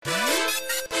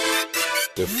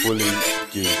The Fully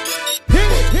Geek.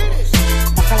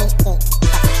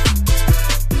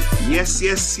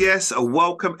 Yes.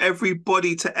 Welcome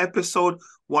everybody to episode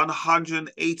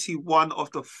 181 of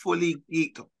the Fully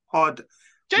Geeked Pod.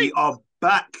 We are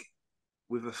back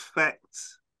with effect.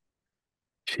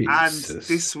 Jesus. And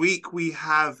this week we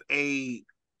have a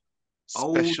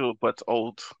special but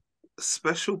old,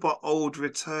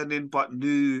 returning but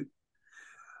new.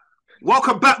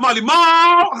 Welcome back, Molly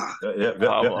Mar.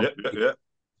 Yeah.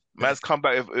 Man's come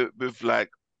back with like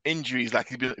injuries, like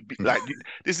he's been like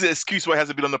this is an excuse why he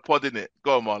hasn't been on the pod, innit?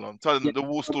 Go on, Marlon. Tell them the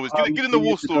war stories. Get in the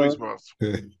war stories, bro.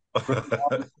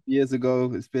 Years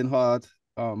ago, it's been hard.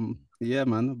 Yeah,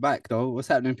 man, back though. What's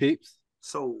happening, peeps?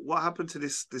 So, what happened to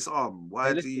this arm?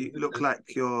 Why do you look like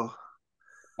you're?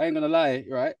 I ain't gonna lie,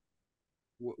 right?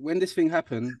 When this thing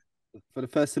happened, for the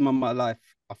first time in my life,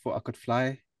 I thought I could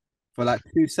fly. For like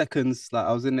 2 seconds, like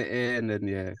I was in the air and then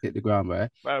hit the ground, right?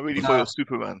 Man, I really thought you're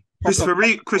Superman. Christopher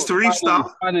Reeve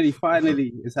style.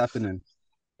 Finally, it's happening.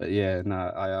 But yeah,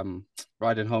 I am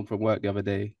riding home from work the other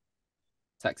day.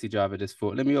 Taxi driver just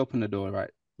thought, let me open the door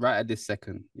right at this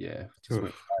second. Yeah, just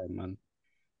went flying, man.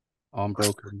 Arm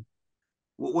broken.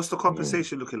 What's the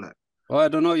compensation looking like? Well, I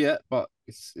don't know yet, but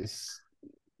it's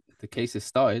the case has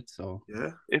started. So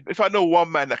yeah, if I know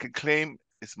one man that can claim,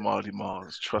 it's Marley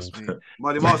Mars. Trust me.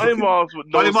 Marley Mars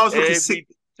looking sick.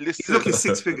 He's looking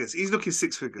six figures.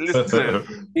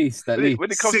 Listen,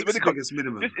 when it comes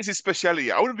minimum. This is his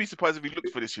speciality. I wouldn't be surprised if he looked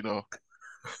for this. You know,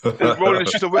 rolling the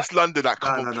streets of West London. That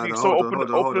come on, please. So open the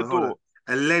door.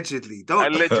 Allegedly,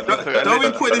 don't be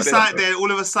putting this out there.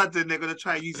 All of a sudden, they're gonna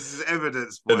try and use this as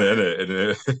evidence.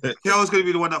 Kel's gonna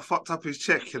be the one that fucked up his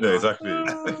check. You know? Yeah, exactly.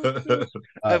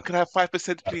 Can I have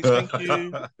 5%, please? Thank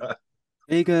you.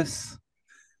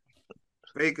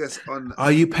 Vegas on.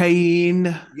 Are you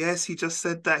paying? Yes, he just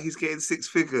said that he's getting 6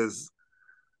 figures.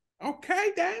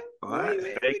 Okay, then.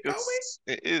 Right. Vegas,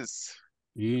 it is.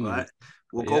 Right.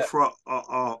 We'll go for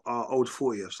our old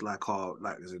 40s,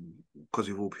 because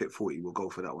we've all hit 40. We'll go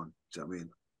for that one. Do you know what I mean?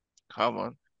 Come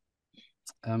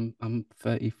on. I'm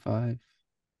 35.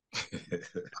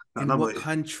 In what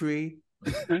country?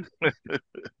 And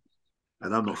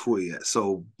I'm not 40 yet.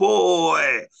 So,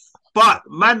 boy. But,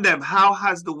 man, how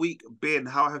has the week been?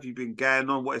 How have you been going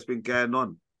on? What has been going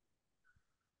on?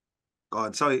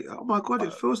 God, sorry. Oh, my God,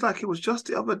 it feels like it was just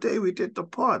the other day we did the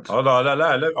pod. Oh, no. I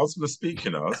was going to speak,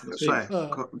 you know.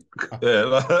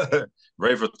 Yeah,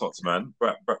 Raver Tots, man.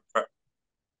 Brap.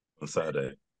 On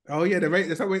Saturday. Oh, yeah,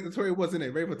 that's what it was, isn't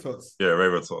it? Raver Tots. Yeah,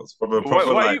 Raver Tots.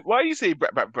 Why you say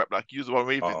brap like you was the one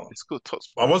raving? It's called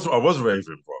Tots. I was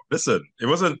raving, bro. Listen, it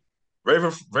wasn't...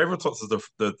 Raver Tots is the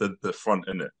front,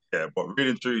 innit? Yeah, but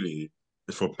really and truly,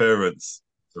 it's for parents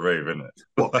to rave, innit?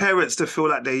 What, parents to feel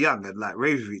like they're young and like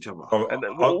rave with each other? And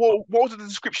what was the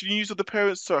description you used of the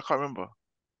parents? Sorry, I can't remember.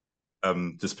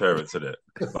 Just parents, innit?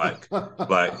 Like,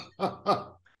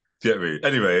 get me?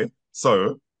 Anyway,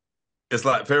 so it's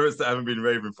like parents that haven't been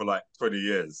raving for like 20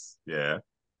 years, yeah?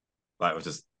 Like, we're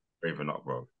just raving up,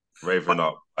 bro. Raving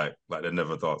up, like they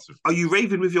never danced with. Are you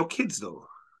raving with your kids, though?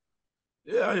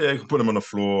 Yeah, you can put them on the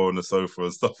floor, on the sofa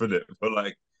and stuff, innit? But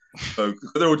like,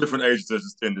 they're all different ages, they're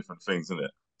just doing different things, innit?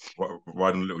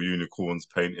 Riding little unicorns,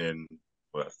 painting,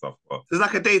 all that stuff. But it's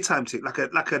like a daytime thing,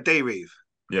 like a day rave.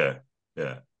 Yeah.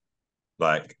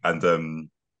 Like, and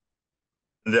then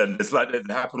it's like they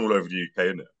happen all over the UK,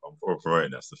 innit? I'm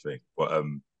promoting, that's the thing. But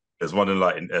there's one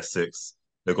in Essex.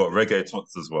 They've got reggae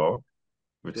tots as well.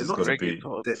 Which is going to be...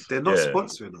 They're not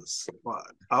sponsoring us, but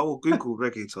I will Google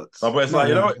reggae tots. No, but it's like,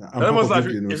 you know what? Everyone's like,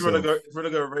 if you're going to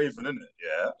go raving, innit?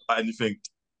 Yeah? And you think,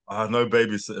 no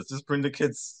babysitters, just bring the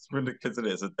kids in it.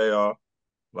 It's a day out,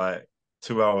 like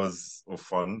 2 hours of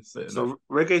fun. So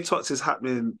reggae tots is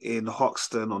happening in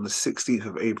Hoxton on the 16th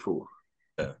of April.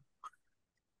 Yeah.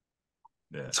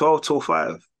 12 till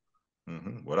 5.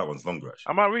 Mm-hmm. Well, that one's longer, actually.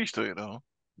 I might reach to it, though.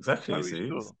 Exactly, see?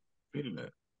 Feeling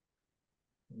it.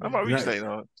 I might reach that, you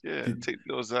know. Yeah, take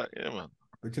those that, yeah, man.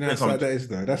 But you know how that is,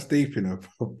 though. That's deep, you know.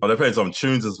 Oh, they're playing some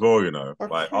tunes as well, you know.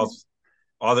 Okay. Like I was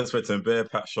expecting bare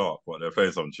Pat Sharp, but they're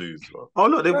playing some tunes, bro. Oh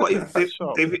look, they've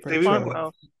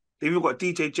even got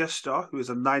DJ Gesture, who is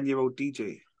a 9-year-old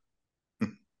DJ,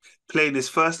 playing his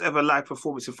first ever live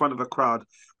performance in front of a crowd,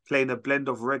 playing a blend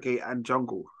of reggae and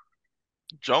jungle.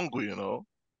 Jungle, you know.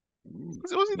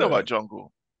 What's he know about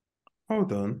jungle?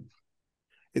 Hold on.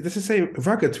 Does it say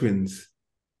Ragga Twins?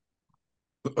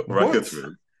 Ragga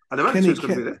Twins? And the Ragga Twins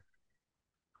could be there.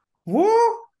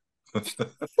 What? What the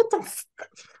fuck?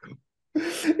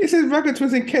 It says Ragga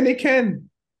Twins and Kenny Ken.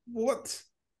 What?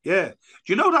 Yeah. Do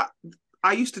you know that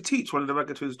I used to teach one of the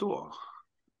Ragga Twins' daughter?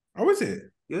 Oh, is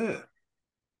it? Yeah.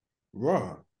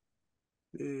 Right.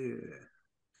 Yeah.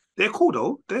 They're cool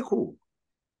though. They're cool.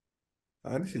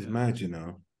 This is mad, you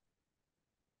know.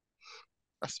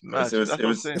 That's It was, mad. it was, That's it what I'm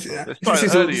was, saying, bro. They're This starting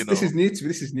is early, you this know. is new to me.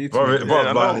 This is new to bro, me. bro, Yeah,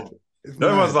 I like, know. It's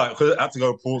no one's mad. like, because I had to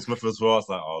go to Portsmouth as well. I was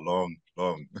like, oh, long.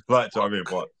 Like, do you know what I mean?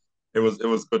 But it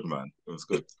was good, man. It was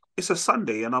good. It's a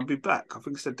Sunday and I'll be back. I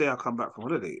think it's the day I come back from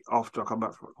holiday. After I come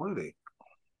back from holiday.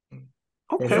 Bro,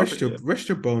 Okay. rest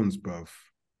your bones, bruv.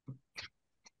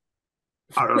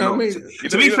 I don't You know know. what I mean?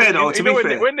 To be fair though, to be when,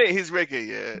 fair, when they his reggae,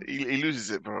 yeah, he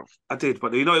loses it, bro. I did,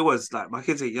 but you know it was like my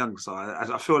kids ain't young, so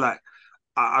I feel like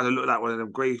I look like one of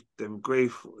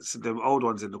them old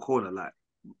ones in the corner. Like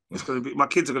it's gonna be my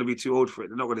kids are gonna be too old for it.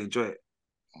 They're not gonna enjoy it.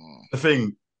 The thing,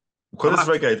 I because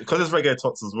might have to, because it's reggae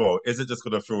tots as well, is it just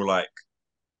gonna feel like?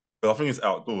 But I think it's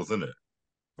outdoors, isn't it?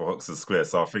 For Oxford Square.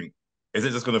 So I think, is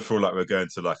it just gonna feel like we're going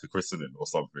to like a christening or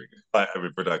something? Like and we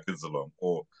bring our kids along,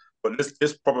 or but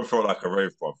this probably felt like a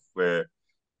rave, bruv, where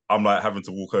I'm like having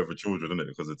to walk over children, innit?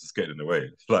 Because it's just getting in the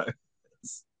way. Like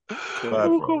it's okay. bad,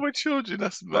 Oh, bro. God, with children,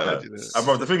 that's mad, Mad. you know. And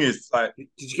bro, the thing is, like, Did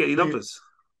you get any numbers?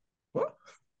 what?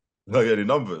 Not get any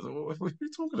numbers. What are you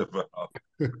talking about?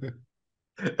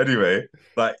 Anyway,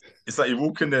 like it's like you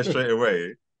walk in there straight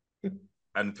away,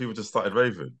 and people just started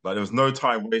raving. Like there was no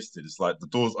time wasted. It's like the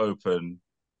doors open,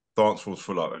 dance floor's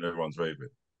full up, and everyone's raving.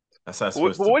 That's how it's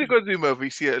But supposed to what are you be. gonna do, Mel, if you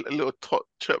see a little tot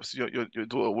chirps your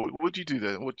daughter? What do you do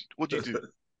then? What do you do?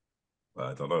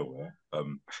 I don't know,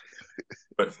 man.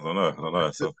 But I don't know. I don't know.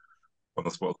 It's a on the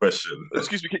spot question.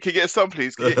 Excuse me, can you get some,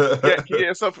 please? Can you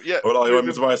get some? Yeah. Well, you want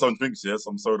me to buy some drinks? Yeah,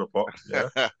 some soda pop.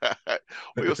 Yeah,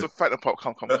 We also Phantom Pop.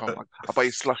 Come. I'll buy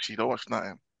you slushy. Don't watch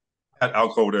nothing. and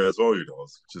alcohol there as well, you know,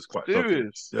 which is quite shocking.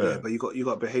 Serious. Yeah, Yeah, but you got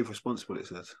to behave responsibly. It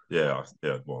says. yeah.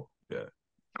 Well, yeah,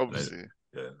 Obviously.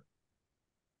 yeah.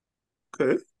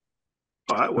 Okay.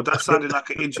 All right. Well, that sounded like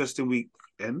an interesting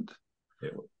weekend. Yeah.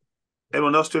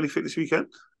 Anyone else do anything this weekend?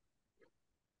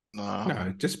 No.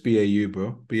 No, just BAU,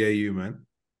 bro. BAU, man.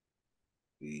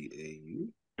 BAU.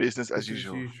 Business as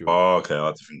Business usual. Oh, okay.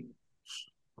 I think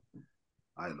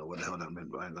I don't know what the hell that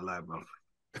meant, but I ain't gonna lie, bro.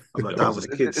 I'm not Yeah, down with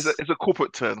the kids. It's a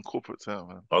corporate term,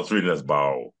 man. I was reading as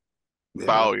bow. Yeah,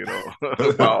 Bow, man. you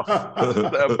know, bow,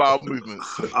 certain bow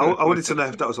movements. I wanted to know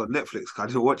if that was on Netflix. I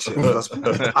didn't watch it.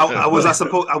 I was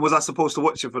I supposed to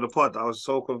watch it for the pod? I was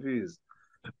so confused.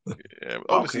 Yeah,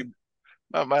 obviously,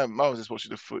 Okay. man was just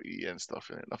watching the footy and stuff,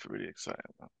 and nothing really exciting.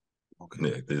 Man. Okay.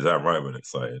 Yeah, is that right when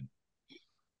exciting?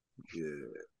 Yeah.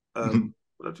 What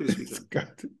did I do this weekend?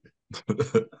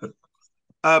 God.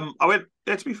 I went.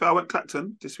 Yeah, to be fair, I went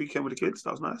Clacton this weekend with the kids.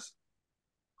 That was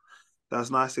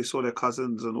nice. They saw their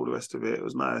cousins and all the rest of it. It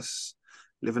was nice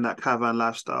living that caravan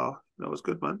lifestyle. It was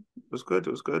good, man. It was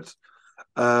good.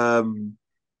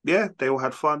 Yeah, they all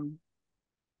had fun.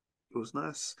 It was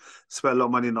nice. Spent a lot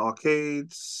of money in the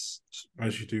arcades.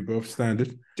 As you do, both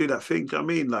standard. Do that thing. Do you know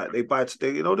what I mean? Like they buy,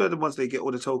 they're the ones they get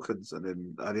all the tokens, and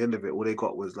then at the end of it, all they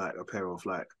got was like a pair of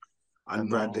like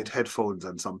unbranded headphones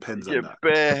and some pens You and get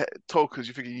that. bare tokens.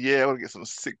 You're thinking, yeah, I want to get some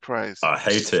sick prize. I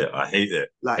hate it. I hate it.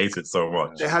 Like, Hate it so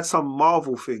much. They had some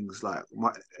Marvel things. Like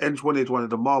my Enge wanted one of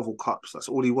the Marvel cups. That's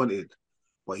all he wanted.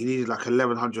 But he needed like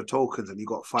 1,100 tokens, and he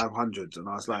got 500. And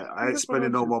I was like, I ain't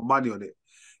spending no more money on it.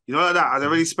 You know, like that. I'd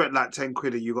already spent like 10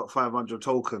 quid, and you got 500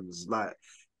 tokens. Like,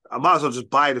 I might as well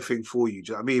just buy the thing for you.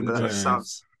 Do you know what I mean? But that just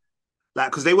sounds like,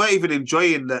 because they weren't even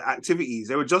enjoying the activities.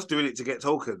 They were just doing it to get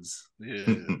tokens. Yeah.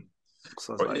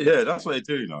 So I was like, yeah, that's what they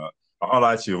do, you know. I'll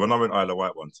lie to you. When I went Isle of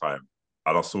Wight one time,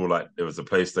 and I saw like there was a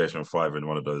PlayStation 5 in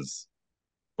one of those.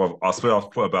 Well, I swear I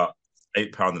put about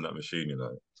 £8 in that machine, you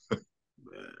know.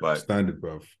 Like Standard,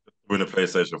 bro. win a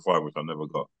PlayStation 5, which I never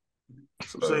got.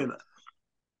 that's what I'm saying.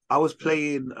 I was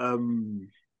playing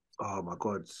oh my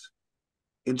god.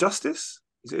 Injustice?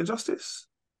 Is it Injustice?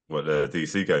 What, the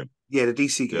DC game? Yeah, the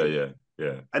DC game.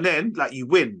 Yeah. And then like you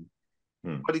win.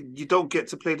 Hmm. But you don't get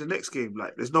to play the next game.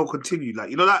 Like there's no continue.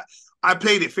 Like, you know, that I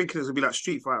played it thinking it was gonna be like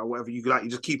Street Fighter or whatever. You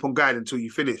just keep on going until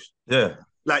you finish. Yeah.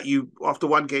 Like you after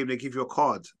one game they give you a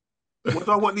card. What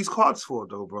do I want these cards for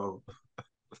though, bro?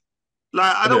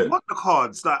 Like I don't want the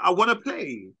cards. Like I want to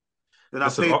play. Then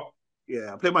Listen,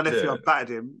 I played my nephew, Yeah. I battered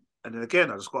him, and then again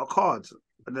I just got a card.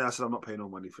 And then I said I'm not paying no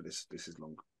money for this. This is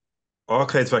long.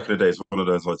 arcades back in the days, one of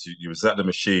those ones you was at the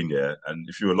machine, yeah, and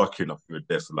if you were lucky enough, you were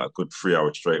there for like a good 3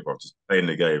 hours straight, bro, just playing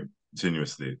the game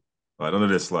continuously. Like none of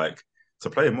this, like to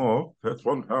play more, that's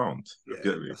 £1. Yeah,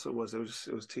 Get me? that's what it was.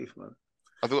 It was teeth, man.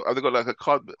 Have they got like a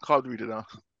card reader now?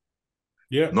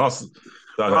 Yeah. Nice.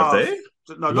 Have they?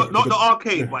 No, not the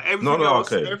arcade, but everything the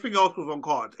else. arcade. Everything else was on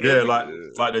card. Yeah, like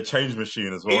the change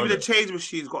machine as well. Even the innit? change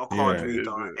machine's got a card Yeah.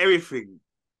 reader. Everything.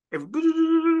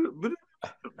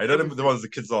 I know the ones the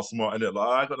kids are smart, and they're like,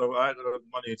 I ain't got no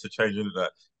money to change into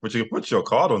that, but you can put your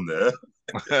card on there.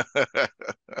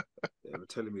 They were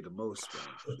telling me the most,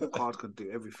 bro. The card can do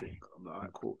everything. I'm like, all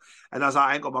right, cool. And I was like,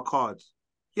 I ain't got my card.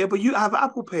 Yeah, but you have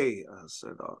Apple Pay. I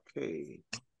said, okay.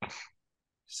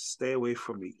 Stay away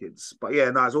from me, kids. But yeah,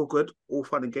 no, it's all good. All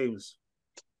fun and games.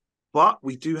 But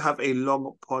we do have a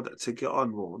long pod to get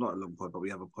on. Well, not a long pod, but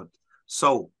we have a pod.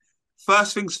 So,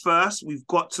 first things first, we've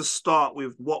got to start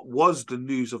with what was the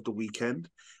news of the weekend,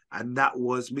 and that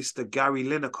was Mr. Gary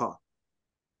Lineker.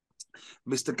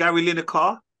 Mr. Gary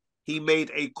Lineker, he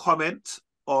made a comment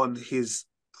on his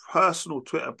personal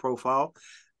Twitter profile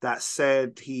that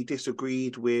said he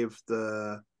disagreed with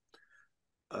the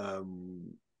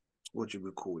what do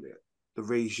you call it? The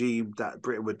regime that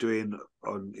Britain were doing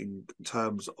in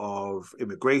terms of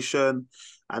immigration,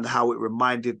 and how it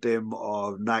reminded them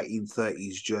of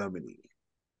 1930s Germany.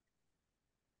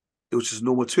 It was just a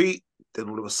normal tweet. Then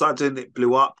all of a sudden it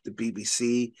blew up. The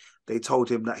BBC, they told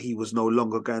him that he was no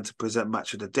longer going to present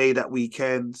Match of the Day that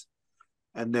weekend.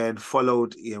 And then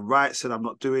followed Ian Wright, said, I'm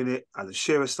not doing it. Alan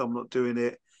Shearer said, I'm not doing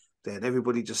it. Then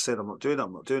everybody just said, I'm not doing it,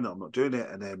 I'm not doing it, I'm not doing it.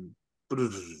 And then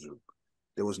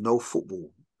there was no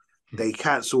football. They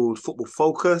cancelled Football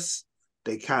Focus.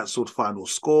 They cancelled Final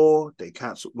Score. They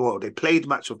played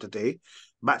Match of the Day.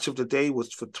 Match of the Day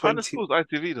was for 20... Final Score's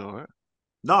ITV though, right?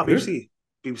 No, BBC.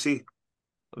 BBC.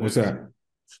 What's that?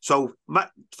 So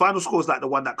Final Score is like the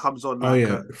one that comes on Oh, like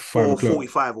yeah.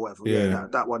 4:45 or whatever. Yeah.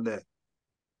 That one there.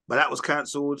 But that was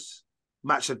cancelled.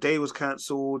 Match of the Day was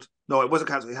cancelled. No, it wasn't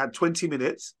cancelled. It had 20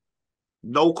 minutes.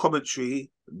 No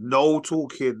commentary. No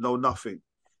talking. No nothing.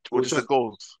 Or just the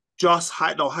goals. Just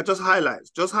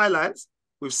highlights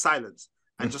with silence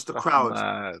and just the crowd.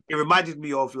 Mad. It reminded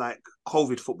me of like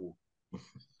COVID football.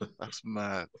 That's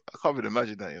mad. I can't even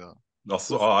imagine that, you know.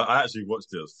 I actually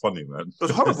watched it. It was funny, man. It was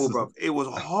horrible, bro. It was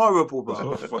horrible,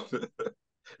 bro.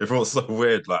 It felt so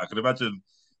weird. Like I could imagine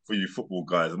for you football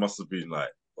guys, it must have been like,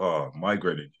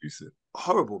 migraine inducing.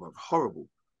 Horrible, bro. Horrible.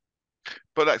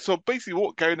 But like, so basically,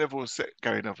 what Gary Lineker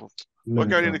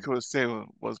was saying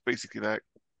was basically like,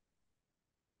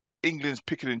 England's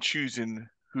picking and choosing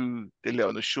who they let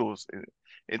on the shores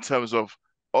in terms of,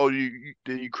 the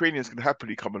Ukrainians can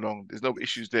happily come along. There's no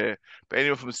issues there. But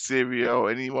anyone from Syria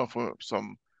or anyone from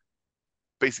some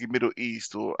basically Middle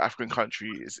East or African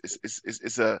country is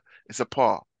a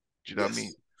par. Do you know what I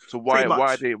mean? So why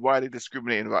are they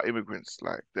discriminating about immigrants?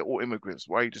 Like they're all immigrants.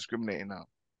 Why are you discriminating now?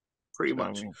 Pretty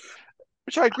much. I mean?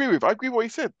 Which I agree with. I agree with what he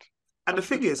said. And the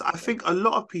thing is, I think a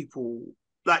lot of people,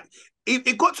 like,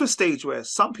 it got to a stage where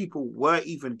some people weren't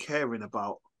even caring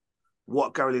about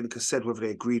what Gary Lineker said, whether they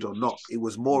agreed or not. It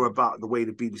was more about the way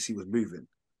the BBC was moving,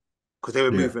 because they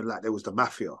were moving like there was the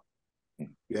mafia.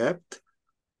 Yeah.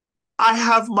 I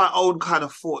have my own kind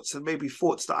of thoughts, and maybe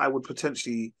thoughts that I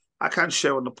can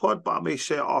share on the pod, but I may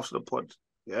share after the pod.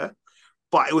 Yeah.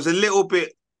 But it was a little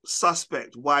bit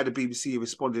suspect why the BBC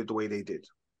responded the way they did.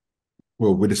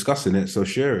 Well, we're discussing it, so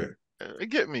share it. You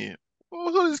get me?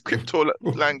 What's all this crypto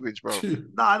language, bro?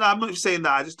 No, I'm not saying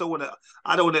that. I just don't want to.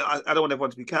 I don't want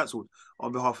everyone to be cancelled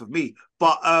on behalf of me.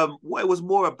 But what it was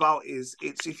more about is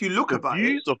if you look the about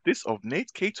views it, of this of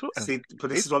Nate Cato. But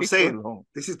this is what I'm saying.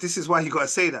 This is why you got to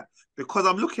say that, because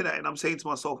I'm looking at it and I'm saying to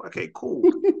myself, okay, cool.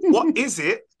 What is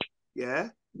it? Yeah,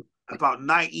 about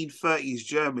 1930s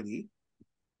Germany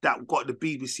that got the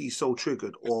BBC so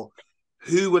triggered, or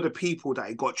who were the people that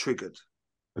it got triggered?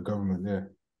 The government, yeah.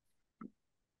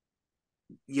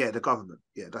 Yeah, the government.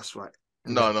 Yeah, that's right.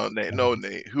 No,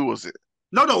 Nate. Who was it?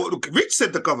 No. Rich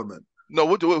said the government. No,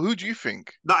 who do you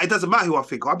think? No, it doesn't matter who I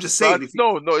think. I'm just saying.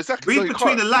 No, exactly. Read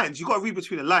between the lines. You got to read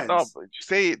between the lines. No, but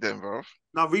say it then, bro.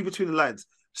 Now read between the lines.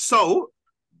 So,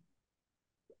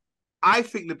 I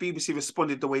think the BBC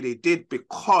responded the way they did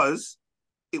because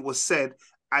it was said,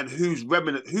 and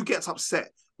who gets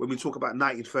upset when we talk about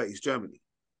 1930s Germany?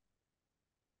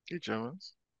 The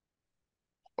Germans.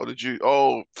 Or the Jew?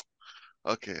 Oh,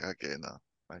 okay, I get it now.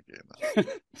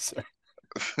 Sorry.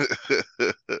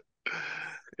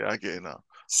 Yeah, I get it now.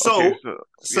 So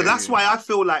that's why I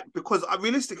feel like, because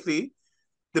realistically,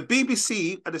 the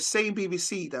BBC are the same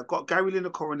BBC that got Gary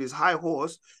Lineker on his high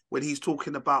horse when he's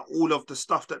talking about all of the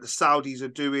stuff that the Saudis are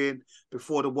doing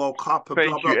before the World Cup and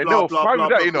Thank blah, you. blah, And blah, they were fine blah, with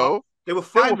blah, that, you blah. know. They were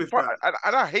fine with that.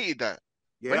 And I hated that.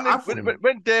 Yeah,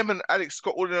 when them and Alex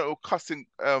Scott all the cussing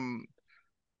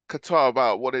Qatar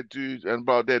about what they do and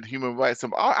about their human rights,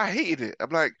 I hated it.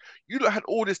 I'm like, you lot had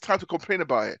all this time to complain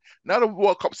about it. Now the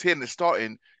World Cup's here and it's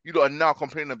starting, you lot are now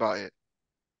complaining about it.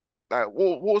 Like,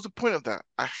 what was the point of that?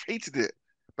 I hated it.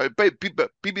 But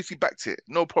BBC backed it.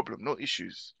 No problem, no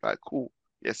issues. Like, cool.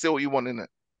 Yeah, say what you want in it.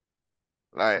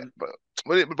 Like, And but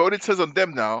when it turns on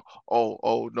them now,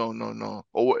 oh, no, no, no,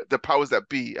 or the powers that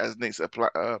be, as Nate's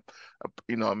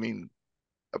you know, what I mean,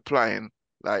 applying,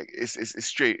 like it's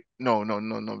straight. No, no,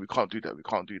 no, no, we can't do that. We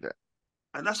can't do that.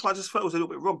 and that's why I just felt it was a little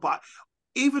bit wrong. But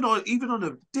even on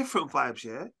the different vibes,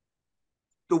 yeah,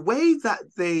 the way that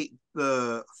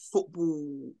the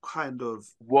football kind of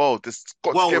Whoa, this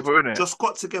got world together, innit? just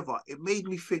got together, it made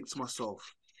me think to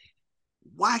myself,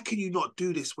 why can you not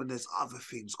do this when there's other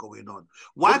things going on?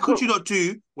 Why What, could what, you not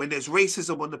do when there's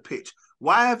racism on the pitch?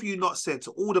 Why have you not said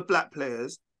to all the black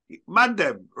players, man,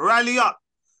 them, rally up,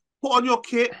 put on your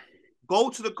kit, go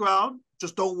to the ground,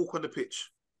 just don't walk on the pitch?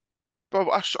 bro,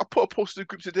 I put a post in the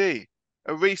group today.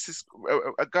 A racist,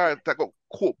 a guy that got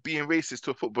caught being racist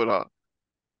to a footballer.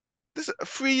 This is a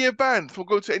 3-year ban from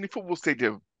going to any football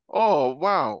stadium. Oh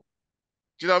wow.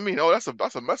 Do you know what I mean? Oh, that's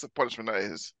a massive punishment that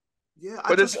is. Yeah,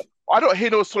 But I don't hear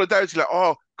no solidarity like,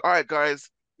 oh, all right, guys,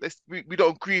 we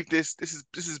don't agree with this. This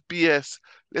is BS.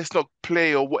 Let's not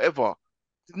play or whatever.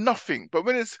 Nothing. But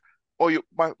when it's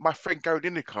my friend Gary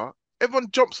Lineker, everyone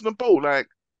jumps on the ball. Like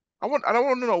I don't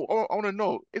want to know. I want to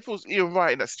know if it was Ian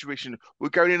Wright in that situation,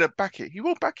 would Gary Lineker back it? He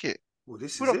won't back it. well,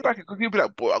 this He is won't it. back it because he'll be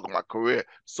like, boy, I got my career.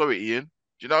 Sorry, Ian.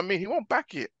 Do you know what I mean? He won't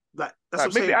back it. Like that's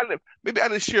Like what I'm saying. maybe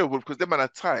Alan Shearer would because them man are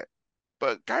tight.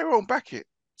 But Gary won't back it.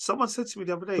 Someone said to me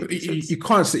the other day, But he said,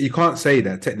 you can't say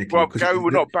that technically Bro, because Gary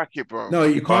would not back it, bro. no,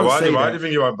 you Why, can't why, say why do that. you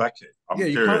think you won't back it? Yeah,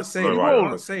 I'm you can't curious. say No, that. why? You Won't.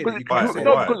 can't say But that. You Why? can't say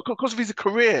no, that. Why? because of his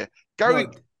career. Gary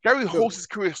No, Gary holds look, his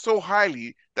career so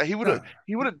highly that no,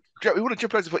 he wouldn't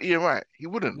jeopardize it for Ian Wright. He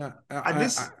wouldn't. no. and I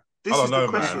this don't is the know,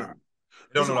 I, man. I, question. You don't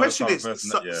The know like the question type of is, person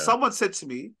that, yeah. someone said to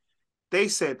me, they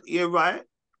said, Ian Wright,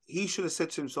 he should have said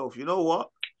to himself, you know what?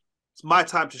 It's my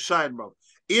time to shine, bro.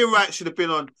 Ian Wright should have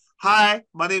been on, hi,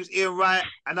 my name's Ian Wright,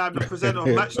 and I'm the presenter of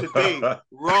Match the Day.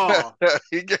 Raw.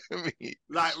 You get me?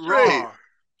 Like Straight, raw.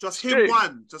 Just him straight.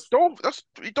 one. Just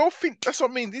You don't think that's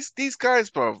what I mean. These guys,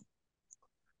 bro.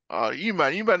 You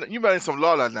man in some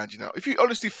la la land, you know. If you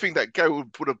honestly think that Gary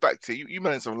would have backed it, you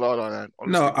man in some la la land,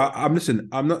 no, honestly, bro. I'm listen.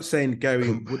 I'm not saying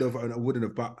Gary would have and wouldn't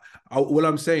have, but all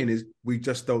I'm saying is we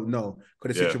just don't know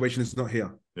because the Yeah. situation is not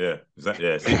here. Yeah, exactly.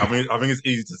 Yeah. See, I think it's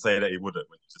easy to say that he wouldn't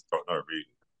when you just don't know, really.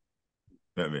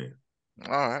 You know what I mean?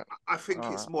 All right. I think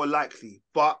it's more likely,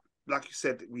 but like you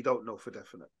said, we don't know for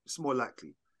definite. It's more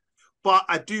likely, but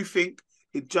I do think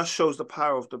it just shows the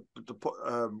power of the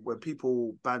when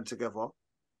people band together,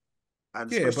 and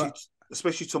Yeah,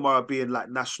 especially tomorrow being like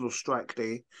National Strike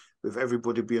Day, with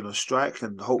everybody being on strike,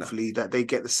 and hopefully that they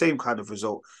get the same kind of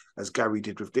result as Gary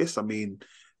did with this. I mean,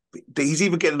 he's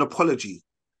even getting an apology.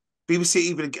 BBC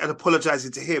even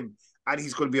apologising to him, and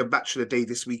he's going to be a match of the day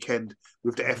this weekend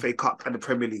with the FA Cup and the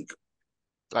Premier League.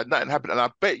 Like nothing happened, and I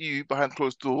bet you behind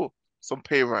closed door some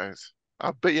pay rise.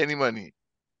 I bet you any money.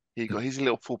 He got his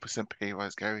little 4% pay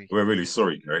rise, Gary. We're really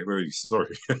sorry, Gary. We're really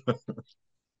sorry.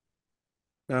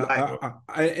 And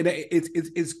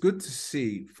it's good to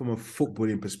see from a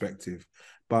footballing perspective,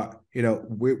 but you know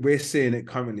we're seeing it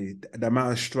currently. The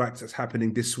amount of strikes that's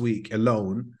happening this week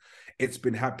alone, it's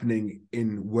been happening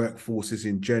in workforces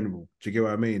in general. Do you get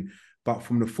what I mean? But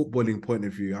from the footballing point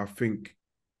of view, I think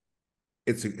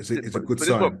it's a good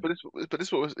sign.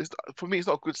 For me, it's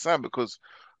not a good sign because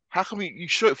how come you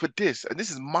show it for this? And this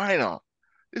is minor.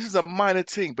 This is a minor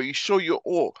thing, but you show your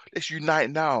all. Let's unite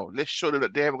now. Let's show them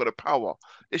that they haven't got the power.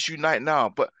 Let's unite now.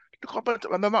 But look about the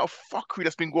amount of fuckery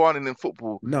that's been going on in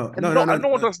football. No, And no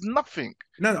one does nothing.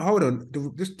 No, hold on.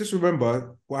 Just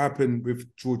remember what happened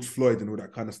with George Floyd and all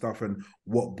that kind of stuff, and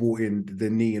what brought in the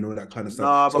knee and all that kind of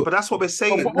stuff. No, but that's what we're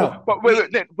saying.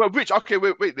 But Rich, okay,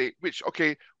 wait, Rich,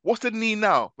 okay. What's the knee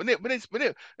now? As soon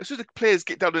as the players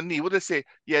get down on the knee, what do they say?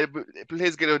 Yeah, the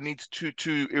players get on the knee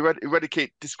to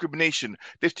eradicate discrimination.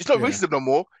 It's not racism no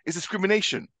more. It's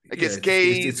discrimination against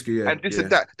gays and this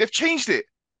and that. They've changed it.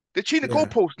 They've changed the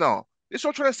goalpost now. This is what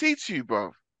I'm trying to say to you,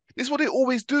 bro. This is what they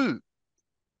always do.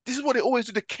 This is what they always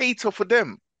do to cater for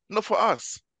them, not for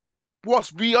us.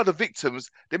 Whilst we are the victims,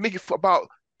 they make it about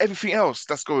everything else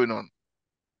that's going on.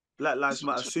 Black Lives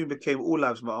Matter soon became All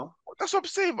Lives Matter. That's what I'm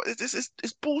saying.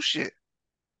 It's bullshit.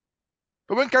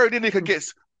 But when Gary Lineker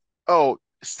gets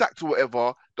sacked or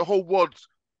whatever, the whole world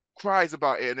cries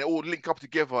about it and they all link up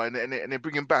together and they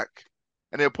bring him back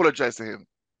and they apologize to him.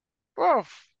 Bro,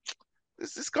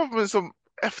 this government's some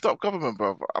effed up government,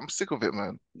 bro. I'm sick of it,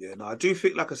 man. Yeah, no, I do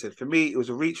think, like I said, for me, it was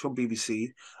a reach from BBC.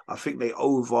 I think they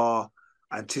over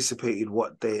anticipated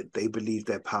what they believed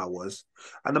their power was.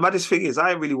 And the maddest thing is,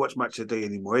 I ain't really watch Match a Day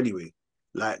anymore anyway.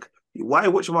 Like, why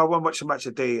watch a Match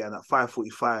a Day and at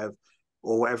 5:45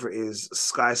 or whatever it is,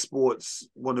 Sky Sports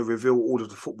want to reveal all of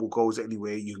the football goals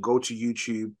anyway. You can go to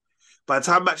YouTube. By the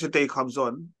time Match a Day comes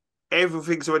on,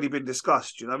 everything's already been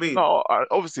discussed. Do you know what I mean? No,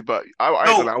 obviously, but I ain't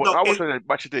No, gonna lie. no, I watched the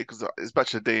match of the day because it's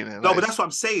match of the day, innit? no, Like, but that's what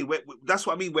I'm saying. That's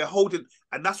what I mean. We're holding,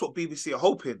 and that's what BBC are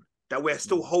hoping, that we're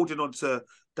still holding on to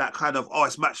that kind of,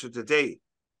 it's match of the day.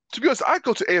 to be honest, I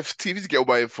go to AFTV to get all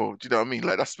my info. Do you know what I mean?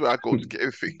 Like that's where I go to get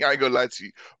everything. I ain't gonna lie to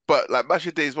you. But like match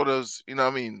of the day is one of those. You know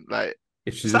what I mean? Like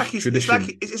It's It's like just it's like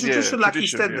tradition. it's a yeah, tradition like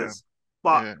tradition. Yeah, EastEnders,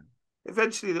 but yeah.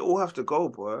 eventually they all have to go,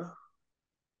 boy.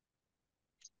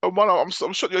 Oh, Mano, I'm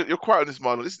sure you're quiet on this,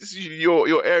 Mano. This is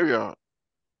your area.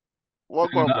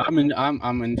 What go on, bro?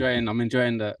 I'm enjoying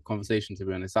the conversation, to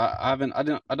be honest. I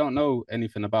don't know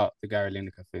anything about the Gary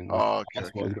Lineker thing. Oh, okay, That's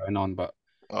what was going on, but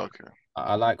okay.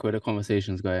 I like where the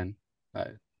conversation's going.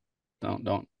 Like,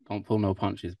 don't pull no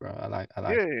punches, bro. I like.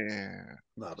 Yeah.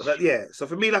 No, but yeah. So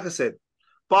for me, like I said,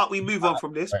 but we move on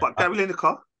from this. Right. But Gary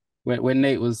Lineker, When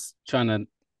Nate was trying to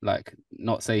like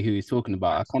not say who he's talking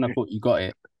about, I kind of thought you got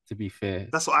it. To be fair,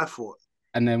 that's what I thought.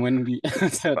 and then when you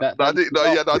so that No, I didn't. No,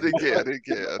 yeah, no, I didn't get it. I didn't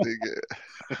get it. I didn't get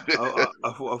it.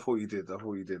 I thought you did. I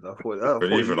thought you did.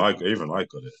 But even I got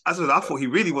it. I thought he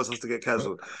really wants us to get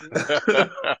cancelled.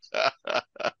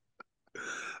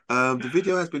 The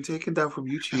video has been taken down from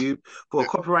YouTube for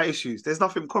copyright issues. There's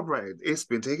nothing copyrighted. It's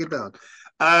been taken down.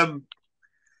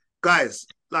 Guys,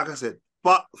 like I said,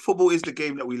 but football is the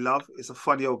game that we love. It's a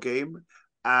funny old game.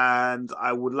 And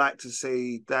I would like to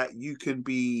say that you can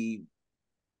be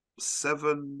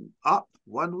 7 up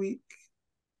one week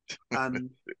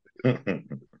and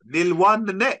 0-1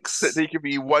 the next. They could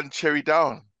be one cherry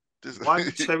down.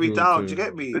 One cherry down. Do you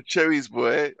get me? The cherries,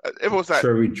 boy. Everyone's like,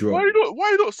 Cherry drop. why are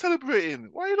you not celebrating?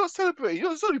 Why are you not celebrating?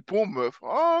 It's only Bournemouth.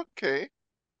 Oh, okay.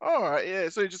 All right, yeah.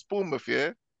 It's only just Bournemouth,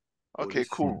 yeah. Okay,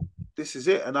 cool. This is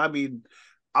it. And I mean,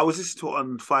 I was listening to it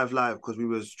on 5 Live because we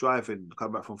was driving,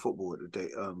 coming back from football at the day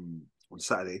on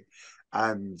Saturday,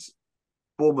 and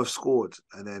Bournemouth scored,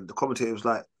 and then the commentator was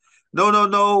like, "No,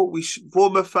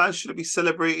 Bournemouth fans shouldn't be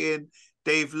celebrating.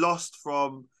 They've lost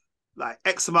from like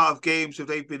X amount of games if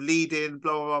they've been leading,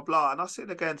 blah blah blah blah." And I was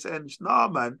sitting again saying, "Nah,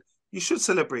 man, you should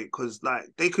celebrate because like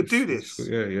they could do this."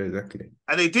 Yeah, exactly.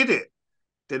 And they did it.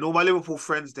 Then all my Liverpool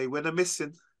friends, they went a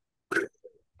missing.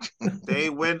 They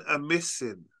went a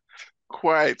missing.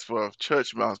 Quiet for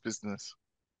church mouse business.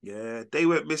 Yeah, they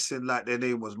went missing like their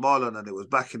name was Marlon and it was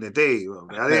back in the day. Bro.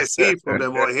 I didn't see from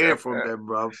them or hear from them,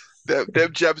 bro.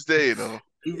 Them jabs there, you know.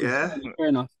 Yeah. Fair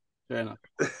enough. Nah,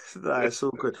 it's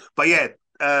all good. But yeah,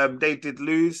 they did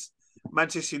lose.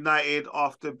 Manchester United,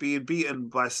 after being beaten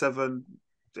by 7,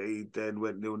 they then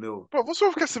went 0-0. Bro, what's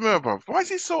wrong with Casemiro, bro? Why is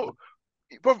he so?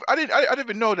 Bro, I didn't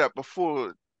even know that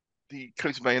before he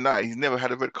came to Man United. He's never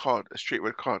had a straight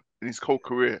red card in his whole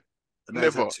career. And now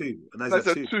Never. he's at 2. And now That's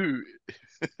he's a at 2.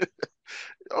 2.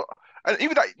 And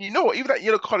even that, you know what? Even that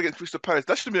yellow card against Crystal Palace,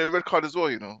 that should have been a red card as well.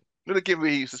 You know, the game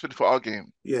where he suspended for our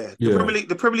game. Yeah.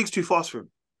 The Premier League's too fast for him.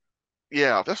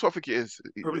 Yeah, that's what I think it is.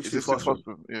 Probably It's too just too fast for fast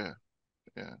for him.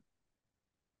 Yeah.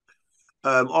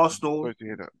 Arsenal, Sorry to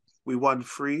hear that. we won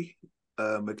 3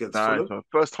 against Nah, Fulham. so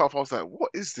first half, I was like,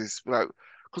 "What is this?" Like,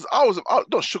 because I was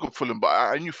not shook at Fulham, but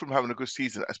I knew Fulham having a good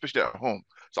season, especially at home.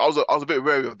 So I was a bit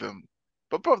wary of them.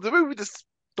 But bro, the way we just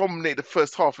dominated the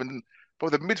first half, and bro,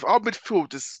 our midfield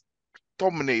just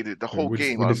dominated the whole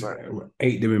game. I was like,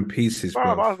 ate them in pieces,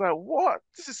 bro. bro. I was like, "What?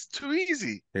 This is too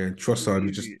easy." Yeah, Trossard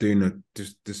was just doing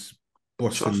just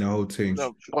bossing the whole team.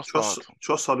 No,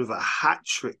 Trossard with a hat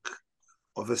trick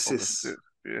of assists.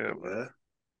 Yeah.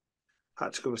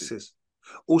 Hat trick of assists.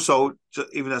 Also,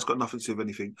 even though it's got nothing to do with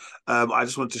anything, I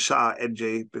just wanted to shout out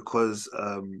MJ because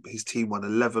his team won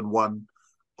 11-1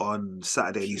 on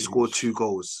Saturday and he scored 2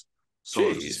 goals.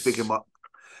 So just big him up.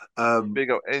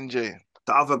 Big up NJ.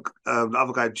 The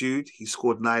other guy, Jude, he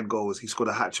scored 9 goals. He scored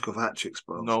a hat trick of hat tricks,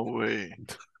 bro. No way.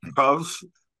 Bro,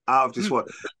 out of this one.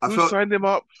 Who signed him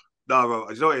up? No, bro.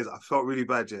 You know what it is? I felt really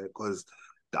bad, yeah, because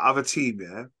the other team,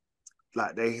 yeah,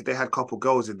 like they had a couple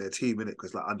girls in their team, innit?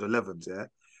 Because like under 11s, yeah.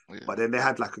 But then they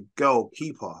had like a girl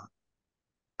keeper.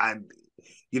 And,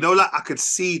 like I could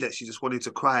see that she just wanted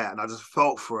to cry and I just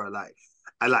felt for her, like,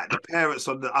 and like the parents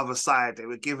on the other side, they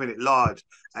were giving it large.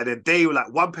 And then they were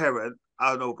like, one parent,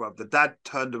 I don't know, bro, the dad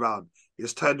turned around. He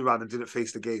just turned around and didn't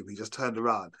face the game. He just turned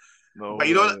around. No but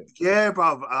yeah,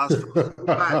 bro.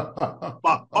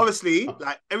 But obviously,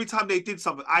 like every time they did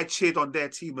something, I cheered on their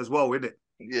team as well, innit?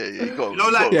 Yeah, you got.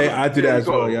 I do that as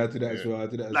well. Yeah, I do that as well.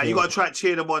 Like you got to try to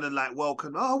cheer them on and like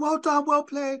welcome. Oh, well done, well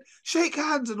played, shake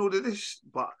hands and all of this.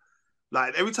 But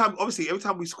like every time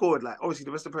we scored, like obviously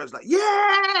the rest of the parents like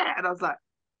yeah, and I was like,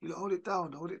 You know, hold it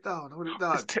down, hold it down, hold it It's,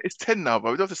 down. it's 10 now,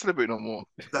 bro. We don't have to celebrate no more.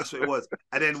 That's what it was.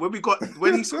 And then when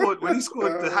he scored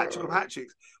the hat trick of hat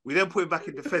tricks, we then put him back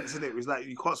in defence, innit? It was like,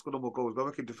 you can't score no more goals. Go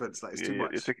back in defence. Like, it's too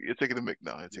much. You're taking the mic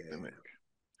now. You're taking the mic.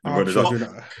 Our When it,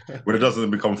 children when it doesn't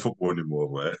become football anymore,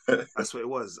 where That's what it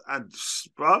was. And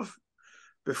bruv,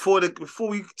 before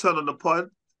we turn on the pod,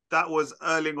 that was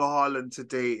Erling Haaland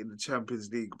today in the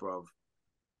Champions League, bruv.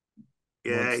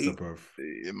 Yeah, monster,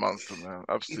 Monster, man.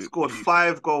 he Absolutely. scored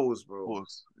 5 goals, bro. Of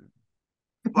course.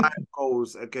 5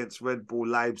 goals against Red Bull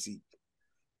Leipzig,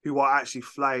 who are actually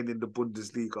flying in the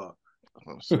Bundesliga. That's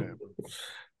what I'm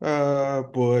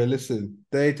saying. Boy, listen,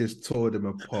 they just tore them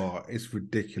apart. It's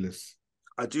ridiculous.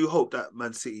 I do hope that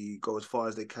Man City go as far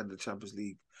as they can in the Champions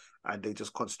League, and they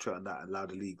just concentrate on that and allow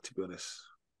the league, to be honest.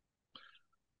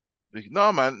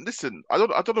 No, man. Listen, I don't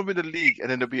want to win the league and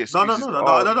then there'll be No. excuses.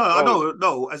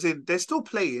 No. As in, they're still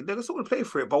playing. They're still going to play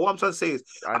for it. But what I'm trying to say is,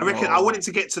 I reckon I want it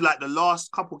to get to like the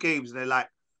last couple games, and they're like,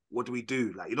 what do we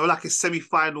do? Like, you know, like it's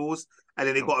semi-finals, and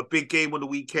then they got a big game on the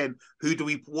weekend.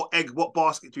 What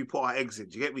basket do we put our eggs in?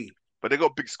 Do you get me? But they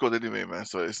got big squad anyway, man.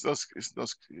 So it's not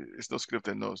skill of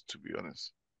their nose, to be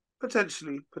honest.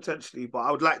 Potentially. But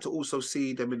I would like to also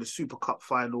see them in the Super Cup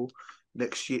final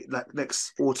next year, like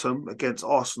next autumn against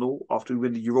Arsenal after we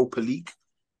win the Europa League.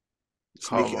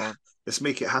 Let's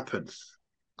make it happen.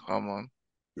 Come on.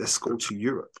 Let's go to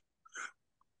Europe.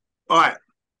 All right,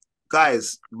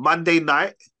 guys. Monday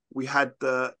night we had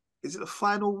is it the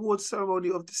final award ceremony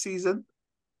of the season?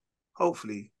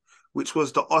 Hopefully, which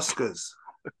was the Oscars.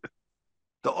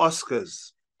 The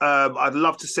Oscars. I'd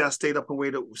love to say I stayed up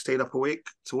awake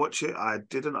to watch it. I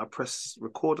didn't. I pressed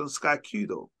record on Sky Q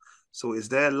though. So is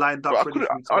there lined up?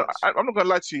 I'm not gonna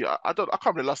lie to you. I can't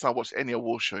remember the last time I watched any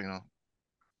award show. You know,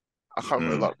 I can't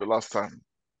remember the last time.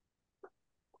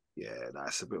 Yeah,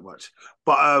 that's a bit much.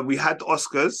 But we had the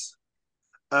Oscars.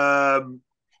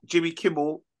 Jimmy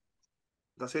Kimmel.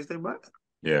 Did I say his name right?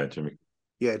 yeah, Jimmy.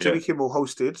 Yeah, Jimmy Kimmel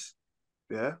hosted.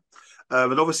 Yeah,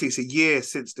 and obviously it's a year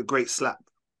since the Great Slap.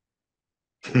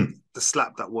 The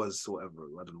slap that was, whatever.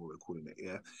 I don't know what we're calling it.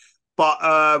 Yeah,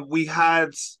 but we had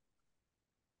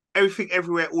Everything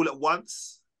Everywhere All at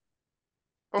Once.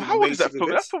 Oh, how old is that film?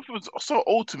 That film was so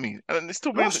old to me, and it's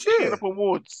still winning up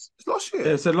awards. It's last year.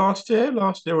 Yeah, so last year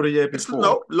or the year before?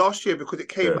 No, last year, because it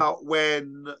came out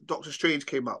when Doctor Strange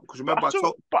came out. Because remember,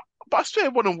 but I swear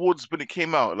it won awards when it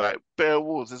came out, like bear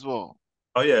awards as well.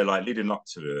 Oh yeah, like leading up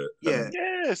to it.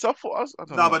 Yeah. So I thought I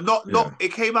don't know. But not.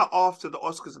 It came out after the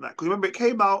Oscars and that. Because remember, it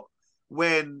came out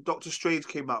when Doctor Strange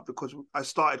came out, because I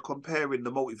started comparing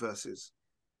the multiverses.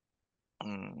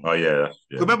 Oh yeah.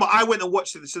 Remember, I went and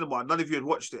watched it in the cinema. None of you had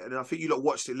watched it, and I think you lot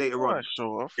watched it later on.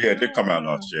 Sure. Yeah, it did come out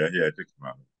last year. Yeah, it did come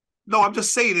out. No, I'm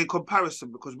just saying in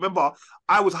comparison, because remember,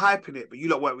 I was hyping it, but you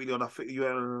lot weren't really on. I think you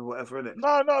were whatever, innit?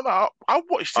 No. I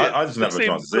watched it. I just never had a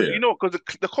chance to see it. You know, because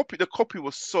the copy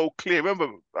was so clear. Remember,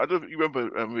 I don't know if you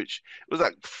remember, Rich. It was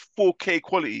like 4K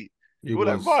quality. We were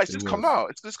like, right, it's just come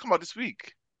out. It's just come out this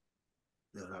week.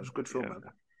 Yeah, that was a good film, man.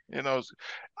 You know,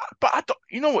 but I don't.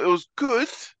 You know what? It was good.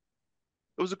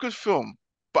 It was a good film,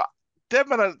 but that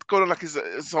man had gone on like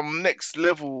some next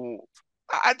level.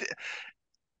 I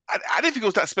didn't think it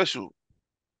was that special.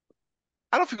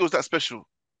 I don't think it was that special.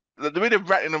 The way they're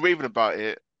ranting and raving about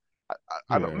it,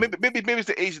 I don't. Maybe it's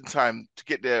the Asian time to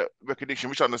get their recognition,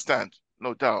 which I understand,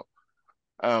 no doubt.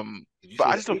 But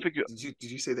I just don't think.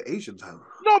 Did you say the Asian time?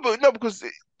 No, because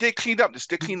they cleaned up this.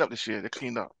 They cleaned up this year. They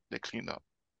cleaned up.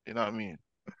 You know what I mean?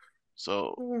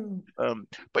 So,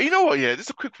 but you know what? Yeah, this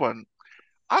is a quick one.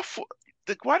 I thought,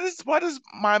 why does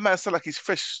my man sound like he's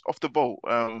fresh off the boat?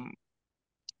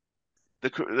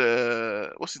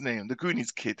 The what's his name? The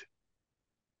Goonies kid.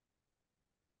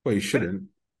 Well, you shouldn't.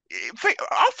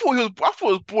 I thought he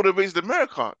was born and raised in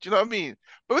America. Do you know what I mean?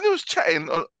 But when he was chatting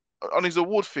on his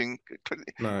award thing,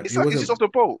 it's like he's just off the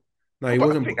boat. No, he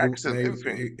wasn't.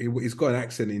 He's got an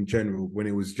accent in general when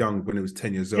he was young, when he was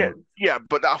 10 years old. Yeah,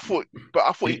 but I thought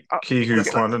Ki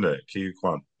Kwan, isn't it? Ki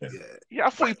Kwan. Yeah, I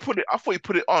thought he put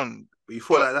it on. But you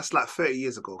thought that's like 30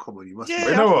 years ago. Come on, you must. Yeah,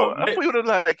 you know what? I thought he would have,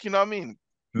 like, you know what I mean?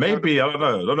 Maybe I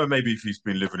don't know. Maybe if he's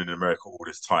been living in America all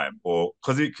this time, or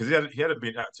because he hadn't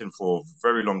been acting for a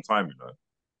very long time, you know.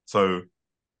 So,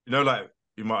 you know, like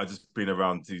he might have just been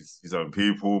around his own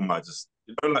people. Might just,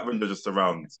 you know, like when you're just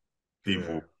around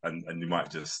people, and you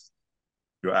might just,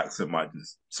 your accent might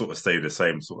just sort of stay the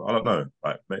same. So I don't know.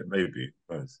 Like maybe.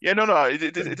 Yeah, no.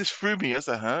 It just threw me as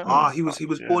he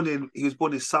was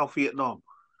born in South Vietnam.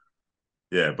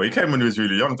 Yeah, but he came when he was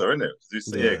really young, though, isn't it?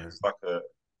 It's like a.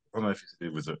 I don't know if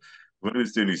it was when he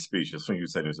was doing his speech. I think he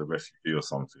was saying he was a refugee or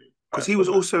something. Because he was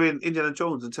also in Indiana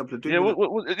Jones and Temple of Doom.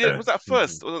 Was that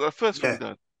first? Was that the first film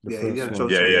done? The Yeah, first Indiana one.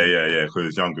 Jones. Yeah. Because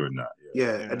he's younger than that.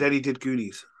 Yeah, and then he did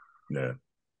Goonies. Yeah.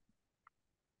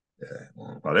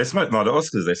 No, they smashed. No, the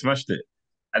Oscars, they smashed it,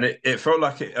 and it felt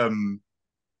like it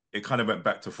kind of went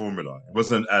back to formula. It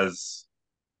wasn't as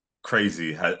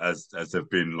crazy as they've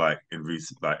been like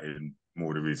in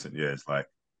more the recent years. Like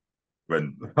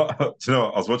when do you know,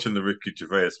 I was watching the Ricky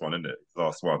Gervais one, isn't it?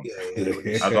 Last one.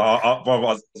 Yeah. And I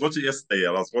was watching it yesterday,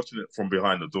 and I was watching it from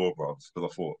behind the door, bro,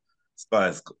 because I thought this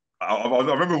guy's. I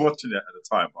remember watching it at the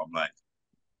time. I'm like,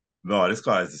 no, this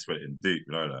guy is just went in deep,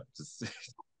 you know, that just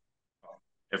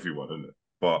everyone, isn't it?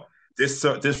 But this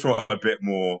felt a bit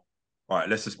more. All right,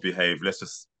 let's just behave. Let's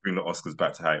just bring the Oscars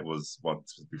back to how it was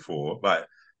once before. Like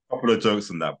a couple of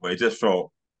jokes on that, but it just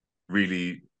felt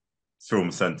really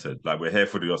film centered. Like we're here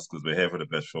for the Oscars, we're here for the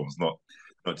best films, not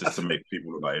just to make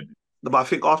people look like it. But I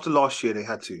think after last year they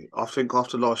had to. I think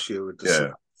after last year with the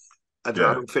Yeah. I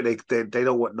don't think they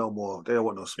don't want no more. They don't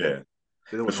want no smoke. Yeah.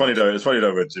 They don't It's want funny though. It's funny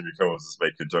though when Jimmy Kimmel was just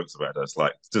making jokes about that. It's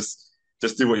like just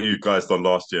do what you guys done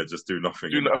last year. Just do nothing.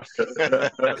 Do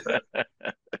nothing.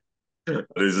 And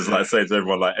he's just like saying to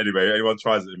everyone, like, anyway, anyone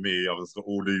tries it to me, I've just got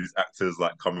all these actors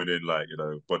like coming in, like, you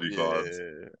know, bodyguards.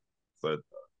 Yeah. So that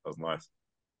was nice.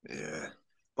 Yeah.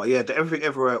 But yeah, the Everything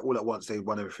Everywhere All at Once, they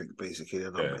won everything basically. They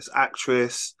done Yeah. Best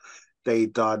Actress, they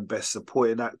done Best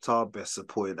Supporting Actor, Best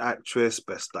Supporting Actress,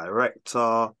 Best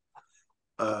Director.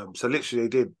 So literally they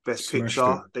did Best Smashed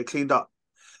Picture. it. They cleaned up.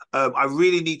 I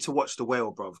really need to watch The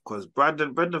Whale, bro, because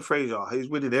Brendan Fraser, he's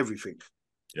winning everything.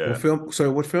 Yeah. What film? Sorry,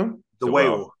 what film? The The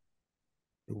Whale. Whale.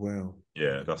 Wow.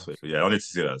 Yeah, that's what. Yeah, I need to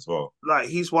see that as well. Like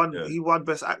he's won, Yeah. he won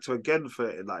Best Actor again for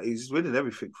it. Like he's winning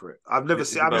everything for it. I've never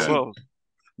seen. About seen. Wells.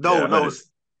 No, Yeah, I no, heard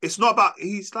it's not about.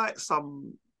 He's like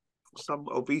some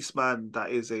obese man that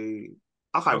is a.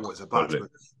 I can't remember what it's about.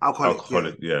 Alcoholic.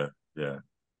 Alcoholic. Yeah.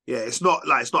 Yeah, it's not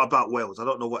about whales. I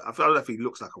don't know what. I don't know if he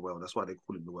looks like a whale. That's why they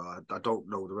call him the whale. I don't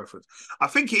know the reference. I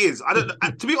think he is. I don't know.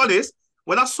 To be honest,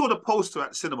 when I saw the poster at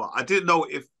the cinema, I didn't know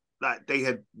if like they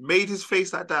had made his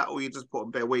face like that or he just put on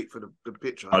bare weight for the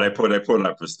picture. Oh, they put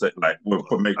like we'll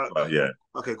put make yeah.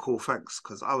 Okay, cool. Thanks,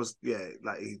 because I was yeah.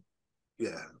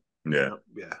 Yeah.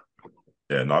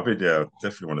 Yeah. No,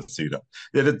 definitely want to see that.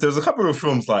 Yeah, there's a couple of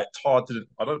films like Tar didn't.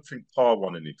 I don't think Tar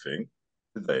won anything,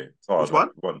 did they? Tar, Which one?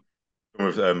 One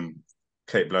with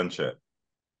Kate Blanchett.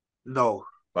 No.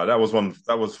 Like that was one.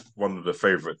 That was one of the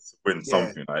favorites to win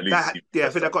something. Like, at least I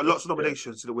think they got lots of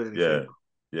nominations to win anything.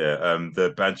 Yeah.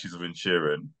 The Banshees of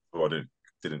Inisherin. Oh, I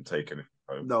didn't take anything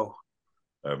home. No.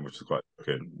 Which is quite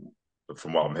okay.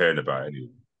 From what I'm hearing about,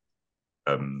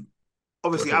 anyway.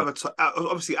 Obviously,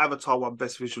 Avatar won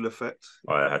Best Visual Effect.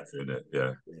 I had to in it.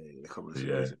 Yeah.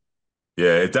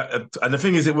 Yeah. And the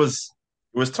thing is, it was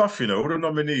tough. You know, all the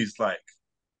nominees like.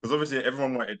 Because obviously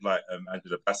everyone wanted like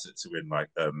Angela Bassett to win like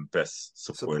best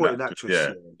supporting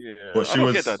actress. Yeah. But she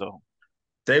don't get that though.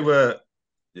 They were.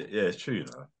 Yeah, it's true. You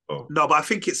know. Oh. No, but I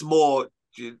think it's more.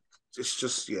 It's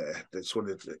just they just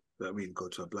wanted to. Go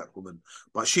to a black woman.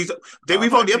 But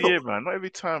we've only ever. Man, not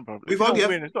every time, bro. We've only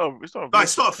ever. It's not.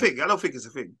 It's not a thing. I don't think it's a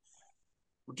thing.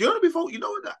 Do you know before? You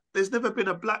know that there's never been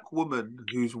a black woman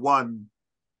who's won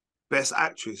Best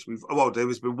Actress. There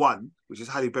has been one, which is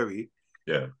Halle Berry.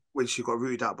 Yeah. When she got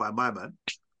rooted out by my man.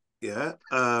 Yeah.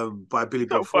 By Billy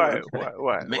Bob Thornton.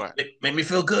 Why? Make me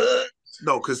feel good.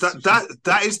 No, because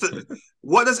that is the.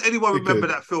 What does anyone remember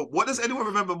that film? What does anyone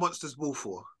remember Monsters Ball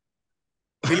for?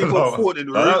 Billy Bob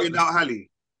Thornton rooting out Halle.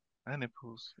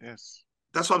 Nipples, yes.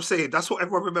 That's what I'm saying. That's what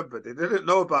everyone remembered. They didn't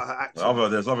know about her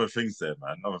acting. There's other things there,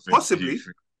 man. Other things. Possibly.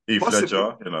 Heath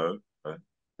Ledger, you know.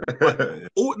 But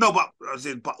all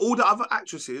the other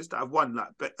actresses that have won, like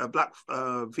black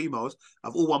females,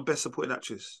 have all won Best Supporting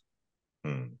Actress.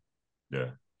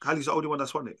 Yeah. Halle's the only one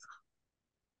that's won it.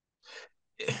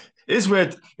 It is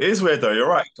weird. It is weird though. You're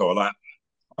right, Cole. Like,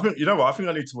 I think you know what? I think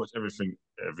I need to watch Everything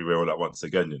Everywhere All at Once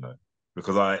again. You know,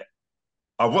 because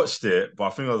I watched it, but I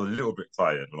think I was a little bit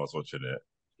tired when I was watching it.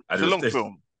 And It's a long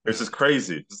film. It's just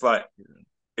crazy. It's like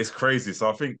it's crazy. So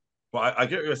I think, but I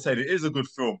get what you're saying. It is a good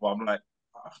film, but I'm like,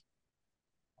 I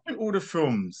think all the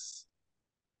films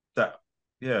that,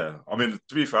 I mean,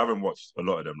 to be fair, I haven't watched a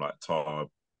lot of them, like Tar,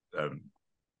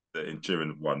 the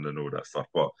Enduring one, and all that stuff.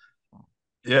 But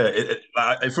yeah,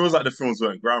 it feels like the films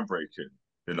weren't groundbreaking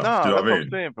enough. Do you know what I mean?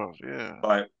 Saying, bro. Yeah.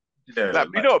 Like,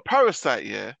 you know, Parasite.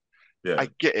 Yeah. Yeah. I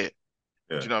get it.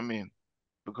 Yeah. Do you know what I mean?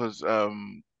 Because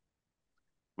when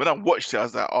I watched it, I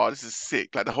was like, "Oh, this is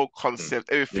sick!" Like the whole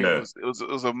concept, everything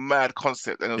was a mad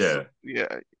concept, and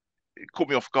it caught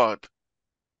me off guard.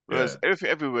 Whereas Everything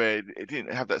Everywhere, it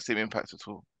didn't have that same impact at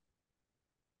all.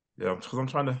 Yeah, because I'm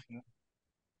trying to.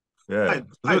 Yeah,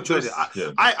 I enjoyed it.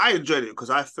 I enjoyed it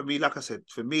because for me, like I said,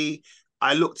 for me,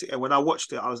 I looked at it and when I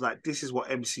watched it, I was like, this is what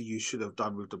MCU should have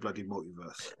done with the bloody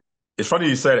multiverse. It's funny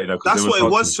you say that, because That's what it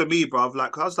was for me, bruv.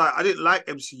 Like, I was like, I didn't like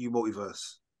MCU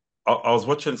multiverse. I was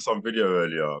watching some video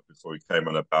earlier before we came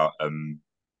on about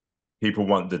people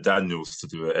want the Daniels to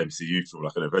do an MCU film,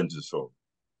 like an Avengers film.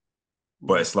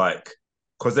 But it's like,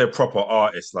 because they're proper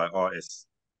artists, like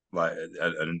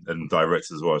and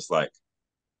directors as well, it's like,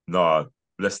 nah,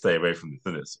 let's stay away from the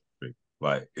thinness.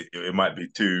 Like, it might be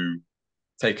too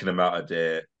taking them out of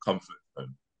their comfort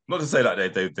zone. Not to say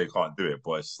that they can't do it,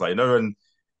 but it's just like, when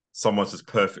someone's just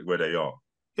perfect where they are.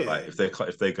 Yeah. Like,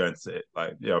 if they go into it,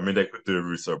 like, I mean, they could do a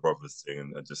Russo brothers thing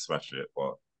and just smash it,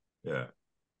 but yeah.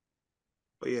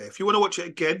 But yeah, if you want to watch it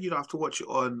again, you don't have to watch it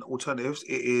on alternatives.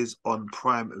 It is on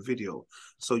Prime Video,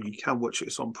 so you can watch it.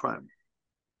 It's on Prime.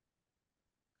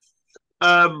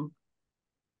 That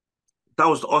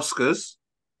was the Oscars.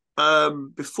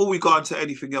 Before we go on to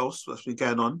anything else that's been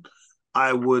going on,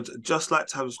 I would just like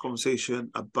to have this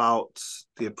conversation about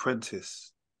The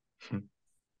Apprentice.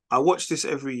 I watch this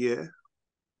every year,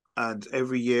 and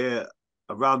every year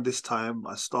around this time,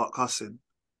 I start cussing.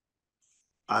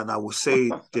 And I will say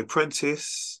The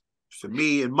Apprentice, for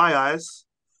me, in my eyes,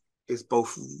 is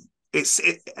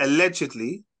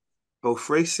allegedly both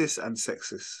racist and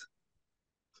sexist.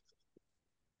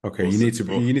 Okay, you need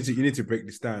to break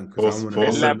this down because I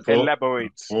want to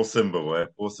elaborate. For Simba,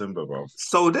 bro.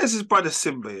 So there's his brother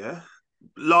Simba, yeah,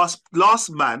 last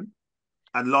man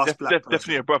and last black person.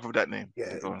 Definitely a brother of that name.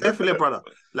 Yeah, definitely a brother.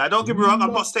 Like, don't get me wrong,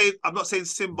 I'm not saying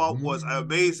Simba was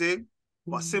amazing,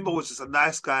 but Simba was just a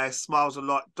nice guy, smiles a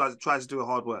lot, tries to do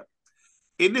hard work.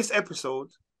 In this episode,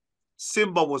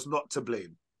 Simba was not to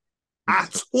blame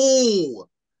at all.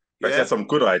 Yeah? He had some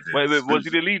good ideas. Wait, was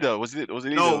he the leader? Was he the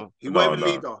leader? No, he wasn't the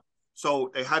leader. So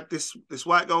they had this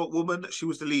white girl woman, she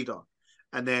was the leader.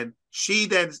 And then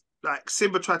like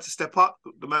Simba tried to step up.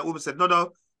 The woman said, no,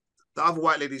 the other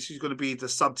white lady, she's going to be the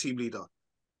sub-team leader.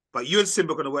 But you and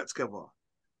Simba are going to work together.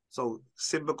 So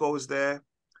Simba goes there.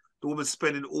 The woman's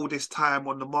spending all this time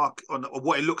on the mark, on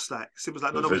what it looks like. Simba's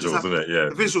like, no, we just have to, yeah,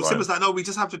 the visual. Simba's like, no, we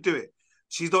just have to do it.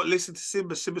 She's not listening to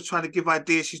Simba. Simba's trying to give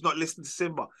ideas. She's not listening to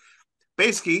Simba.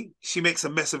 Basically, she makes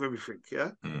a mess of everything,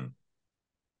 yeah?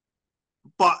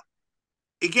 But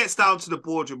it gets down to the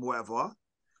boardroom or whatever.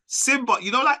 Simba,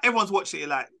 like everyone's watching it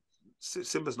like,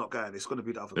 Simba's not going. It's going to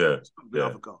be the other girl. It's going to be the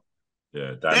other girl.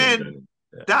 Yeah. Then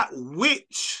that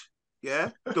witch,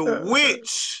 the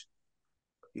witch,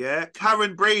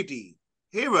 Karen Brady,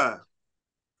 hear her.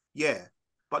 Yeah,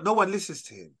 but no one listens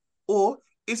to him. Or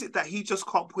is it that he just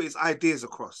can't put his ideas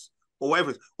across? Or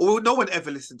whatever. Or no one ever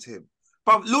listened to him?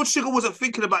 But Lord Sugar wasn't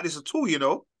thinking about this at all,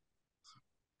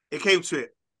 It came to it.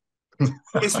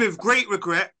 It's with great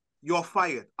regret, you're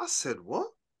fired. I said, what?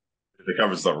 The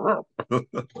camera's like,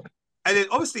 and then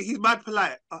obviously he's mad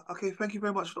polite. Okay, thank you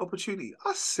very much for the opportunity.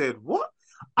 I said, what?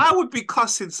 I would be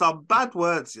cussing some bad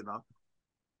words,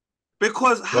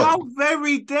 Because how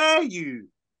very dare you?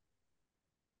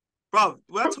 Bro,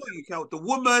 when I told you, Kel, the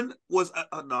woman was...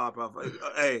 nah, bro.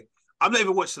 Hey, I'm not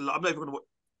even watching... I'm not even going to watch...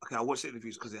 Okay, I watched the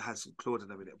interviews because it has some Claude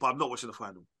and everything, but I'm not watching the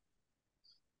final.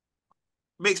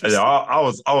 Makes me... Yeah, I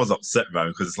was upset, man,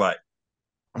 because it's like...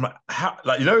 I'm like, how...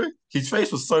 Like, his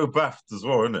face was so baffed as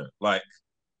well, isn't it? Like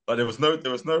there was no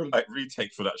like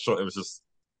retake for that shot. It was just...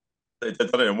 They'd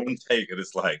done it in one take, and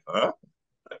it's like, huh?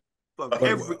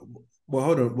 Well,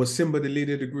 hold on. Was Simba the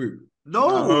leader of the group?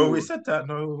 No, we said that.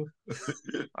 No,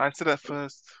 I said that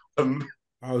first. I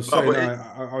was saying,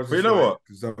 I was just what?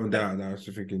 Zoned out, and I was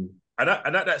just thinking. And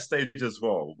at that stage as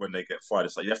well, when they get fired,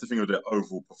 it's like you have to think of their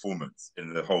overall performance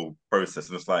in the whole process,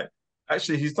 and it's like,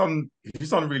 actually, he's done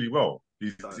really well.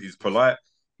 He's polite.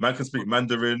 Man can speak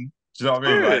Mandarin. Do you know what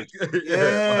I mean? Like,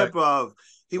 bruv.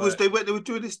 They were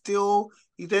doing this deal.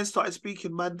 He then started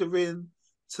speaking Mandarin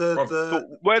to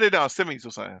where are they now? Semis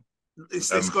or something?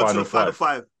 It's got to the final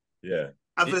five. Yeah.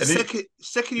 And for the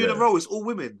second year in a row, it's all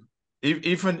women.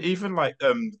 Even like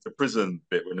the prison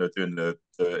bit when they're doing the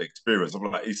experience, I'm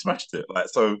like, he smashed it. Like,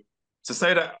 so to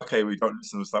say that, okay, we don't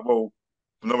listen, it's like, well,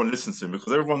 no one listens to him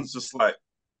because everyone's just like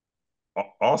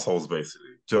assholes, basically.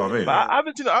 Do you know what I mean? But I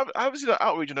haven't seen the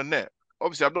outrage on the net.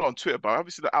 Obviously, I'm not on Twitter, but I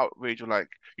haven't seen the outrage of like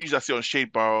usually I see on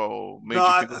Shade Bar or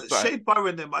Shade Bar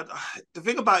and them. The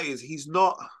thing about it is he's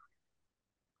not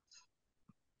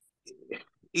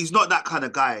that kind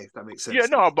of guy. If that makes sense. Yeah,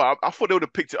 no, but I thought they would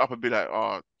have picked it up and be like,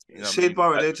 oh. Shade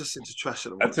Bar, they're just into trash at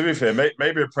the moment. And to be fair,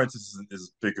 maybe Apprentice isn't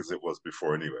as big as it was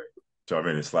before anyway. Do you know what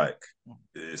I mean? It's like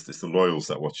it's the loyals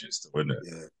that watch it still, isn't it?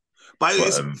 Yeah. But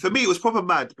for me, it was proper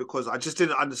mad because I just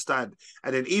didn't understand.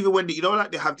 And then even when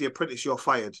like they have The Apprentice, You're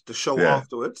Fired, the show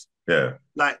afterwards. Yeah.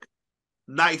 Like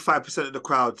 95% of the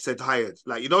crowd said hired.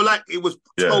 Like, you know, like it was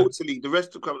totally the rest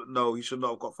of the crowd. No, he should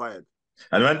not have got fired.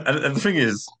 And the thing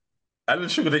is, Alan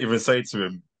Sugar didn't even say to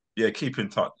him, "Yeah, keep in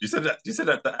touch." You said that. You said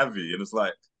that to Avi, and it's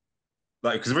like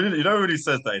because when you know when he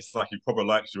says that, it's like he probably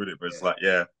likes you, innit? But it's like,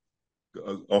 yeah,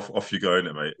 off you go,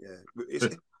 innit, mate? Yeah,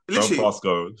 it's don't pass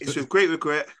go. It's with great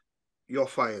regret. You're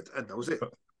fired, and that was it.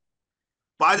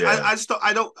 But I just don't.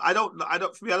 I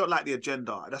don't. For me, I don't like the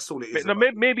agenda. That's all it is. No,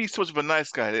 maybe he's sort of a nice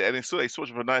guy, and he's sort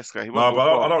of a nice guy. No, but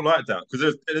I don't like that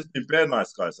because there's been bare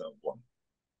nice guys that have won.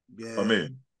 Yeah, I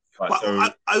mean, like, but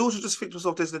so... I also just think to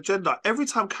myself, there's an agenda. Every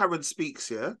time Karen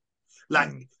speaks,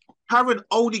 Karen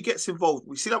only gets involved.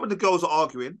 We see that when the girls are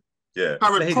arguing. Yeah,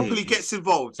 Karen properly gets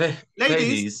involved.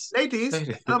 Ladies.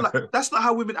 And I'm like, that's not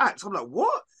how women act. I'm like,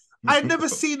 what? I've never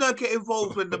seen her get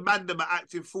involved when the man them are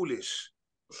acting foolish.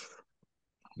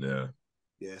 Yeah.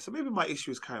 Yeah, so maybe my issue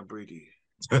is Karen Brady.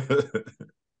 I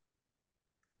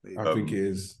think it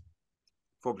is.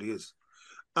 Probably is.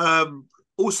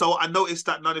 Also, I noticed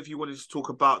that none of you wanted to talk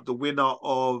about the winner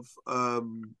of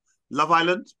Love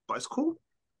Island, but it's cool.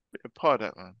 Part of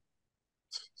that, man.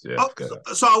 Yeah.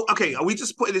 So, okay, are we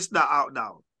just putting this out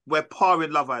now? We're par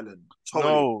in Love Island.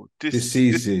 Totally. No, this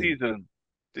season.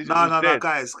 No,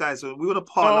 guys. We want to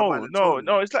par Love Island.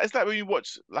 No. It's like when you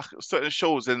watch like certain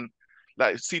shows and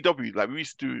like CW, like we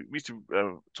used to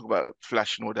talk about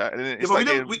Flash and all that, and then it's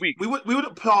we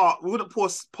wouldn't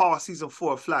par season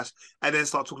 4 of Flash and then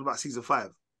start talking about season 5.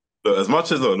 Look, as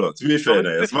much as to be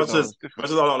fair, as much as I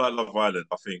don't like Love Island,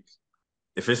 I think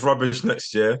if it's rubbish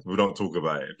next year, we don't talk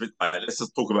about it. Let's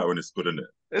just talk about it when it's good, innit?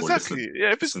 Exactly.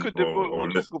 If it's good, then we'll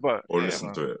talk about it. Or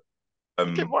listen to it.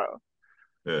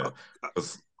 Yeah.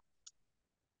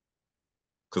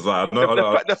 Because I know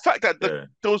the fact that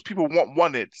those people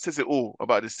won it says it all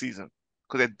about this season.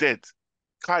 Because they're dead.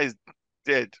 Kai is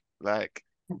dead. Like,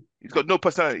 he's got no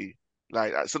personality.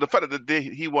 Like, so the fact that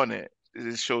he won it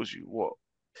shows you what.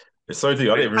 It's so deep.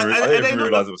 I didn't even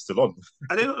realize it was still on.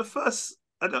 Are they not the first?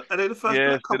 Are they the first?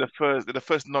 Yeah, they're the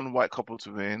first non-white couple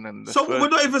to win. And we're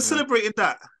not even celebrating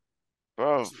that.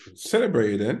 Bro.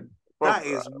 Celebrated then. That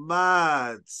is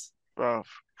mad. Bro.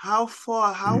 How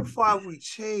far have we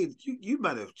changed? You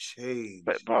might have changed.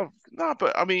 But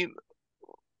I mean,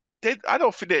 I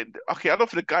don't think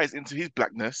the guy's into his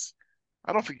blackness.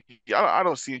 I don't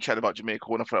see him chatting about Jamaica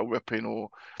or nothing like weapon or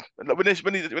when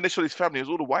they show his family, it was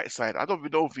all the white side. I don't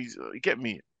even know if you get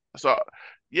me. So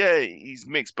yeah, he's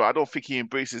mixed, but I don't think he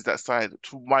embraces that side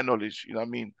to my knowledge, you know what I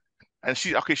mean? And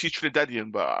she's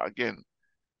Trinidadian, but again,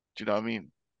 do you know what I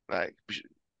mean? Like she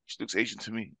looks Asian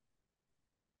to me.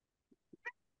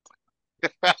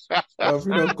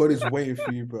 God is waiting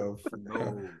for you, bro.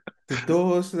 No. The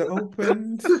doors are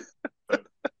opened.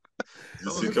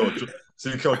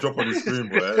 See Kel drop on the screen,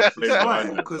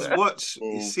 boy. Because watch,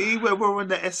 you see where we're on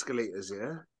the escalators,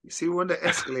 yeah? You see we're on the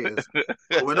escalators.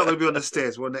 But we're not going to be on the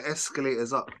stairs. We're on the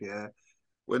escalators up, yeah?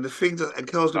 When the things and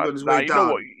Kel's going to be on his way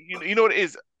down. You know what it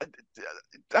is?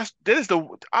 Out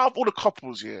of all the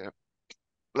couples, yeah?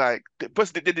 Like, they're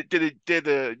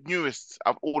the newest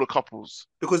of all the couples.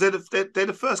 Because they're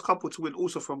the first couple to win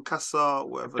also from Casa,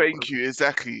 whatever. Thank you,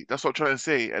 exactly. That's what I'm trying to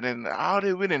say. And then, how are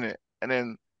they winning it? And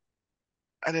then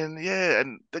yeah,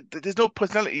 and there's no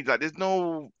personality. Like, there was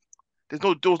no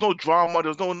drama. There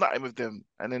was no nothing with them.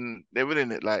 And then they're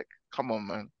winning it. Like, come on,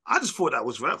 man. I just thought that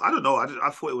was I don't know. I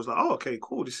thought it was like, oh, okay,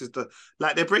 cool. This is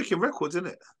they're breaking records, isn't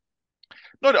it?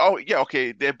 No, yeah,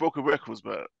 okay, they're broken records,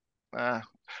 but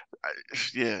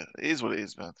yeah, it is what it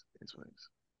is, man. It is what it is.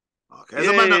 Okay, as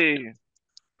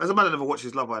a man that never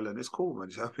watches Love Island, it's cool, man.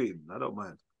 It's happy. I don't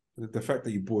mind. The fact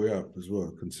that you brought it up as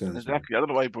well concerns me. Exactly. I don't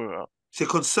know why you brought it up. So it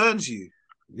concerns you.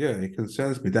 Yeah, it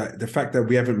concerns me that the fact that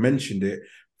we haven't mentioned it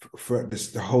for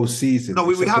the whole season. No,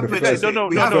 we have mentioned it.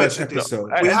 We have mentioned it.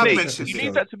 We have mentioned it. You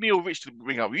leave that to me or Rich to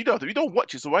bring up. You don't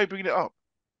watch it, so why are you bringing it up?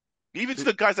 Even to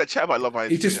the guys that chat about Love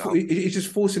Island. He's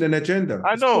just forcing an agenda.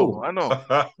 I know.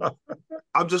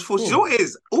 I'm just forcing. You know what it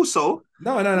is? Also,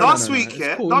 no. Last week,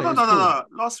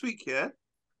 Last week,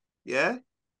 yeah.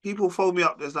 People phone me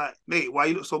up. There's like, mate, why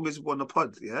you look so miserable on the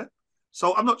pod? Yeah.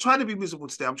 So I'm not trying to be miserable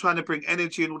today. I'm trying to bring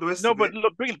energy and all the rest of it.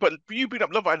 But you bring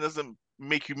up Love Island doesn't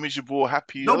make you miserable or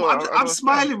happy. No, I'm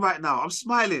smiling right now. I'm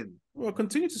smiling. Well,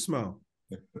 continue to smile.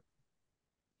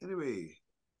 Anyway,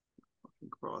 fucking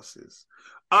grasses.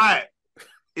 All right.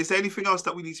 Is there anything else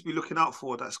that we need to be looking out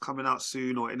for that's coming out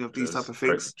soon, or any of these type of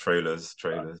things? Trailers.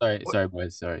 Sorry,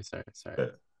 boys. Sorry. Yeah.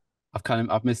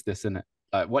 I've missed this, innit?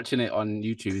 Like, watching it on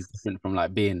YouTube is different from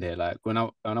like being there. Like, when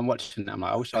I'm watching it, I'm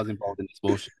like, I wish I was involved in this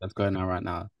bullshit that's going on right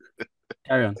now.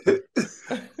 Carry on.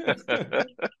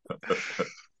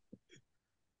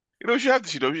 You know, we should have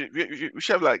this. You know, we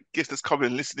should have like guests that's coming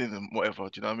and listening and whatever.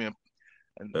 Do you know what I mean?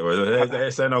 And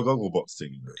They're saying our Google Box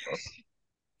thing.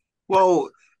 Well,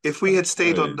 if we had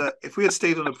stayed on the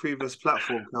previous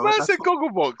platform, Kel, man said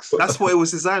Gogglebox. that's what it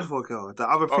was designed for, Kel. The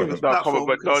other Oh previous no, come on, platform.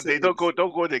 but no, they don't go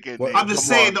there again. What- Nate, I'm just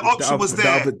come saying on. the option was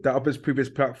there. The other's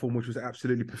previous platform, which was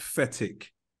absolutely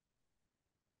pathetic.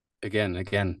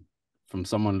 Again, from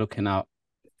someone looking out,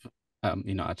 I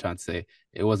try to say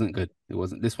it wasn't good. It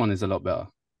wasn't. This one is a lot better.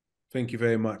 Thank you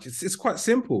very much. It's quite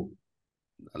simple.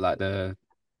 Like the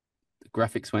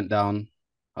graphics went down.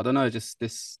 I don't know, just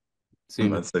this.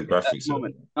 Soon. That's the graphics.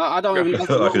 I don't even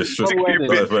know. Like a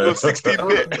 16-bit.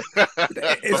 16-bit.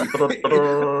 It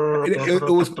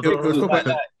was probably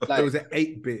it was an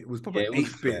 8-bit. It was probably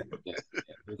 8-bit. Yeah. It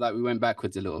was like we went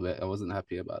backwards a little bit. I wasn't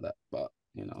happy about that, but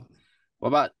what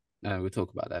about? We'll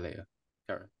talk about that later.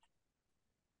 Karen.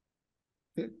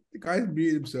 The guy's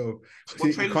muted himself.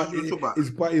 What trailers did you talk about?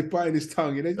 He's biting his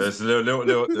tongue. You know? There's little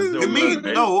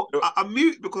I'm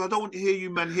mute because I don't want to hear you,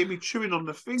 man. Hear me chewing on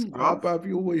the thing, bro. Bruv,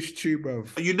 you always chew,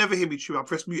 bruv. You never hear me chew. I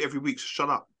press mute every week. So shut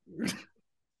up.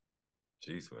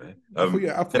 Jeez, man. I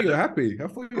thought you were happy. I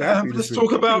thought you were happy. Let's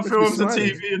talk about films and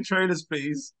TV and trailers,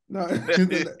 please. No.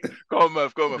 Go on,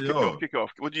 Merv. Yo. Kick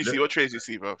off. What do you see? What trailers do you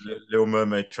see, bro? Little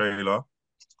Mermaid trailer.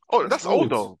 Oh, that's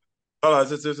old though. Oh, no,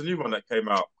 there's a new one that came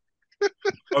out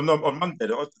on Monday.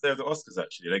 The day of the Oscars,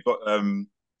 actually. They got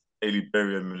Hailey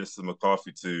Berry and Melissa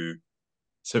McCarthy to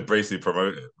basically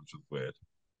promote it, which was weird.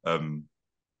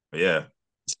 But yeah.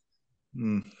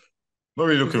 Not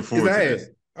really looking forward to this.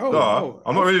 I'm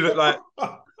not really like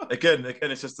again,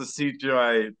 it's just a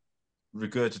CGI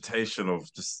regurgitation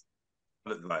of just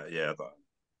like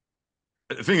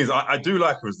But the thing is, I do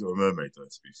like her as Little Mermaid, though,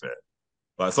 to be fair.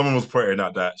 Like someone was pointing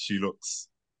out that she looks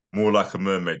more like a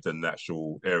mermaid than the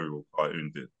actual Ariel cartoon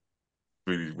did.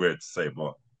 Really weird to say,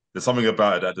 but there's something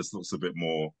about it that just looks a bit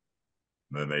more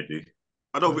mermaidy.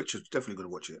 I know Richard's definitely going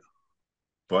to watch it.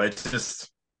 But it's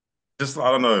just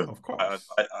I don't know. Of course.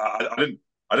 I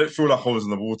didn't feel like I was in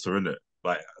the water, in it.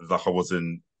 Like I was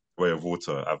in Way of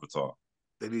Water Avatar.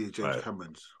 They needed James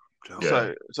Cameron's.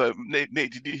 Yeah. So Nate,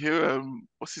 did you hear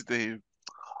what's his name?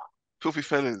 Filthy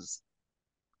Fellas.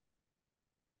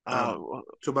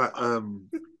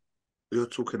 You're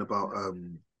talking about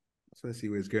Let's see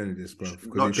where it's going with this, bro. Not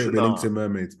Because you're linked to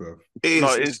mermaids, bro.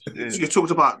 You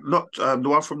talked about not the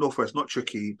one from Northwest, not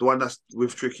Tricky, the one that's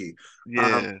with Tricky.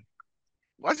 Yeah.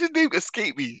 Why did his name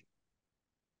escape me?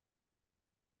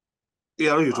 Yeah,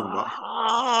 I know what you're talking about.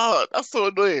 Ah, that's so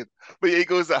annoying. But yeah, he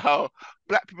goes at how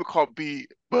black people can't be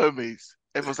mermaids.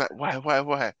 Everyone's like,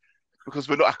 why? Because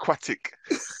we're not aquatic.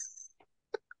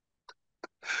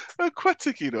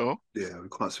 Aquatic, you know. Yeah, we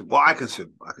can't swim. Well, I can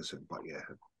swim, but yeah,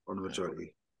 on the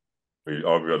majority.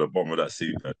 I'll be on the bottom of that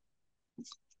seat.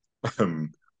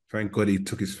 Thank God he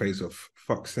took his face off.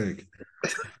 Fuck's sake.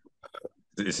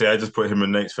 You see, I just put him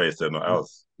and Nate's face there, not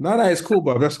ours. No, it's cool,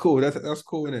 bro. That's cool. That's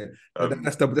cool, innit?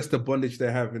 That's the bondage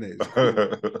they have, innit? It's cool.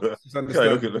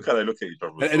 Look how they look at each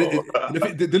other.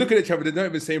 And they look at each other, they're not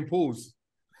even saying pause.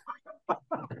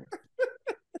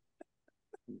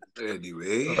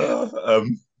 Anyway.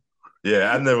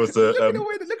 Yeah, and there was a... look at the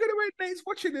way Nate's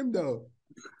watching him, though.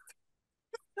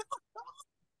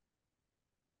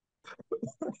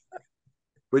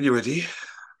 When you're ready.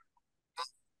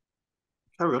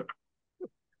 Carry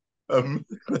on.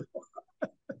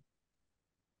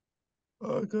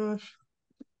 Oh gosh.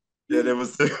 Yeah, there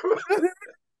was the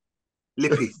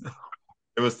Lippy.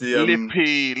 It was the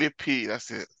Lippy.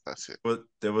 That's it. But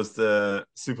there was the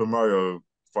Super Mario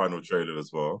final trailer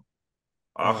as well.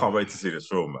 I can't wait to see this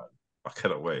film, man. I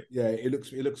cannot wait. Yeah, it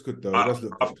looks good though. It does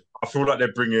look good. I feel like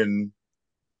they're bringing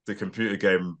the computer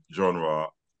game genre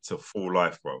to full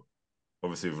life, bro.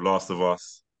 Obviously, with Last of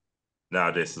Us, now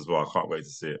this as well. I can't wait to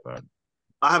see it, man.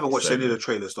 I haven't watched any of the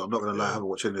trailers, though. I'm not going to lie. I haven't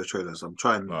watched any of the trailers. I'm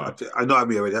trying. No. I know I'm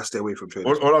here already. I stay away from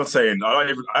trailers. All I'm saying,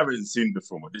 I haven't even seen the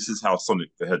film. This is how Sonic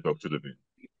the Hedgehog should have been.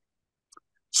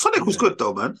 Sonic was good,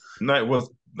 though, man. No, it was.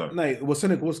 No, well,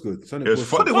 Sonic was good. It was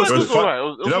fun. Sonic was fun.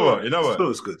 Right. You know what? It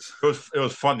was good. It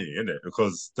was funny, innit?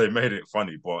 Because they made it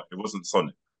funny, but it wasn't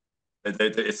Sonic.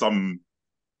 It's some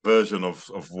version of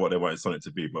what they wanted Sonic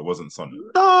to be, but it wasn't Sonic.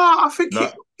 No, I think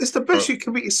it's the best you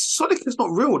can be. Sonic is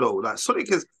not real, though. Like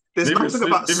Sonic is. There's nothing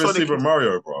about Sonic. Super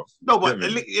Mario, bro. No, but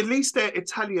at least they're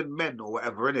Italian men or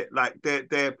whatever, innit? Like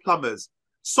they're plumbers.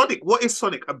 Sonic, what is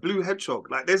Sonic? A blue hedgehog.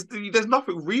 Like there's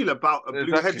nothing real about a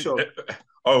blue hedgehog.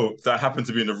 Oh, that happened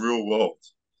to be in the real world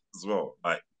as well.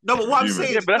 Like no, but what I'm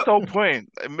saying, but that's the whole point,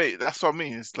 mate. That's what I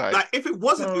mean. It's like if it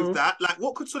wasn't with that, like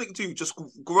what could Sonic do? Just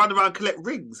go run around, collect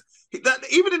rings.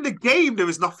 Even in the game, there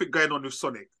is nothing going on with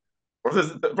Sonic.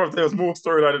 Bro, there was more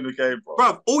storyline in the game, bro.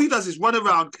 Bro, all he does is run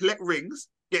around, collect rings,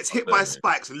 gets hit by Damn it.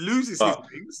 spikes, loses his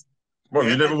rings. Bro, Yeah,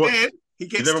 you never and watched. then he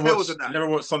gets tails and You that. never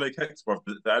watched Sonic X, bro,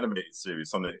 the animated series,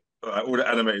 Sonic, all the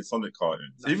animated Sonic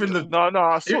cartoons. Nah, you don't. No,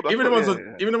 I saw that. Yeah.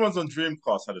 Even the ones on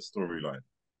Dreamcast had a storyline.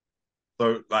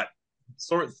 So like,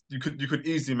 you could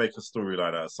easily make a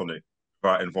storyline out of Sonic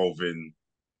without involving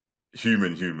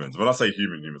humans. When I say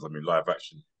human humans, I mean live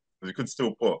action. But you could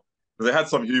still put because they had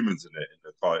some humans in it in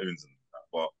the cartoons and that,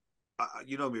 but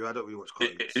You know me, I don't really watch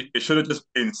cartoons. it should have just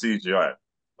been CGI.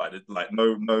 Like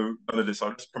none of this. I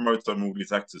just promote them all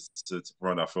these actors to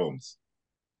run our films.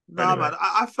 Nah, Anyway. man,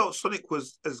 I felt Sonic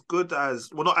was as good as,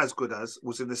 well, not as good as,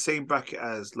 was in the same bracket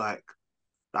as like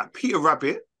Peter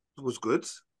Rabbit was good,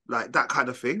 like that kind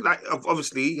of thing. Like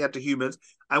obviously he had the humans,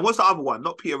 and what's the other one?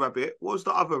 Not Peter Rabbit. What was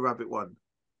the other rabbit one?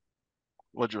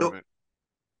 Roger No, Rabbit.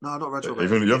 no, not Roger You're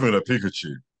Rabbit. thinking of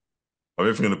Pikachu.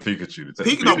 I'm thinking of Pikachu.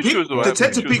 Pikachu was alright.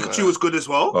 Detective Pikachu was Pikachu was good as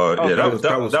well. Oh yeah, That was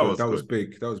that good. was That was good.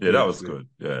 big. That was Yeah, big, that was actually. good.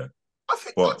 Yeah, I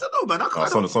but don't know, man. I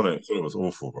don't. Sonic was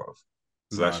awful, bro.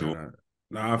 It's No, actually. no, no.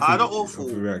 No, I Not think awful.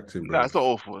 overreacting, bro. Nah, it's not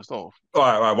awful. It's not awful.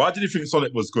 All right. Why did you think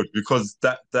Sonic was good? Because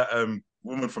that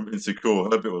woman from Insecure,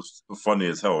 her bit was funny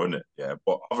as hell, isn't it? Yeah,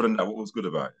 but other than that, what was good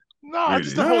about it? Nah, Really?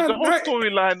 just Nah, the whole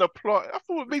storyline, the plot. I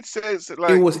thought it made sense.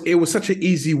 Like it was such an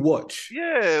easy watch.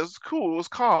 yeah, it was cool. It was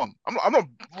calm. I'm not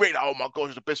great. Oh my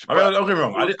gosh, the best. I mean, But don't get me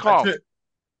wrong. it was calm.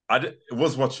 It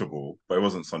was watchable, but it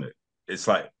wasn't Sonic. It's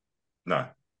like, no.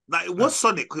 Like it was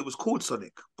Sonic. It was called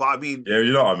Sonic, but I mean, Yeah,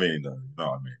 you know what I mean, though. You know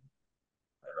what I mean.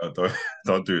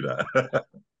 Don't do that.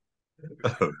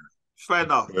 fair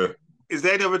enough. Yeah. Is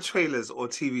there any other trailers or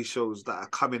TV shows that are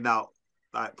coming out,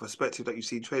 like perspective that you've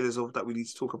seen trailers of that we need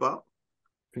to talk about?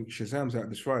 I think Shazam's out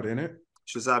this Friday, isn't it?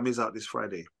 Shazam is out this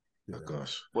Friday. Oh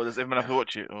gosh. Well, does everyone have to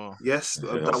watch it? Or Yes,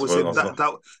 Yeah, that was in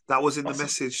that was in the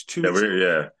message 2 weeks ago.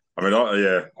 Yeah. I mean,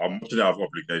 I'm watching it out of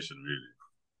obligation, really.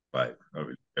 Like, I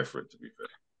mean, effort to be fair.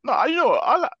 no, you know,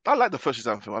 I like the first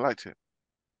Shazam film. I liked it.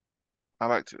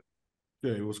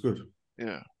 Yeah, it was good.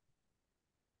 Yeah.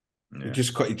 Yeah. It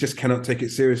just cannot take it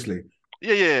seriously.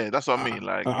 Yeah. That's what I mean.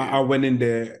 Like, I went in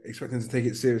there expecting to take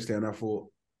it seriously, and I thought,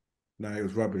 no, it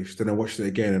was rubbish. Then I watched it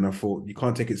again, and I thought, you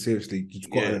can't take it seriously. You've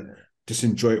got to just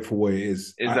enjoy it for what it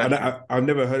is. Exactly. I've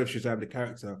never heard of Shazam the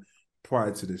character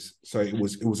prior to this, so it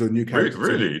was a new character.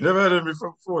 Really? Never heard of him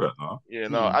before that, no? yeah,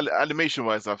 no. Animation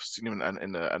wise, I've seen him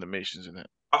in the animations in it.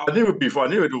 I knew it'd be fun. I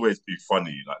knew it'd always be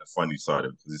funny, like the funny side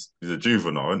of it, because he's a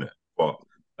juvenile, isn't it? But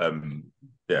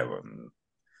yeah,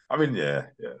 I mean, yeah.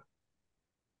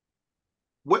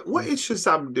 What is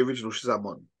Shazam, the original Shazam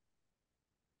on?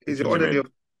 Is it What on do you any mean?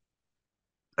 of,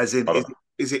 as in,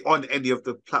 is it on any of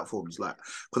the platforms? Like,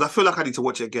 because I feel like I need to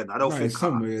watch it again. I don't think It's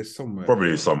somewhere.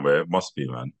 Probably somewhere. It must be,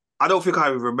 man. I don't think I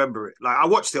even remember it. Like I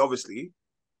watched it obviously,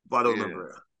 but I don't remember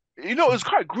it. You know, it was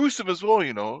quite gruesome as well.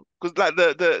 You know, because like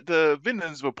the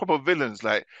villains were proper villains.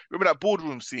 Like remember that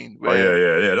boardroom scene?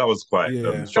 Where, Yeah. That was quite Yeah.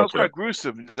 that was shocking. quite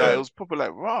gruesome. Like, it was proper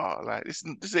like raw. Like this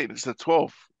ain't it's a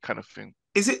 12 kind of thing.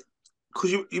 Is it?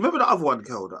 Because you remember the other one,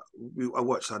 Kel, that I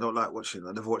watched. I don't like watching.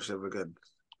 I never watched it ever again.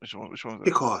 Which one? Which one?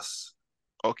 Kick-Ass.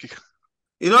 Okay.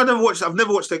 You know, I've never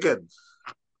watched it again.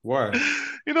 Why?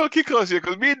 You know, Kick-Ass, yeah,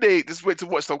 because me and Nate just went to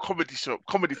watch some comedy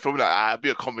film, like,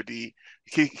 be a comedy,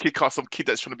 Kick-Ass, some kid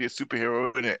that's trying to be a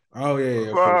superhero, innit? Oh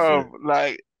yeah. Bro,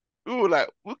 like,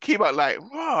 we came out like,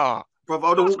 wow. Bro, I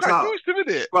would have walked out. Gruesome,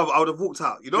 innit? Bro, I would have walked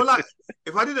out. You know, like,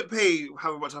 if I didn't pay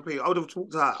how much I paid, I would have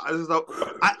walked out.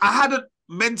 I hadn't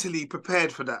mentally prepared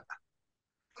for that.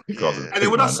 And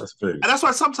then and that's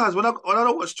why sometimes when I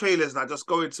don't watch trailers and I just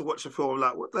go in to watch a film, I'm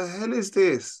like, what the hell is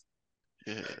this?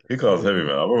 Yeah. He can't heavy,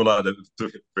 man. I remember like they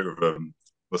took a bit of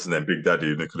what's his name, Big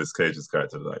Daddy, Nicolas Cage's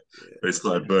character. Like they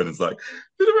started burning. It's like,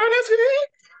 did the man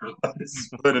it's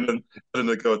burning and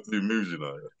the girl to do moves, you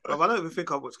know. Bro, I don't even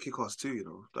think I watched Kick-Ass 2, you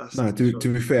know. That's No,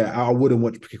 to be fair, I wouldn't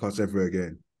watch Kick-Ass ever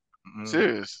again.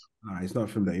 Serious? No, it's not a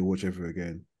film that you watch ever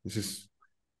again. It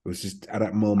was just at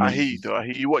that moment. I hear you, though.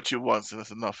 You watch it once and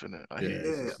that's enough, innit?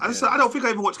 I don't think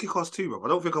I even watched Kick-Ass 2, bro. I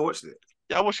don't think I watched it.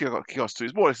 Yeah, I watched Kick-Ass 2.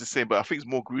 It's more or less the same, but I think it's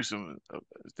more gruesome.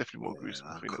 It's definitely more gruesome.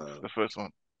 I think the first one.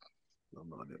 I'm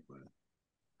not on it, man.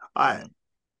 All right,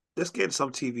 let's get into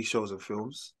some TV shows and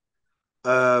films.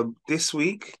 This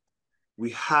week we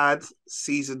had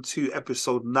season 2,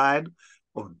 episode 9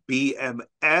 of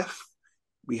BMF.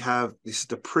 We have it's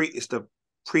the prequel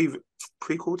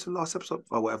to the last episode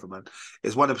or whatever, man.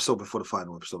 It's one episode before the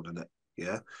final episode, isn't it?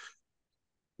 Yeah.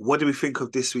 What do we think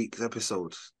of this week's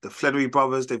episode? The Flannery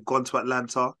brothers, they've gone to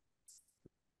Atlanta.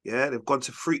 Yeah, they've gone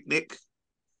to Freaknik,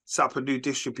 set up a new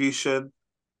distribution,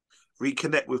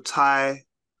 reconnect with Ty,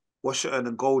 Washington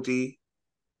and Goldie.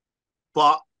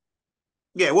 But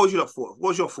Yeah, what was your thought? What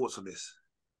was your thoughts on this?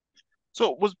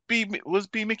 So was B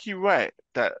Mickey right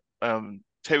that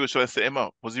Terry was trying to set him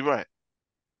up? Was he right?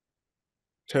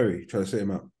 Terry trying to set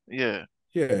him up. Yeah.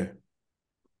 Yeah.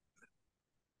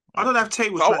 I don't know if Terry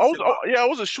was I, trying I to was set him up. yeah, I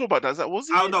wasn't sure about that. Is that was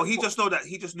he? I don't know. He just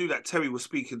knew that Terry was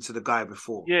speaking to the guy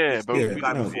before. Yeah, but Yeah, the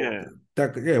guy no, before.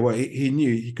 yeah. Well, he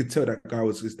knew, he could tell that guy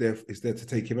is there to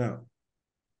take him out.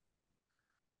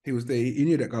 He was there. He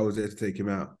knew that guy was there to take him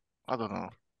out. I don't know.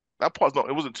 That part's not.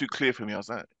 It wasn't too clear for me. I was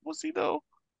like, was he though?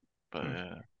 But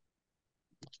yeah.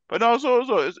 But no,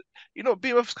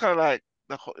 BMF's kind of like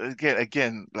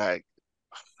again, like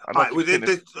I know All I right, keep saying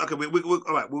this. okay,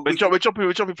 all right. We're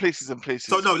jumping places and So places.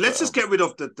 no, let's But, just get rid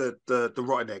of the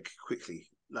rotten egg quickly.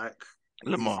 Like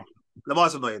Lamar.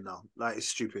 Lamar's annoying now. Like it's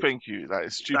stupid. Thank you. Like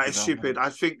it's stupid. Like it's stupid. I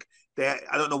think I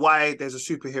don't know why there's a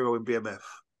superhero in BMF.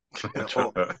 Like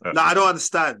I don't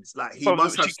understand. Like he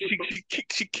must have.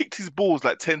 She kicked his balls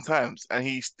like 10 times, and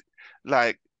he's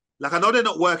like I know they're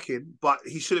not working, but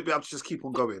he shouldn't be able to just keep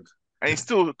on going. and he's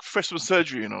still fresh from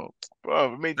surgery,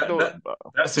 bro.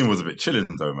 That scene was a bit chilling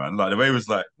though, man. Like the way it was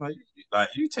like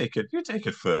you take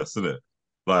it first, isn't it?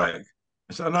 Like,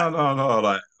 no,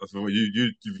 like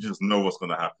you just know what's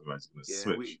gonna happen, man. It's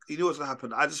gonna switch. He knew what's gonna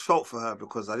happen. I just felt for her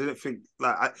because I didn't think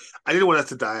I didn't want her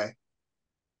to die.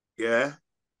 Yeah,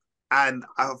 and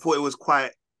I thought it was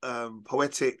quite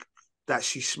poetic that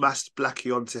she smashed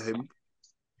Blackie onto him.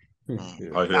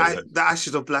 The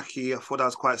ashes of Blackie, I thought that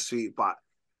was quite sweet, but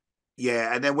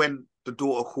yeah, and then when the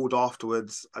daughter called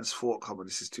afterwards, I just thought, come on,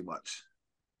 this is too much.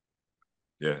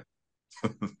 Yeah.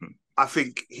 I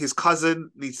think his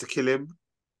cousin needs to kill him.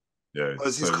 Yeah.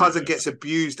 Because his cousin gets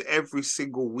abused every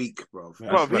single week, bro.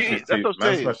 That's what I'm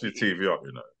saying. Smash his TV up,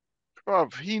 Bro,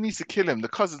 he needs to kill him. The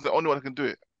cousin's the only one who can do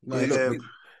it. No, look,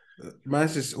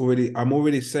 man's just I'm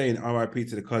already saying RIP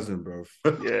to the cousin, bro.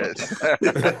 Yes.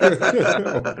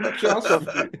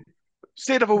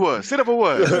 Say it of a word.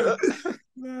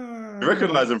 You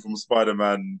recognize him from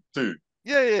Spider-Man 2?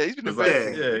 Yeah, he's been in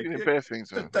bad things.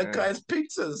 That guy's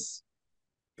pizzas.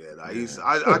 Yeah, I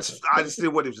just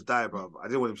didn't want him to die, bro. I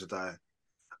didn't want him to die.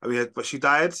 I mean, but she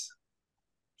died.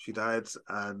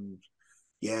 And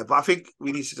yeah, but I think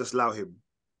we need to just allow him.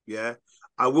 Yeah,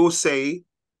 I will say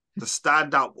the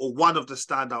standout or one of the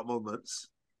standout moments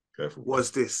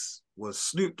was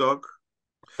Snoop Dogg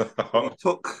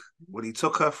when he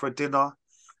took her for dinner,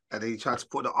 and then he tried to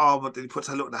put the arm, then he put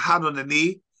the hand on the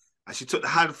knee, and she took the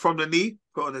hand from the knee,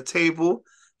 put it on the table,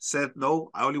 said, "No,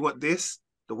 I only want this."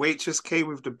 The waitress came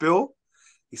with the bill.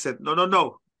 He said, "No. I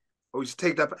want you to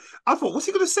take that back." I thought, what's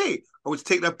he going to say? I want you to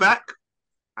take that back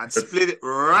and split it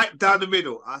right down the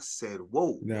middle. I said,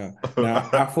 whoa. No,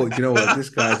 I thought, you know what? This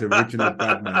guy's original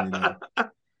bad man,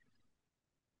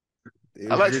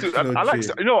 I like Snoop.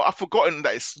 I've forgotten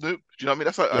that it's Snoop. Do you know what I mean?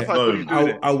 That's like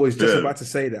I was just about to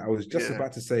say that.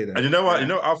 About to say that. And you know what?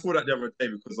 I thought that the other day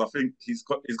because I think he's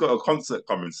got a concert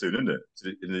coming soon, isn't it?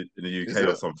 In the UK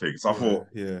or something. So I thought,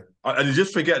 and you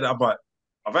just forget that. But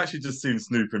I've actually just seen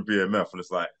Snoop and BMF, and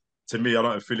it's like, to me, I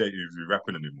don't affiliate you with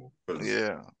rapping anymore.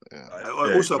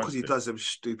 Also, because he does them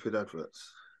stupid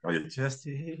adverts. Oh, you just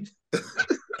did.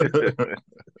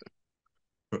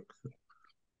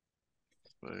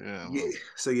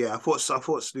 So I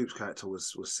thought Snoop's character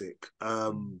was sick.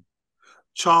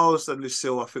 Charles and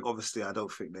Lucille, I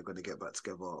don't think they're going to get back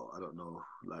together. I don't know.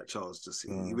 Like Charles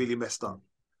he really messed up.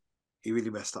 He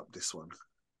really messed up this one.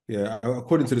 Yeah,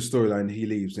 according to the storyline, he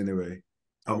leaves anyway.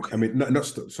 Okay. I mean,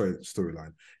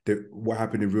 storyline. What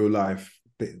happened in real life?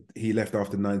 He left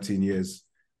after 19 years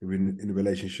in the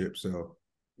relationship. So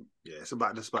yeah, it's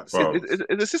about Is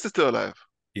the sister still alive?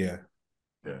 Yeah.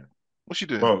 What's she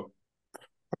doing? Well,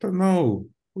 I don't know.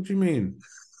 What do you mean?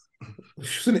 I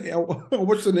watched on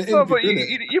the No, but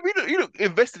you look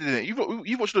invested in it.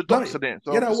 You watched the docs on it.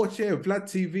 So I watch Vlad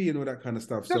TV and all that kind of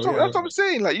stuff. That's what I'm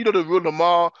saying. Like, the real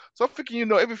Lamar. So I'm thinking you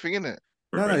know everything in it.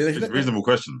 No, it's a reasonable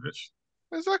question, Rich.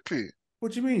 Exactly.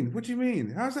 What do you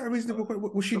mean? How's that a reasonable question?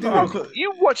 What was she doing?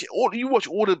 You watch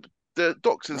all the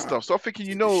docs and stuff. So I'm thinking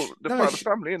you know the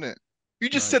family, innit? You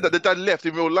just said that the dad left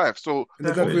in real life. So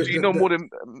you know more than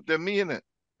me, innit?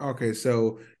 Okay,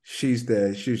 so she's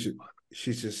there. She's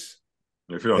just.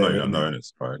 If you don't know, you don't know, and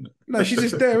it's fine. No, she's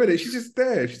just there, innit? She's just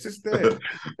there.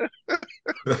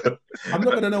 I'm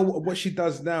not gonna know what she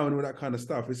does now and all that kind of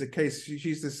stuff. It's a case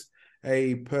she's just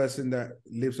a person that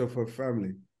lives off her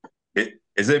family.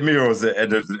 Is it me or is it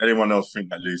anyone else think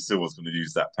that Lucille was going to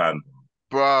use that pan?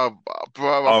 Bro.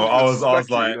 I was like,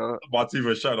 my TV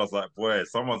was showing. I was like, boy,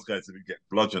 someone's going to get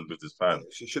bludgeoned with this pan.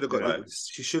 She should have got lit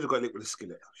with a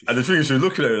skillet. And the thing is, she was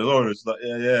looking at it as well. She's like,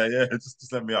 yeah.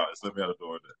 Just let me out. Just let me out the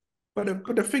door.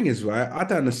 But the thing is, right? I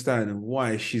don't understand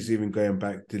why she's even going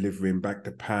back, delivering back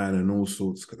the pan and all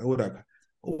sorts, all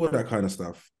that kind of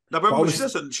stuff. No, But but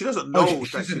obviously, she doesn't know she that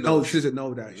she doesn't know. She knows. doesn't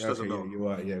know that. She Yeah, doesn't okay, yeah, know. you're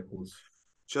right. Yeah, of course.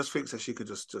 She just thinks that she could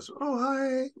just oh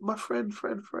hi, my friend.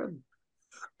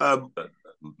 That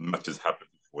matches happen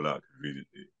to fall out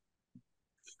conveniently.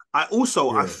 I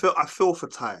Yeah. feel for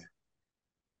Ty,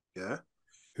 yeah,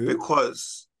 Who?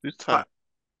 because Who's Ty?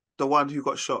 the one who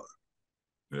got shot.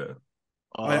 Yeah.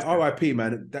 Oh, I okay. R.I.P.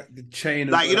 Man. That the chain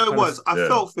and Like, all you that know, it kind of was. stuff. I Yeah.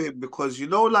 felt for him because, you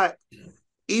know, like,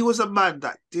 he was a man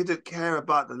that didn't care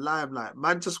about the limelight.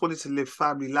 Man just wanted to live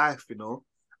family life, you know,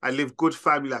 and live good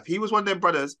family life. He was one of them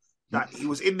brothers that he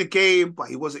was in the game, but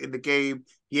he wasn't in the game.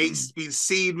 He ain't been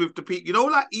seen with the people. You know,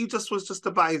 like, he just was just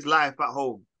about his life at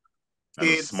home. And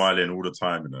I'm Kids. smiling all the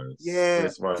time, you know. Yeah,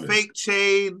 Always smiling. fake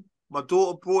chain. My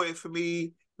daughter bought it for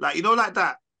me. Like, you know, like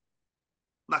that.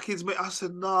 Like his mate, I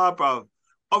said, nah, bro.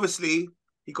 Obviously,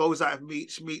 he goes out and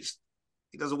meets.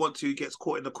 He doesn't want to. He gets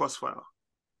caught in the crossfire.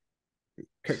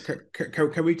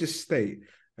 Can we just state?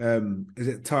 Is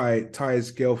it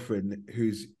Ty's girlfriend?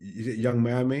 Is it Young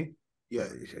Miami? Yeah.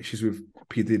 She's with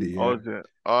P Diddy. Yeah. Oh, is it?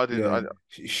 Oh, I didn't.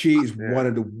 Yeah. She is one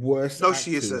of the worst. No, actors.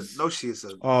 she isn't. No, she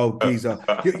isn't. Oh, geezer.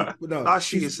 No, No,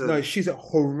 she isn't. she's a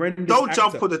horrendous. Don't actor.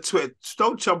 jump on the Twitter.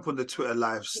 Don't jump on the Twitter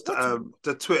lives.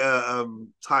 The Twitter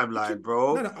timeline,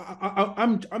 bro. No,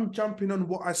 I'm jumping on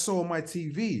what I saw on my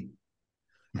TV,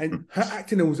 and her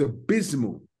acting was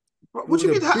abysmal. What do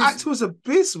you mean? Her acting was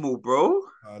abysmal, bro.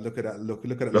 Look at that! Look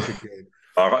at that! Look again.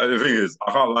 The thing is,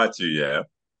 I can't lie to you. Yeah,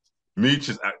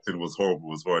 Meech's acting was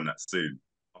horrible as well in that scene.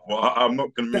 Well, I'm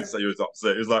not convinced that he was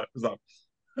upset. It was like,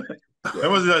 it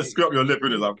wasn't like screw up your lip,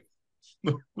 and it's like,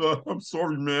 I'm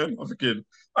sorry, man. I'm thinking,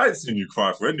 I ain't seen you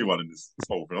cry for anyone in this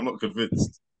whole thing. I'm not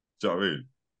convinced. Do you know what I mean?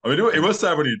 I mean, it was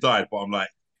sad when he died, but I'm like,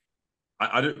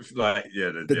 I didn't like, yeah.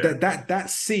 That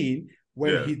scene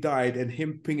when he died and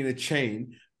him pinging a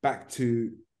chain back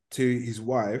to his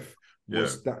wife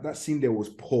was that scene there was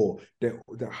poor.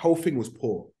 The whole thing was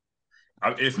poor.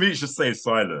 If Meech just stayed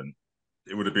silent,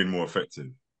 it would have been more effective.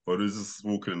 But it was just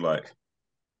walking like,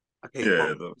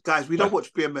 okay, guys, we don't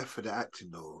watch BMF for the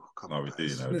acting, though. Come on, we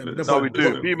guys. do. No, we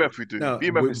do. BMF, we do. No,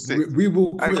 BMF is sick. We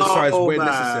will criticize when man.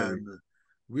 necessary.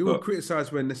 We will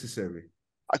criticize when necessary.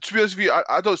 To be honest with you,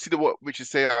 I don't see what Mitch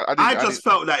is saying. I just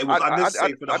felt that it was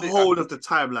unnecessary for the whole of the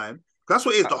timeline. That's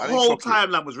what it is. The whole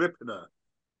timeline was ripping her.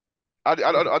 I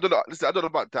don't know. Listen, I don't know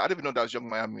about that. I didn't even know that was Young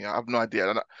Miami. I have no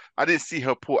idea. I didn't see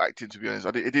her poor acting, to be honest.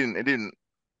 It didn't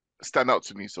stand out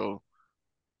to me. So,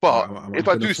 but if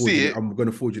I do see it, I'm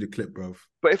gonna forward you the clip, bro.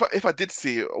 But if I did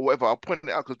see it or whatever, I'll point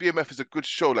it out because BMF is a good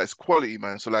show. Like, it's quality,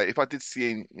 man. So like, if I did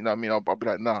see it, you know what I mean, I'll be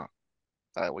like, nah,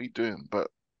 what are you doing? But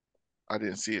I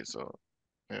didn't see it, so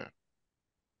yeah.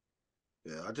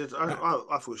 Yeah, I did.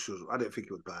 I thought she was. I didn't think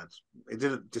it was bad. It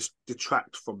didn't just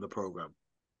detract from the program.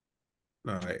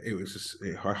 No, it was just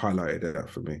it highlighted that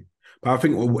for me. But I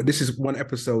think this is one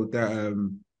episode that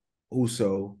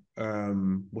also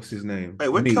what's his name? Hey,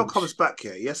 when Kel comes back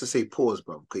here, he has to say pause,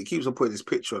 bro. Because he keeps on putting his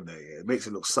picture on there. Yeah? It makes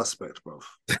it look suspect, bro.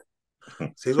 So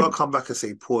he's got to come back and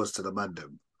say pause to the man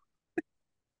them.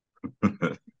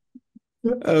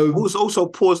 Also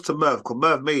pause to Merv, because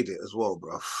Merv made it as well,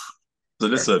 bro. So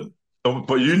listen,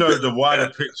 but you know the wider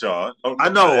picture. I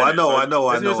know.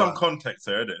 Let's give some context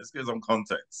here, innit? Let's give some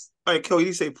context. Hey, Kel, you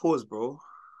need to say pause, bro.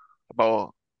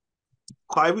 About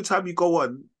what? Every time you go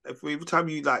on, every time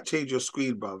you like change your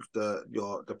screen, bro,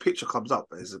 the picture comes up.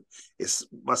 It's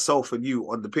myself and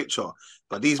you on the picture.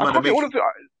 But these men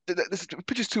the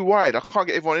picture's too wide. I can't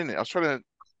get everyone in it. I was trying to.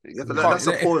 Yeah, that's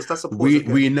a pause. That's a pause.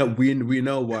 We know why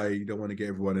you don't want to get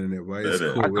everyone in it, right? It's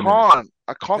cool,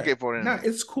 I can't get everyone in it. Nah,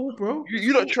 it's cool, bro.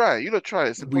 You don't try.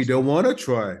 We don't want to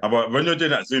try. But when you're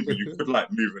doing that zoom, you could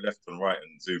like move it left and right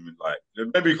and zoom in. Like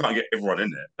maybe you can't get everyone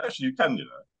in there. Actually, you can. You know,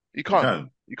 you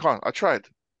can't. I tried.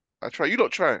 You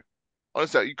don't try.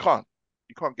 Honestly, you can't.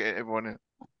 You can't get everyone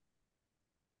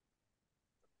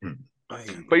in.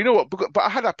 But you know what? But I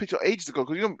had that picture ages ago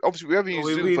because obviously we haven't used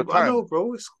Zoom for time. I know,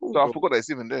 bro. It's cool. So bro. I forgot that it's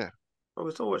even there. Bro,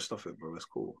 it's not watch stuff, bro. It's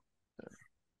cool. Yeah.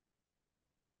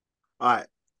 All right.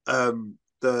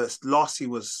 The last scene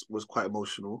was quite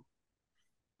emotional.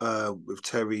 With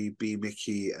Terry, B,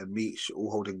 Mickey, and Meech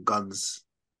all holding guns,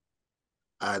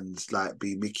 and like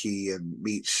B, Mickey, and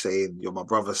Meech saying "You're my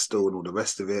brother still" and all the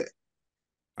rest of it.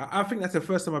 I think that's the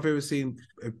first time I've ever seen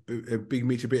a Big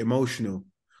Meech a bit emotional.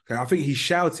 I think he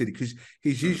shouted because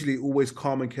he's usually always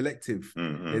calm and collective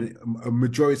in a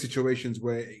majority of situations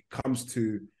where it comes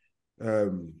to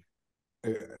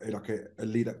like a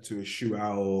lead up to a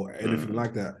shootout or anything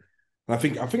like that.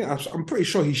 And I'm pretty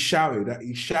sure he shouted. I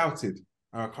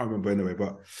can't remember anyway,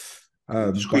 but He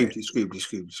But screamed. he screamed.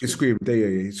 Yeah,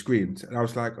 he screamed, and I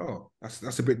was like, "Oh,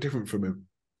 that's a bit different from him."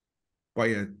 But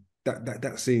yeah,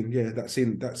 that scene,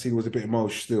 that scene was a bit emotional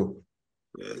still.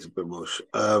 Yeah, it's a bit much.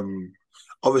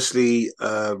 Obviously,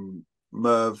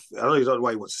 Merv, I know you don't know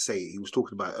why he wants to say it. He was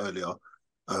talking about it earlier.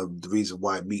 The reason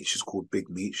why Meech is called Big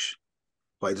Meech,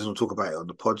 but he doesn't talk about it on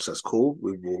the pod, so that's cool.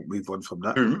 We will move on from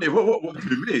that. Who, me? What do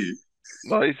you mean?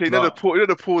 No, you see, No. the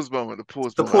pause moment. The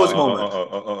pause The moment. pause moment.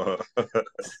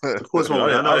 The pause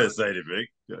moment. I didn't say anything.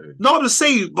 No, I'm just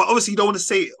saying, but obviously you don't want to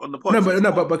say it on the pod.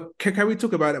 But can we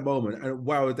talk about that moment and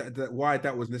why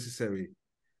that was necessary?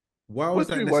 Why was What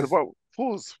do that you mean? necessary?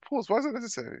 Pause. Why is that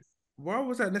necessary? Why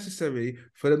was that necessary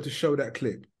for them to show that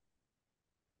clip?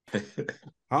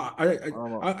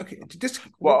 Okay, just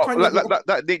what Well, kind of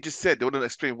that Nate just said they wouldn't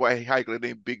explain how he got the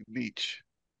name Big Meech.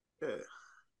 Yeah.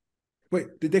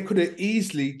 wait? They could have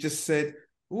easily just said,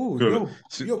 "Oh,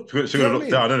 She yo, could do you have know what I looked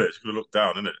mean?" down, innit? She could have looked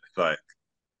down, innit? Like,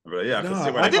 but yeah, I can see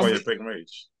No, why I they did call think- you Big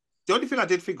Reach. The only thing I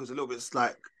did think was a little bit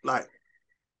like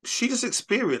she just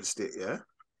experienced it, yeah.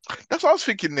 That's what I was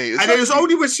thinking, Nate. And it was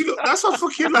only when she looked. That's what I'm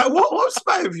fucking like. What's the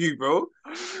matter with you, bro?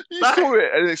 You like- saw it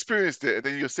and experienced it, and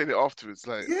then you're saying it afterwards.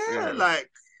 Like, Yeah, like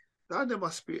there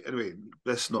must be. Anyway,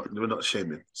 we're not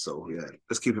shaming. So yeah,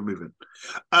 let's keep it moving.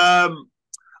 I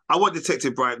want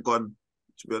Detective Bryant gone.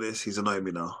 To be honest, he's annoying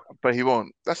me now. But he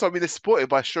won't. That's what I mean. They support it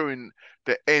by showing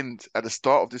the end at the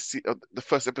start of the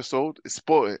first episode. It's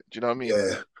sport it. Do you know what I mean?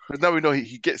 Yeah, Because now we know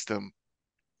he gets them,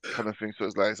 kind of thing. So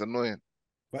it's like it's annoying.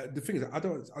 but the thing is, I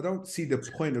don't see the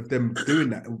point of them doing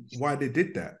that. Why they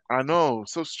did that? I know,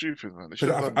 so stupid, man. They should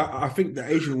Because have done that. I think the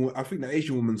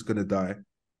Asian woman's gonna die.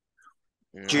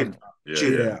 Yeah. Jin.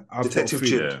 Yeah. Detective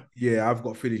Jin. I've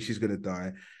got a feeling she's gonna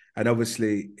die, and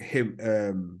obviously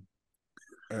him,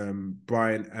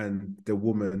 Brian and the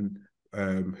woman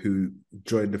who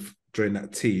joined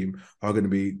that team are going to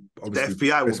be obviously The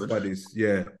FBI best woman. buddies.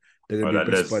 Yeah, they're going Oh, to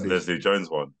be that best buddies. Leslie Jones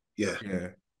one. Yeah. Yeah,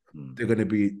 Hmm. they're going to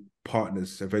be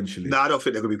partners eventually. No, I don't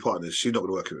think they're gonna be partners. She's not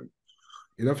gonna work with him.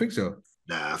 You don't think so?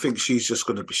 Nah, I think she's just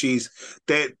gonna be. He's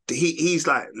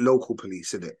like local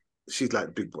police, isn't it? She's like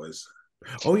the big boys.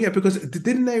 Oh yeah, because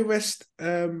didn't they arrest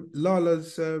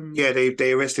Lala's? Yeah,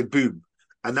 they arrested Boom,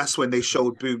 and that's when they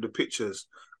showed Boom the pictures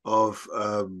of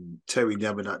Terry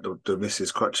yamming at the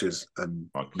missus crutches, and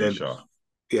then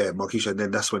Marquisha, and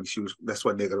then that's when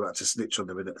they're about to snitch on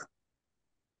them, innit?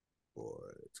 Boy,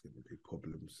 it's going to be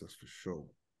problems, that's for sure.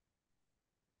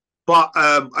 But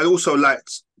I also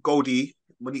liked Goldie,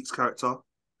 Monique's character,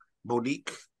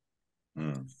 Monique,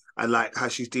 and like how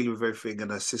she's dealing with everything,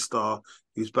 and her sister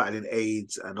who's battling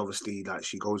AIDS, and obviously like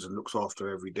she goes and looks after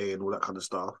her every day and all that kind of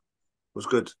stuff. It was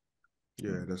good.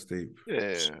 Yeah, that's deep.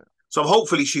 Yeah. So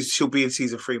hopefully she'll be in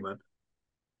season 3, man.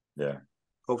 Yeah.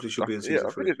 Hopefully she'll be in season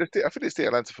 3. I think they stay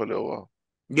Atlanta for a little while.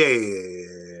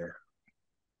 Yeah.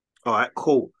 All right,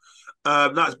 cool.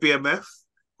 That's BMF.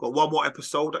 Got one more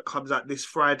episode that comes out this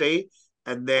Friday.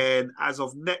 And then as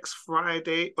of next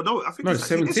Friday, I think it's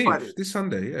 17th, this Friday. this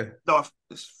Sunday, yeah. No,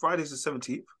 this Friday's the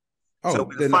 17th. Oh, so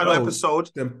the final episode.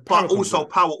 Then But also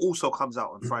Power also comes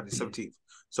out on Friday 17th.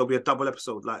 So it'll be a double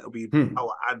episode, like it'll be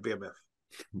Power and BMF.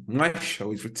 My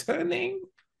show is returning.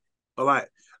 All right.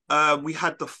 We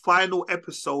had the final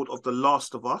episode of The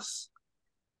Last of Us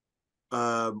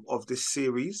of this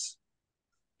series,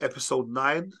 episode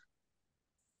 9.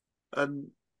 And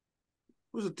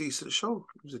it was a decent show.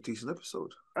 It was a decent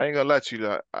episode. I ain't gonna lie to you,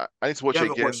 like, I need to watch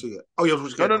it again. Watched it yet? Oh, you haven't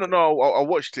watched it again? No. I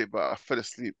watched it, but I fell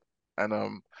asleep, and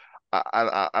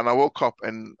I woke up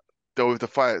and there was the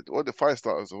fire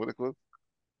starters or what they called.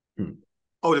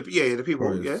 Oh, the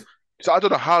people, yeah. So I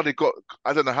don't know how they got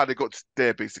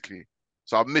there basically.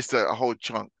 So I missed a whole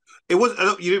chunk. It was. I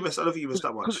don't think you missed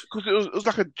that much. Because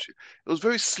it was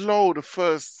very slow. The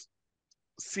first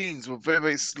scenes were very,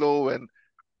 very slow and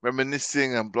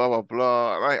reminiscing and blah blah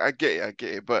blah. I get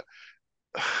it, but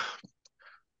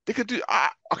they could do.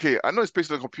 Okay, I know it's based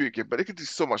on a computer game, but they could do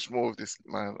so much more of this,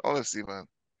 man. Honestly, man.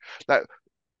 Like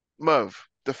Merv,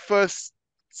 the first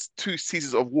 2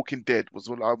 seasons of Walking Dead was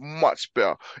much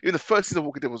better. Even the first season of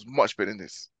Walking Dead was much better than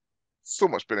this. So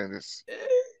much better than this.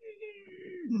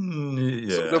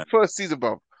 Yeah. So the first season,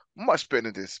 bro, much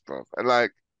better than this, bro. And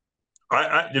like,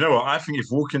 you know what? I think if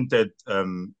Walking Dead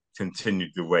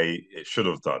continued the way it should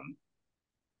have done,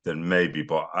 then maybe.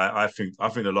 But I think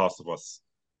The Last of Us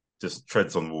just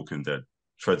treads on Walking Dead.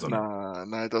 Treads on it.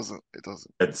 Nah, it doesn't. It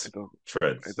doesn't. Treads.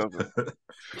 It doesn't.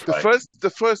 The first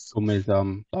platform is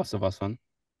Last of Us on.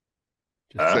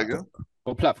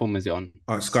 What platform is it on?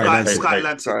 Sky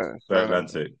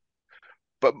Atlantic.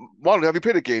 But Marlon, have you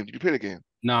played the game? Did you play the game?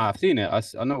 Nah, I've seen it. I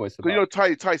know what it's about. You know, Ty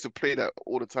used to play that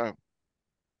all the time.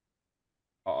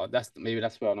 Oh, that's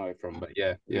where I know it from. But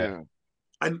yeah.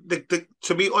 And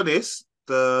to be honest,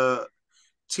 the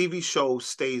TV show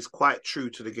stays quite true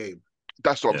to the game.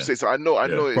 That's what I'm Yeah. saying. So I know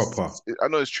Proper.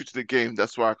 it's true to the game.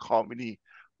 That's why I can't really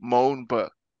moan.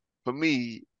 But for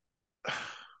me,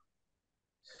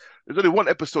 there's only one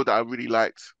episode that I really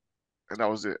liked, and that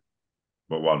was it.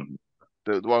 But one.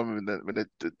 The one when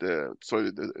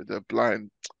the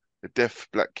blind, the deaf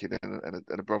black kid and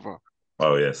a brother.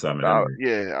 Oh yeah, Sam and Henry.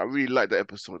 Yeah, I really liked that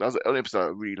episode. That was the only episode I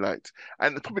really liked,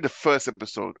 and probably the first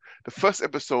episode. The first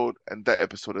episode and that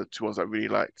episode are the two ones I really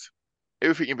liked.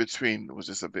 Everything in between was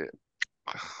just a bit.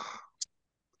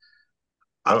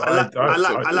 I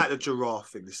like the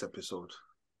giraffe in this episode.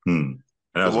 And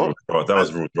that The was what? that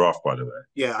was real draft, by the way.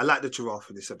 Yeah, I like the giraffe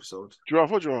in this episode.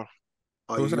 Giraffe or giraffe?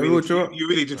 Oh, Was you that a really, real giraffe? you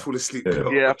really did fall asleep. Yeah.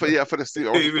 Bro. Yeah, I fell asleep.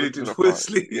 I You really did fall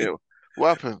asleep. Yeah. What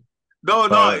happened? No,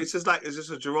 it's just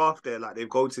a giraffe there. Like they've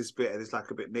gone to this bit and it's like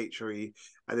a bit naturey,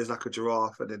 and there's like a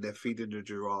giraffe, and then they're feeding the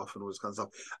giraffe and all this kind of stuff.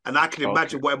 And I can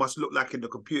imagine what it must look like in the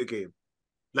computer game.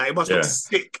 Like it must look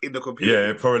sick in the computer. Yeah,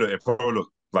 it probably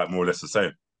looked like more or less the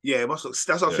same. Yeah, it must look.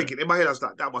 That's what I'm thinking. In my head, I was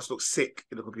like, that must look sick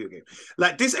in the computer game.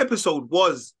 Like this episode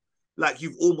was like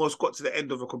you've almost got to the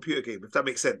end of a computer game, if that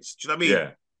makes sense. Do you know what I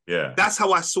mean? Yeah. That's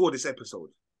how I saw this episode.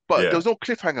 But there was no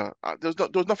cliffhanger. There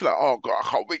was nothing like, oh God, I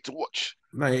can't wait to watch.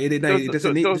 No, it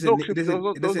doesn't need. It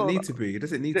doesn't need to be. It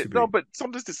doesn't need to be. No, but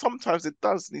sometimes it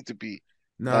does need to be.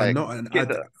 No, like, not. I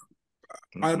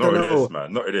don't Not know. it is,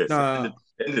 man. Not it is.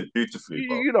 It ended beautifully,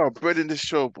 bro. You know, bread in this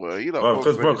show, boy. You know,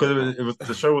 because it was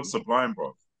the show was sublime,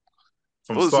 bro.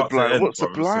 From what start sublime? to end, What bro.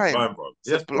 sublime? Bro.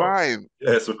 Sublime.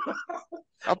 Yes,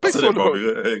 I bet said it,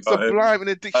 bro. sublime in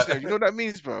a dictionary. You know what that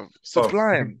means, bro?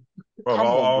 Sublime. Bro, Come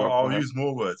on, bro. I'll use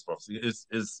more words, bro. It's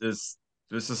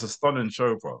this is a stunning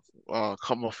show, bro. Oh,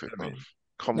 come off it, bro.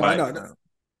 Come No, on. no.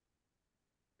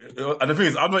 And the thing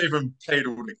is, I've not even played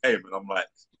all the game, and I'm like,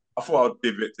 I thought I'd be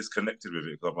a bit disconnected with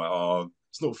it because I'm like, oh,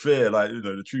 it's not fair. Like, you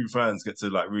know, the true fans get to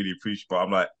like really appreciate. But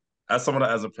I'm like, as someone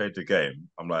that hasn't played the game,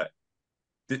 I'm like,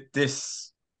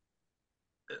 this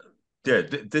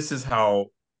is how,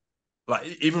 like,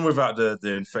 even without the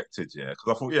infected, because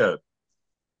I thought,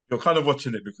 you're kind of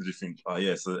watching it because you think, oh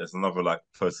yeah, so it's another like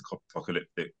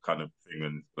post-apocalyptic kind of thing,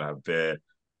 and have their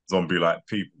zombie-like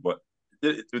people, but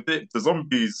the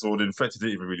zombies or the infected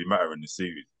didn't even really matter in the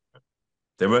series.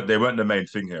 They weren't the main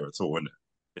thing here at all, innit?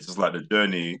 It's just like the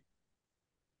journey,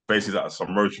 basically like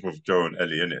some road trip with Joe and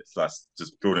Ellie, innit? It's like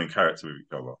just building character with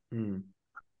each other.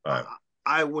 Right.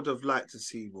 I would have liked to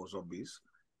see more zombies.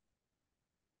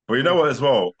 But you know what, as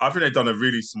well, I think they've done a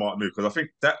really smart move because I think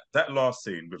that last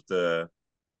scene with the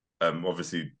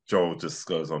obviously Joel just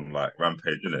goes on like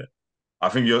rampage, innit? I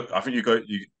think you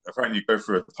go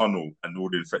through a tunnel and all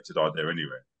the infected are there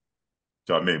anyway.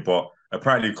 Do you know what I mean? But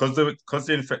apparently, because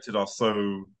the infected are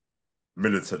so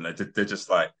militant, they're just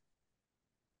like,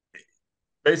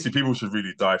 basically people should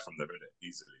really die from them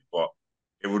easily. But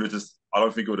it would have I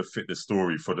don't think it would have fit the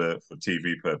story for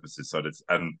TV purposes. So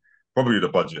and probably the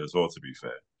budget as well, to be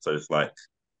fair. So it's like,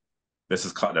 let's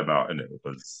just cut them out, innit?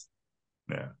 Because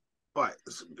Right,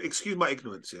 excuse my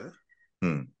ignorance,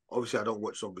 Obviously, I don't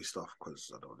watch zombie stuff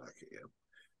because I don't like it,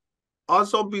 Are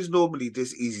zombies normally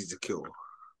this easy to kill?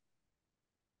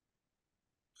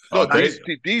 No,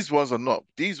 these ones are not.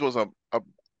 These ones are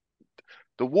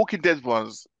the Walking Dead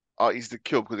ones are easy to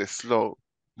kill because they're slow.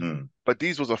 But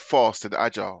these ones are fast and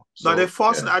agile. No, they're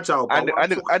fast and agile, but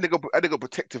and they got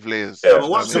protective layers. Yeah, but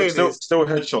what I'm saying is still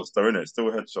headshots, though, innit? Still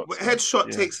headshots.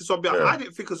 Headshot takes a zombie out. I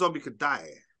didn't think a zombie could die.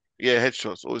 Yeah,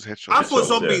 headshots, always headshots.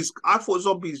 I thought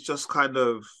zombies just kind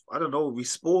of, I don't know,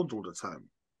 respawned all the time.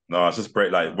 No, it's just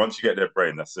break. Like once you get their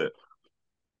brain, that's it.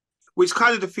 Which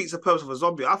kind of defeats the purpose of a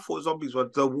zombie. I thought zombies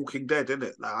were The Walking Dead,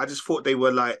 innit? Like I just thought they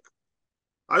were like,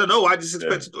 I don't know. I just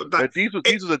expected like, these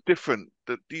are different.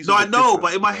 I know,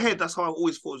 but in my head, that's how I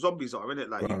always thought zombies are, innit?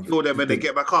 Like you kill them and they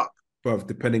get back up. Bruv,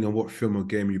 depending on what film or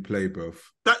game you play, bruv.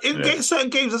 That in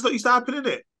certain games, that's not used to happen,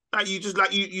 innit? Like you just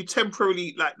like you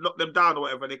temporarily like knock them down or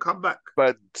whatever, and they come back.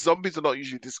 But zombies are not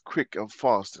usually this quick and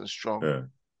fast and strong. Yeah.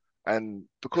 And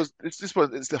because it's the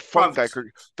fungi.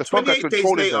 The fungi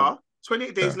controlling them.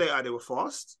 28 days later, they were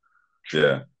fast.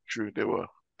 Yeah, true, they were.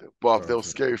 But they were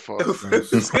scary fast.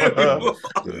 Even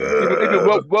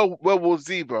World War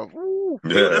Z, bro.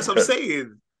 Yeah, that's what I'm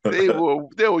saying. They were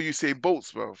Usain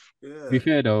Bolts, bro. To be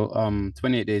fair though,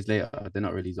 28 days later, they're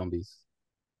not really zombies.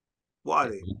 What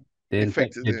are they? They're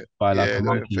infected by like a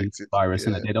monkey virus,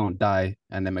 and they don't die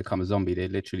and then become a zombie. They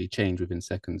literally change within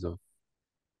seconds of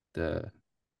the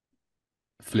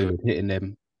fluid hitting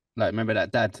them. Like, remember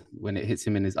that dad when it hits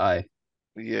him in his eye?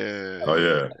 Yeah. Oh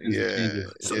yeah. Things have changed. Yeah.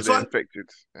 So- Yeah, so they're I- infected.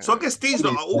 So I guess these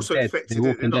lot are also Dead. infected. They're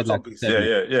They're walking not dead like zombies.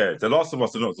 dead. Yeah. The Last of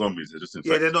Us are not zombies. They're just Yeah,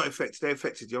 infected. they're not infected. They're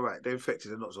infected. You're right. They're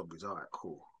infected. They're not zombies. All right,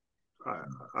 cool. All right,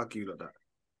 I'll give you like that.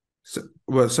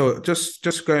 So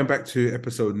just going back to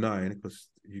episode 9, because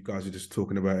you guys are just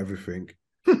talking about everything,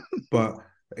 but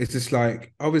it's just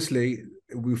like obviously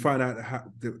we find out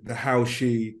how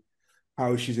she's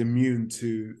immune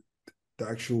to the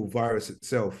actual virus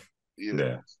itself,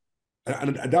 Yeah.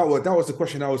 and that was the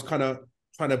question I was kind of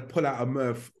trying to pull out of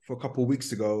Murph for a couple of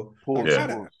weeks ago. Pause. Like,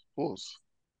 Yeah. Pause.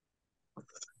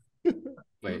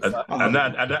 Wait, And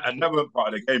that weren't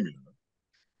part of the game, you know.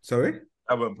 Sorry,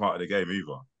 That weren't part of the game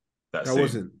either. That that scene.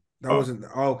 wasn't. That wasn't.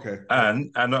 Oh, okay.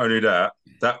 And not only that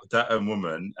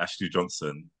woman, Ashley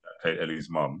Johnson, that played Ellie's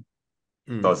mum,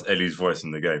 Mm. does Ellie's voice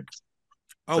in the game.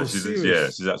 Oh, So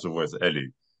serious? she's actual voice of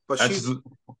Ellie. But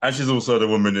She's also the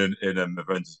woman in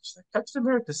Avengers. She's like, Captain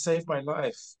America saved my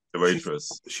life. The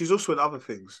waitress. she's also in other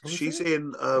things. Oh, is She's it?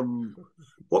 in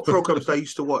what programs I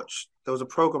used to watch? There was a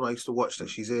program I used to watch that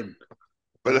she's in.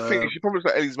 But the thing is, she probably looks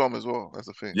like Ellie's mum as well. That's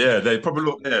the thing. Yeah, they probably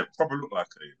look like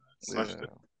her. You know.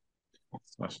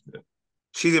 Smashed it.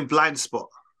 She's in Blind Spot.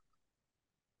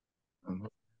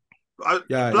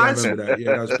 Yeah, I Blind remember that.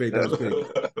 Yeah, that was big. That was big.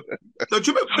 No,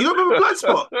 do you don't remember Blind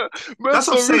Spot? That's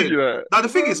what I'm saying. Rude, Now the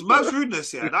thing is, Merv's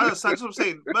rudeness, yeah. That's what I'm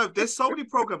saying. Merv, there's so many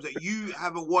programs that you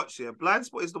haven't watched. Yeah, Blind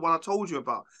Spot is the one I told you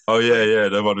about. Oh yeah,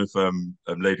 the one with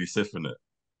Lady Sif in it.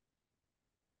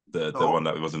 The No. one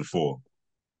that was in 4.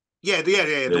 Yeah, the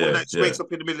one that yeah. wakes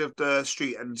up in the middle of the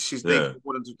street and she's naked with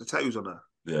one of the tattoos on her.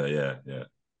 Yeah.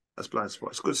 That's Blind Spot.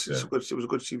 It's good. Yeah. It was a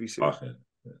good TV series. Okay.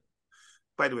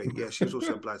 By the way, yeah, she was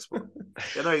also in Blind Spot.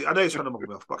 I know you're trying to mug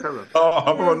me off, but carry on. Oh,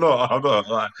 I'm not.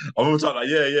 Like, I'm all like,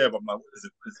 yeah, but I'm like, what is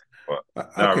it? But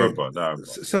now Okay. I remember.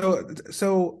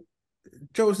 So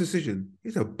Joe's decision.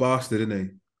 He's a bastard, isn't he?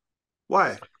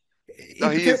 Why? No,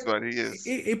 he is, man. He is.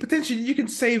 He potentially you can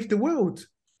save the world.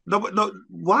 No, but no.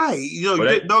 Why? You But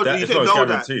didn't know it's that. not a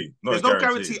guarantee. There's no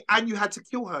guarantee, and you had to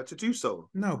kill her to do so.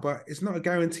 No, but it's not a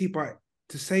guarantee. But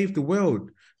to save the world, And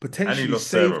he potentially lost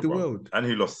save Sarah, the bro. world, And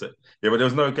he lost it. Yeah, but there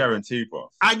was no guarantee, bro.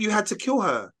 And you had to kill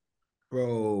her.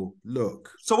 bro.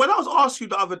 Look, So when I was asking you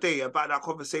the other day about that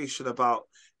conversation about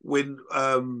when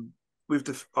with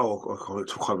the I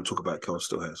can't even talk about Kel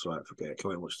still here, so I forget.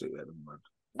 Kel ain't watched it yet, man.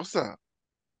 What's that?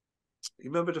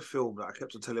 You remember the film that I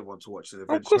kept on telling everyone to watch? And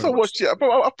Of course I watched it. But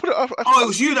I put it up. Oh, it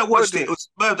was you that watched it. It was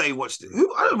Merv that you watched it.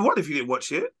 I don't know what if you didn't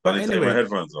watch it. But anyway, take anyway, my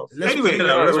headphones off. let's Anyway, Yeah,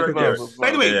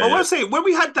 but what yeah. I'm saying, when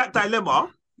we had that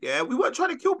dilemma, yeah, we weren't trying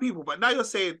to kill people, but now you're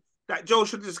saying that Joe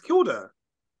should have just killed her.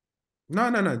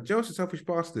 No. Joe's a selfish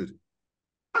bastard.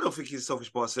 I don't think he's a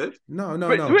selfish bastard. No.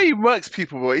 But the way he works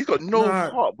people, bro, he's got no Nah.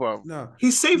 heart, bro. No,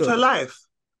 He saved her life.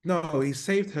 No, he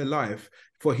saved her life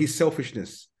for his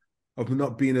selfishness of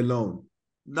not being alone.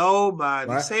 No, man,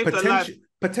 Right? he saved her life.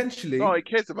 Potentially. No, he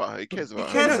cares about her. He cares about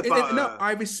He her. cares about her.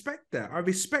 I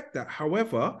respect that.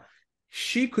 However,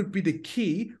 she could be the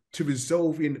key to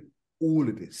resolving all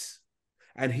of this.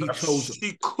 And he chose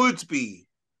She could be.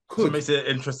 So it makes it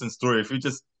an interesting story. If he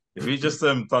just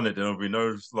done it, then there'll be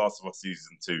no Last of Us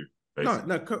season 2. Basically.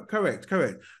 No, correct.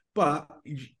 But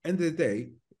end of the day,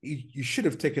 you should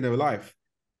have taken her life.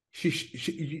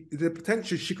 The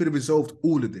potential she could have resolved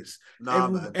all of this.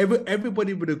 Man.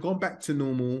 Everybody would have gone back to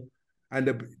normal,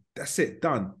 and that's it,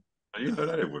 done. You know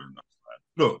that it wouldn't.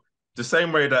 Look, the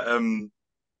same way that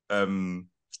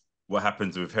what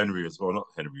happens with Henry as well, not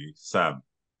Henry, Sam,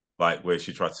 like where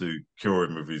she tried to cure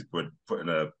him with putting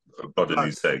a blood in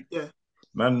his egg. Yeah.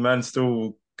 Man,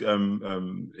 still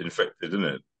infected, isn't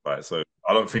it? Right. So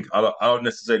I don't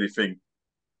necessarily think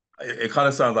it kind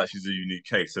of sounds like she's a unique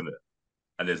case, isn't it?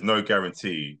 And there's no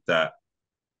guarantee that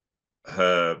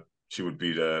she would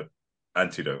be the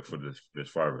antidote for this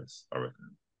virus, I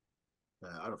reckon.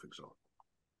 I don't think so.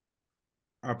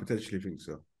 I potentially think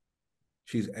so.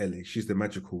 She's Ellie. She's the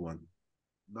magical one.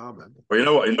 Nah, man. But you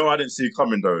know what? I didn't see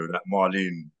coming though that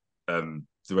Marlene,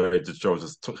 the way the Joe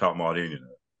just took out Marlene. You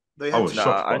know, They I had was to.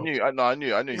 shocked. I bro.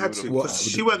 knew. They had to. What? 'Cause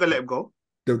she weren't gonna let him go.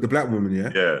 The black woman,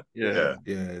 yeah? Yeah.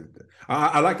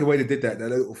 I like the way they did that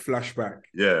little flashback.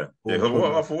 Yeah. Or-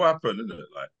 What happened, isn't it?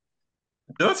 Like,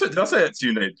 did I say it to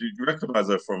you, Nate? Do you recognise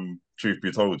her from Truth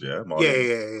Be Told? Yeah.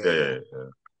 Marlene? Yeah.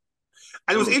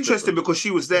 And it was interesting because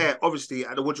she was there, obviously,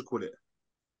 at what do you call it?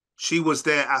 She was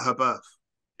there at her birth.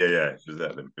 Yeah. She was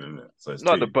at Liverpool, isn't it? So it's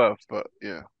Not the deep. birth, but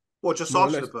yeah. Well, just More or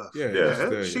after less, the birth.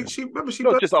 yeah. She remember she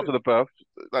Not birthed just it. after the birth.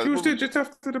 Like, She was there just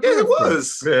after the Yeah, it birth, bro.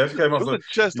 was. Yeah, she came It after. wasn't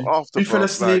just after You fell birth,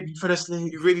 asleep. like- You fell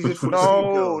asleep. You really did fall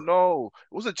asleep, girl. No.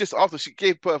 It wasn't just after she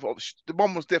gave birth. The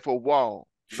mom was there for a while.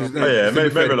 She's No, Oh yeah, to be maybe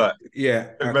fair, like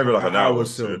yeah, maybe like an hour or two,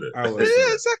 so, innit? hour Yeah,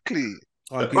 so. exactly.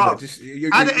 I'll give Bruv, that. Just At the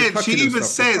you're end, she clutching even yourself. You're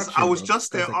says, I clutching, was bro.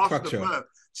 just there That's a after the clutcher. birth.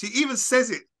 She even says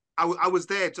it. I was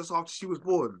there just after she was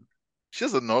born. She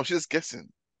doesn't know. She's just guessing.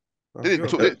 Bruv, They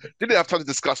didn't you're- talk, they didn't have time to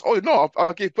discuss. Oh no,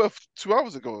 I gave birth 2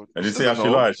 hours ago. And you She see how doesn't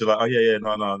she know. lied? She's like, oh yeah,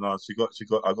 no. She got.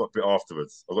 I got a bit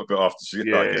afterwards. I got a bit after she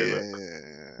Yeah, gave it.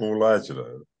 yeah. All lies, you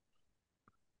know.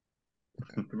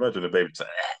 Imagine a baby.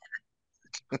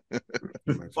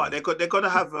 Imagine. But they're gonna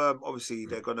have obviously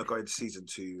they're gonna go into season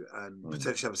 2 and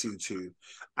potentially have a season 2,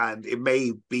 and it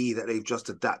may be that they've just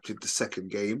adapted the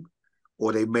second game,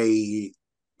 or they may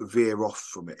veer off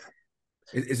from it.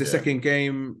 Is the Yeah. second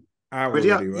game out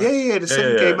Already already, out? right? Yeah. The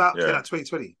second game out came yeah. out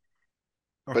 2020.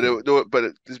 Okay.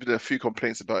 But there's been a few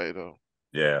complaints about it though.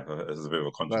 Yeah, this is a bit of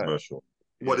a controversial.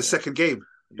 What, the second game?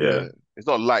 Yeah. It's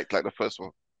not light like the first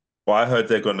one. But I heard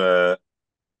they're gonna.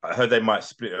 I heard they might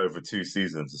split it over 2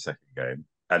 seasons, the second game,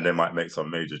 and they might make some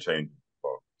major changes.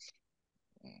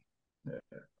 Yeah,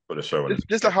 for the show.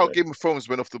 Just like how Game of Thrones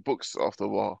went off the books after a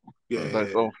while. Yeah, That's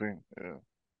the whole thing.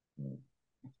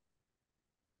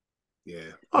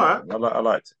 yeah. All right. I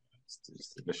liked it.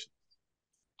 It's delicious.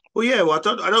 Well, yeah. Well, I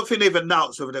don't think they've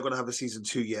announced whether they're going to have a season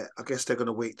 2 yet. I guess they're going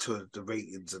to wait to the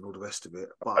ratings and all the rest of it.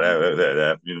 But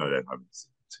They're you know they're having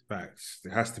season 2. Facts.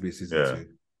 There has to be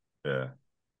season 2. Yeah.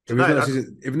 If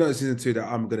it's not season 2, that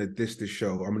I'm gonna diss this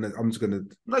show. I'm just gonna.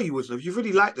 No, you wouldn't have. You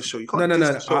really liked the show. You can't No.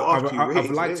 diss the show after you I've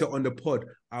rated liked it on the pod.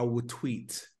 I will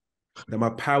tweet. That my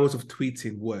powers of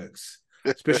tweeting works,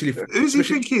 especially. Who's he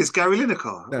think he is? Gary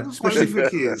Lineker? No, Who do you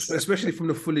think he is? especially from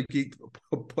the Fully Geeked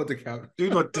pod account. Do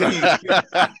not dare you.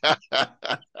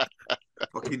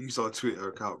 Fucking use our Twitter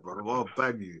account, bro. I'll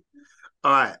ban you.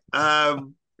 All right. I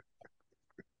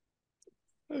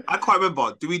can't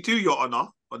remember. Do we do your honor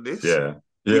on this? Yeah.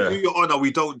 We do your honor. We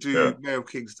don't do Mayor of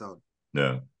Kingstown.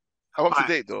 Yeah. I'm up to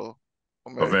date though.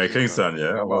 Mary Kingston,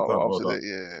 yeah. I'm up to date,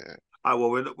 yeah.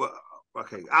 All right, well,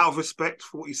 okay. Out of respect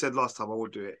for what you said last time, I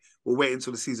won't do it. We'll wait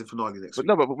until the season finale next week.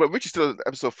 But no, but Rich is still on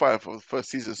episode 5 of the first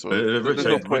season, so Rich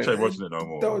ain't watching it no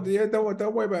more.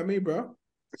 Don't worry about me, bro.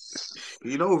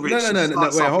 You know, Rich. No. Wait,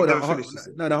 hold on.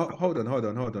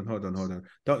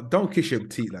 Don't kiss your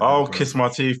teeth like I'll that, kiss my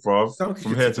teeth, bro. Don't kiss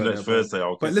From your here teeth to like next that, bro. Thursday,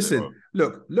 I'll kiss But listen,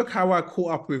 it. look how I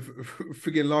caught up with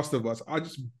friggin' Last of Us. I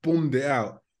just boomed it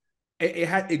out.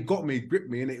 It got me, gripped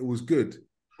me, and it was good.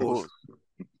 Pause.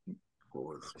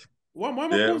 Why am I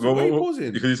pausing? Why are you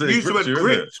pausing? Because you Use the word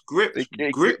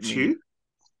gripped you.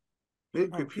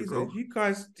 You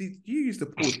guys, you used to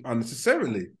pause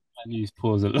unnecessarily. I use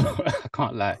pause a lot. I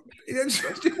can't lie.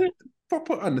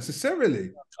 Proper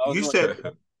unnecessarily. You said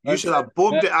I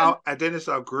bombed it out and then it's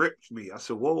like gripped me. I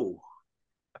said, whoa.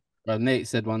 Well, Nate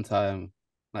said one time,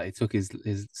 like he took his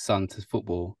son to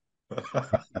football.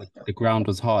 The ground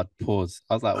was hard. Pause.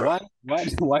 I was like,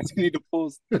 why do you need to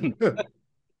pause?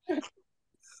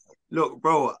 Look,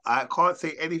 bro, I can't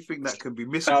say anything that can be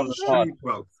misconstrued,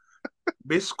 bro.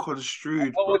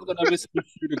 Misconstrued. I was gonna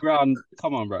misconstrue the ground.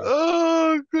 Come on, bro.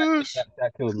 Oh gosh.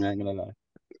 That killed me, I ain't gonna lie.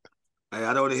 Hey,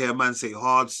 I don't want to hear a man say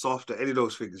hard, soft, or any of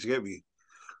those things. You get me?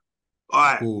 All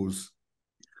right. Pause.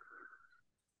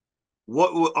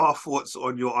 What were our thoughts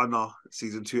on Your Honor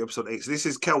season 2, episode 8? So this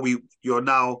is Kel. You're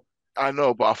now. I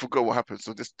know, but I forgot what happened.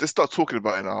 So just start talking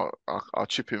about it and I'll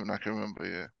chip in when I can remember,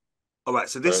 yeah. All right.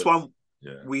 So this one,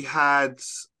 we had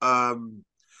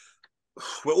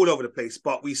we're all over the place,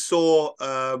 but we saw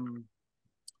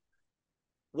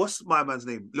what's my man's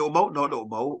name? Little Mo? No, Little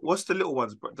Mo. What's the little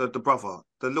one's the brother?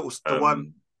 The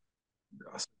one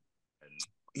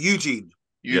Eugene.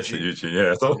 Yes, Eugene. Yeah,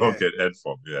 that's what I'll get Ed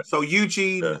from. Yeah. So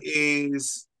Eugene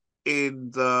is in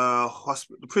the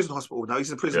prison hospital now.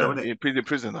 He's in prison now, isn't it? In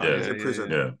prison now. He's in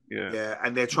prison. Yeah.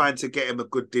 And they're trying to get him a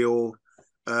good deal.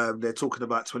 They're talking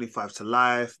about 25 to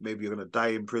life. Maybe you're gonna die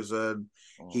in prison.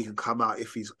 He can come out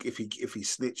if he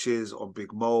snitches on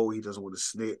Big Mo. He doesn't want to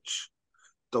snitch.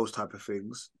 Those type of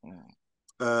things.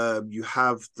 You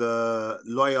have the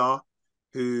lawyer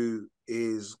who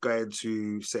is going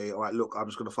to say, all right, look, I'm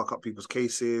just going to fuck up people's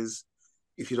cases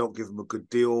if you don't give them a good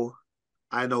deal.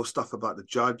 I know stuff about the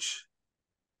judge.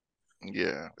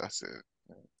 Yeah, that's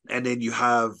it. And then you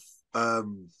have,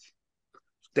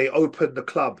 they opened the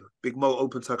club. Big Mo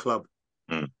opens her club.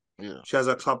 Yeah. She has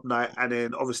her club night. And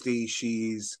then obviously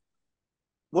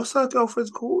what's her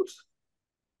girlfriend's called?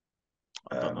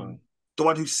 I don't know. The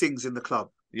one who sings in the club.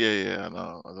 Yeah, I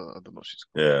know. I don't know what she's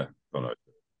called. Yeah, I don't know.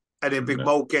 And then Big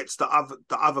Mo gets the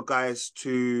other guys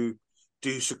to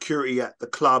do security at the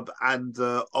club and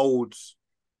the old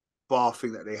bar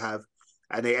thing that they have,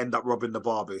 and they end up robbing the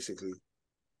bar basically.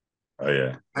 Oh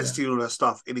yeah, and stealing all their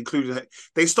stuff, and including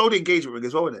they stole the engagement ring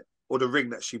as well, innit? or the ring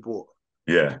that she bought.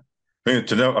 Yeah. I think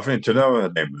Janelle, her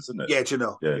name, isn't it? Yeah,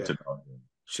 Janelle. Yeah, Yeah. Janelle.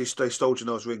 They stole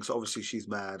Janelle's ring, so obviously she's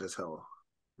mad as hell.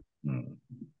 Mm.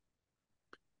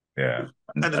 Yeah.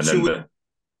 And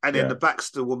then the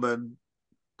Baxter woman,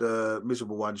 the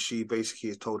miserable one, she basically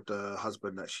has told the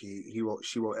husband that she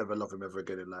won't ever love him ever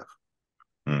again in life.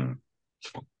 Mm.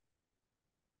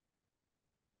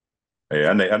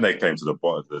 Yeah, and they came to the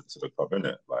club,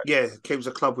 innit? Like, yeah, came to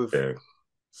the club with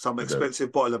some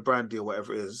expensive bottle of brandy or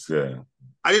whatever it is. Yeah.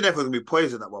 I didn't know if it was gonna be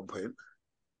poison at one point.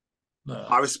 No.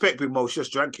 I respect Big Mo, she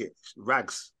just drank it.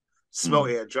 Rags. Smelt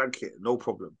it and drank it, no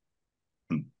problem.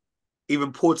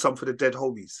 Even poured some for the dead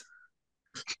homies.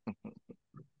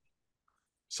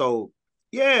 So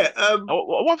yeah.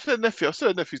 What for the nephew? I saw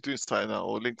the nephew's doing something now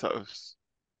or linked up with.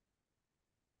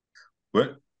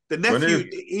 What? The nephew,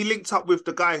 he linked up with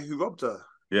the guy who robbed her.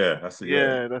 Yeah, that's it.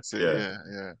 Yeah, that's it.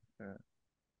 Yeah.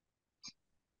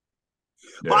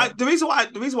 But the reason why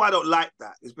I don't like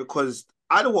that is because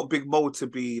I don't want Big Mo to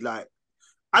be like.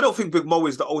 I don't think Big Mo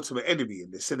is the ultimate enemy in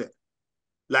this, innit?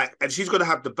 Like, and she's gonna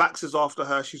have the Baxters after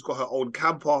her. She's got her own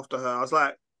camp after her. I was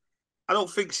like, I don't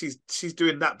think she's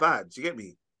doing that bad. Do you get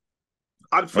me?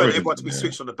 I'd prefer everyone to be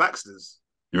switched on the Baxters.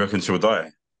 You reckon she'll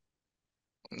die?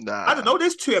 Nah. I don't know.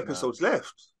 There's 2 episodes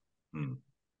left. And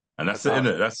that's it,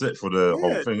 innit? That's it for the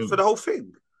whole thing. For the whole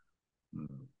thing.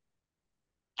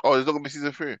 Oh, there's not gonna be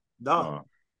season 3? No.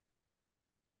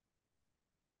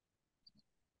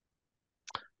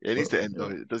 Yeah, it needs to end though.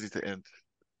 It does need to end.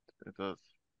 It does.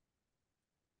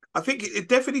 I think it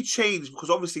definitely changed because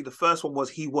obviously the first one was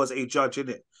he was a judge in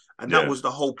it, and that was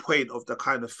the whole point of the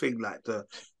kind of thing, like the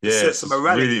sense of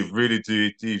morality. Really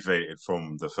deviated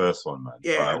from the first one, man.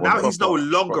 Yeah, now he's no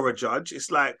longer a judge.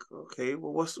 It's like, okay,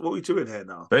 well, what are we doing here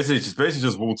now? Basically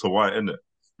just Walter White, isn't it?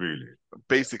 Really.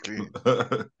 Basically.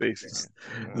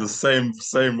 The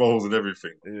same roles and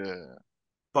everything. Yeah.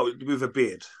 But with a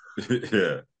beard.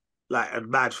 Yeah. Like and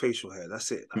mad facial hair. That's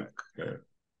it. Like.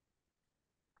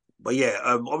 But yeah,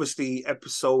 obviously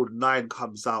episode 9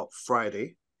 comes out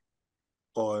Friday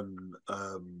on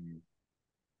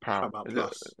Paramount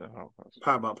Plus.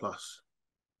 Paramount Plus.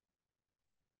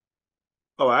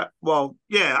 All right. Well,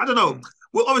 yeah, I don't know.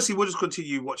 Well, obviously we'll just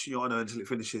continue watching your Honor until it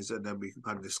finishes, and then we can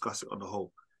kind of discuss it on the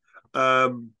whole. I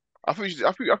think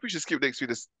we should skip next week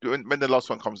when the last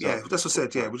one comes out. Yeah, that's what I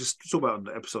said. Yeah, we'll just talk about it on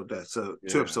the episode there. So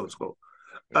 2 episodes ago.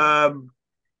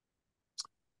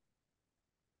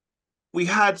 We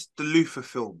had the Luther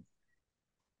film.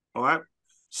 All right.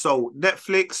 So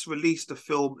Netflix released the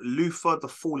film Luther, the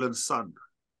Fallen Son.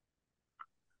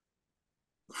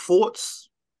 Thoughts,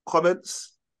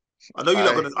 comments? I know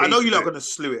you're not gonna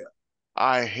slew it.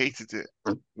 I hated it.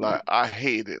 Like I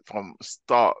hated it from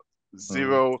start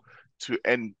 0 to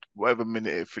end whatever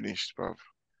minute it finished, bro.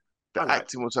 The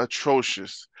acting was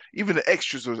atrocious. Even the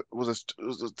extras the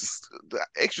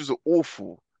extras were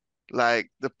awful. Like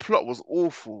the plot was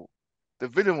awful. The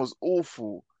villain was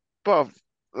awful, but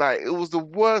like it was the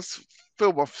worst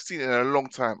film I've seen in a long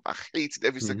time. I hated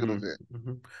every second of it.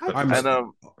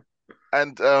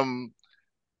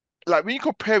 Like when you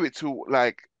compare it to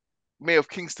like Mayor of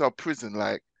Kingstown Prison,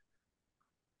 like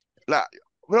when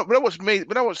I watch Mayor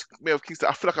of Kingstown,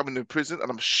 I feel like I'm in the prison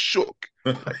and I'm shook.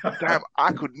 Like, damn,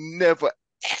 I could never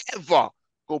ever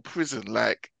go prison.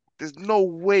 Like there's no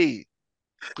way.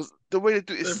 Because the way they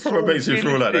do it probably makes you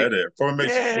feel like that, innit? Probably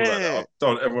makes you feel like that. I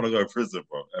don't ever want to go to prison,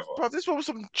 bro. Ever. Bro, this one was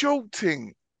some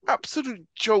jolting. Absolute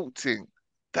jolting.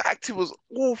 The acting was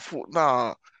awful.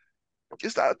 Nah.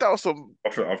 Just that was some. I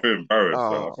feel embarrassed.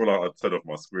 I feel like I'd turn off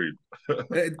my screen.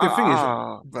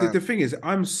 The thing is,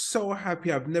 I'm so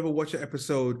happy I've never watched an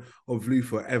episode of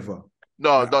Luther ever.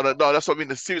 No. That's what I mean.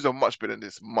 The series are much better than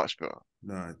this. Much better.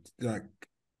 No, like.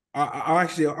 I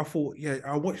thought,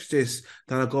 I'll watch this,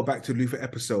 then I'll go back to Luther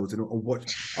episodes and I'll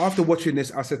watch. After watching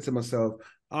this, I said to myself,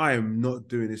 I am not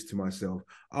doing this to myself.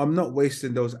 I'm not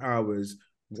wasting those hours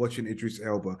watching Idris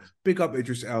Elba. Big up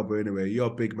Idris Elba anyway. You're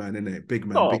a big man, innit? Big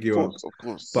man, big you up. Of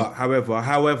course. But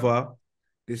however,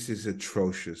 this is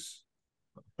atrocious.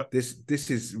 This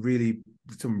is really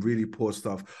some really poor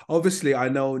stuff. Obviously, I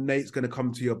know Nate's going to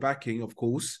come to your backing, of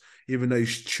course, even though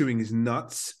he's chewing his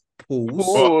nuts. Pause.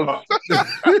 Oh, God.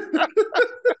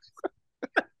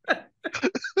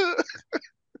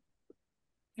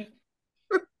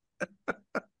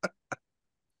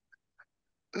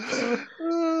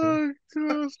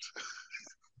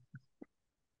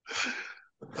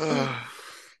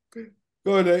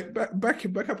 Go on, Nate. Back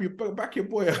your boy up.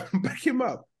 Back him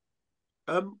up.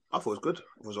 I thought it was good.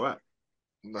 It was all right.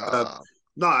 Nah.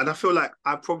 And I feel like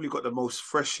I've probably got the most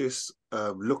freshest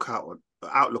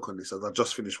outlook on this as I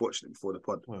just finished watching it before the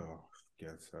pod. Well, Get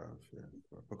out, yeah.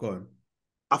 But go on.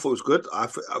 I thought it was good.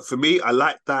 For me, I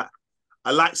like that.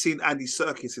 I like seeing Andy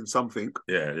Serkis in something.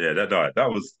 Yeah, that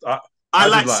was. I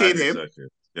did like seeing Andy him. Serkis.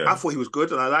 Yeah. I thought he was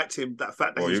good, and I liked him. That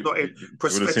fact that Well, he's not in you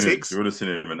would have seen him. prosthetics. You would have seen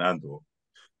him in Andor.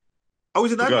 Oh,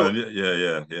 he's in But go Andor.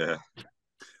 on, yeah.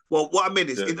 Well, what I mean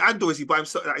is, Yeah. in Andor, is he by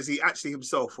himself? Like, is he actually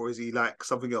himself, or is he like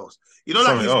something else? You know, like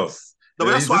Something he's. else. No,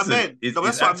 but Yeah, that's what I listen, meant. he's, No, but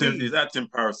he's that's what I acting. mean. His acting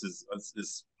Paris is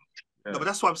No, but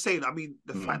that's what I'm saying. I mean,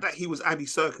 the fact that he was Andy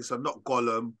Serkis and not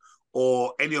Gollum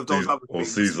or any of those other or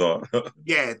things. Caesar.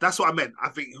 Yeah, that's what I meant. I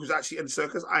think he was actually Andy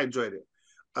Serkis. I enjoyed it.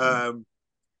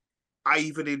 I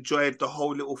even enjoyed the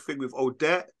whole little thing with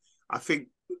Odette. I think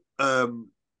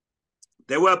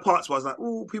there were parts where I was like,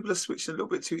 oh, people are switching a little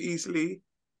bit too easily.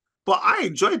 But I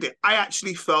enjoyed it. I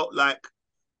actually felt like,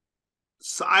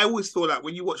 so I always thought like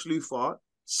when you watch Luther,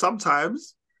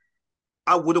 sometimes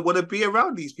I wouldn't want to be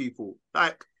around these people.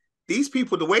 Like these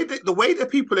people, the way that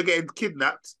people are getting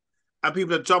kidnapped and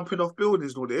people are jumping off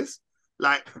buildings and all this,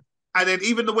 like, and then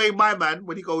even the way my man,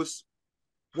 when he goes,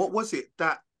 what was it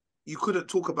that you couldn't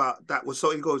talk about that was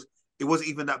so, he goes, it wasn't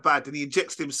even that bad. And he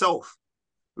injects himself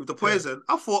with the poison.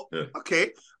 Yeah. I thought,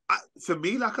 okay, for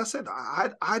me, like I said,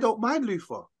 I don't mind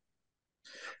Luther.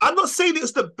 I'm not saying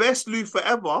it's the best Luther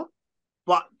ever,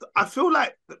 but I feel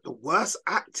like the worst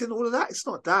acting, all of that, it's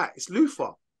not that. It's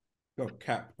Luther. Oh,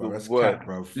 cap, bro. That's cap,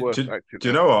 bro. Do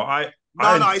you know what?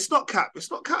 No, it's not cap. It's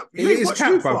not cap. It is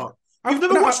cap, Luther. bro. You've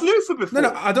never watched Luther before.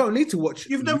 No, I don't need to watch.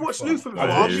 You've never watched Luther before.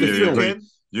 I've watched the film.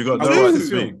 You got no right to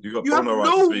speak. You got no right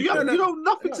to speak. You have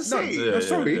nothing to say. No,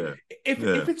 sorry.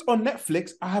 If it's on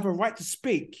Netflix, I have a right to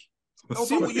speak. No,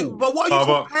 but what are you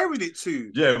comparing it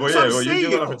to? Yeah, well, you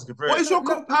got nothing to compare. What is your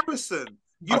comparison?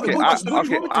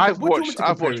 I've watched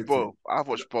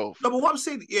both. No, but what I'm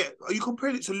saying, are you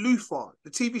comparing it to Luther, the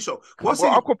TV show?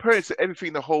 I'm comparing it to everything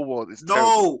in the whole world. It's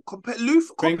compare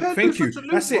Luther. Thank you. To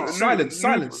Luther. That's it. Silence.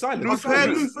 Compare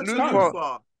Luther to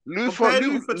Luther. Luther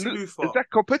to Luther. Is that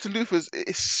compared to Luther's?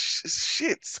 It's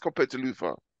shit compared to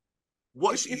Luther.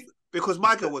 Because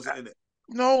my girl wasn't in it.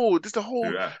 No, just the whole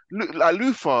like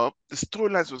Luther. The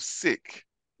storylines were sick.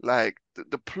 Like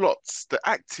the plots, the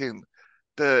acting,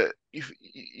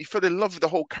 you fell in love with the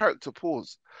whole character.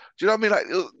 Pause. Do you know what I mean? Like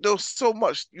there was so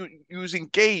much. You was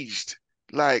engaged.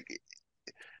 Like,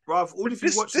 bruv, all if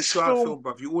you watch this film,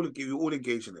 bruv, you all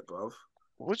engaged in it, bruv.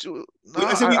 What you? No,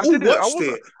 I all watched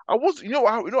it. I was. You know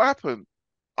what happened?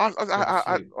 I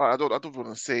don't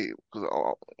want to say it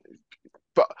because,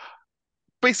 but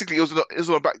basically it was on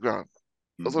the background.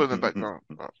 It was all in the background.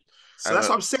 So that's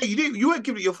what I'm saying. You weren't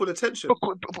giving it your full attention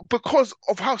because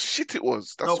of how shit it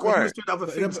was. That's why. He was doing other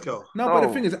things, girl. But the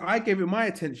thing is, I gave it my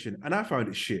attention and I found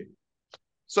it shit.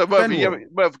 So Murphy,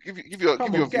 give your.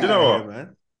 You know what,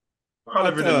 man? I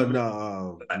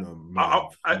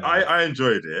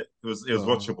enjoyed it. It was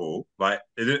watchable. Like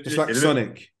it's like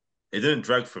Sonic. It didn't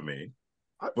drag for me.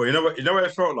 But you know what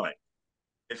it felt like?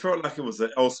 It felt like it was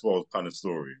an Elseworld kind of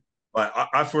story. Like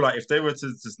I feel like if they were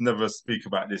to just never speak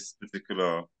about this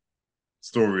particular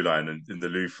storyline in the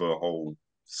whole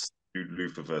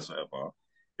Lutherverse, whatever,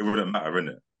 it wouldn't matter,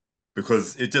 innit?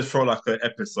 Because it just felt like an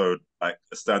episode, like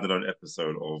a standalone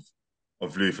episode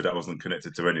of Luther that wasn't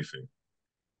connected to anything.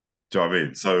 Do you know what I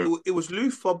mean? So it was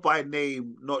Luther by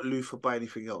name, not Luther by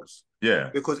anything else.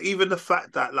 Yeah. Because even the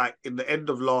fact that, like, in the end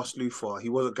of last Luther, he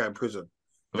wasn't going to prison.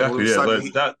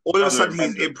 Exactly, all of a sudden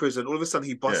he's in prison. All of a sudden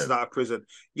he busts out of prison.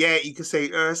 Yeah, you can say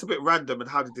it's a bit random. And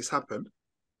how did this happen?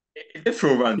 It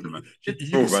feel random, man.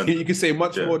 You can say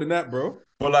much more than that, bro.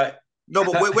 Well, like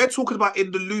but we're talking about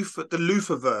in the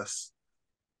Lutherverse.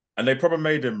 And they probably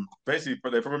made him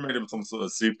some sort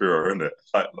of superhero, isn't it?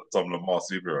 Like some Lamar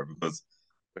superhero, because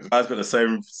the guy's got the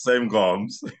same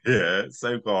arms,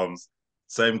 same arms,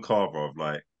 same car, bro.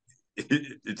 Like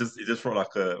it just felt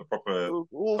like a proper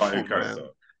cartoon character.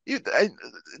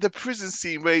 The prison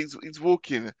scene where he's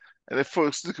walking and they throw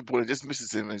a snooker ball and just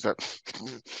misses him, and he's like,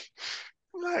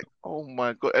 I'm like, oh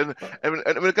my god! And when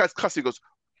the guy's cussing, he goes,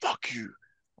 "Fuck you!"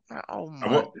 I'm like, oh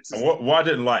my. What I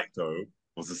didn't like though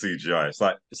was the CGI. It's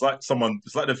like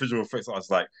the visual effects. I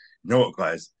was like, you know what,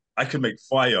 guys? I can make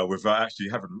fire without actually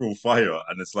having real fire,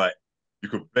 and it's like you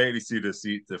could barely see the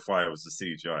fire was the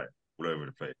CGI all over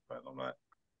the place. And I'm like.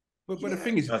 But the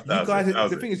thing is,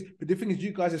 the thing is,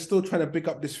 you guys are still trying to pick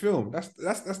up this film. That's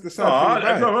the sad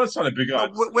thing. No, I'm not trying to pick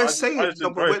up. We're saying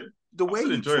the way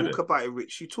you talk about it,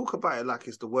 Rich. You talk about it like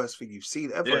it's the worst thing you've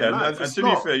seen ever. Yeah, and to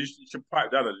be fair, you should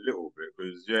pipe down a little bit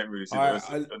because you ain't really seen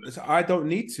the rest. I don't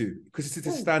need to because it's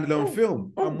a standalone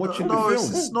film. I'm watching the film.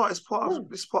 It's not. It's part of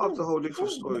the whole Luther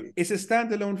story. It's a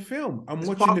standalone film. I'm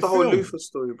watching part of the whole Luther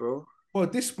story, bro. Well,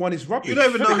 this one is rubbish. You don't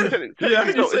even know who. Yeah, how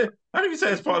can you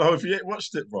say it's part of the whole if you ain't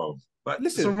watched it, bro? Like,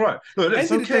 Listen, it's all right. Look,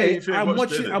 it's end of the okay day, if you ain't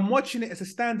watched it. I'm watching it as a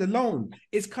standalone.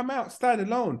 It's come out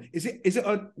standalone. Is it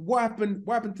what happened?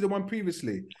 What happened to the one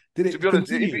previously? Did it To be honest,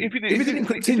 continue? if If it didn't if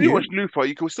continue, you watch Luther,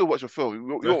 you can still watch a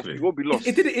film. Exactly. You won't be lost.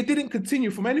 it didn't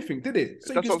continue from anything, did it?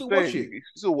 So you That's can what still I'm watch saying. it. You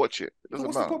can still watch it. It So doesn't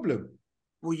what's the matter. problem?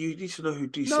 Well, you need to know who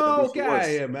DC No, Luther get out of was.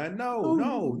 here, man.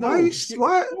 No. Why?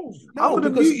 Why? I'm gonna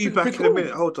mute you back in a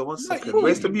minute. Hold on one second.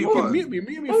 Where's the mute button? Mute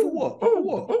me for what? For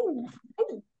what?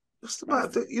 What's the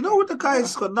matter? You know what the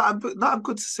guy's got nothing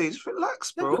good to say. Just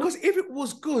relax, No, bro. because if it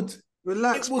was good,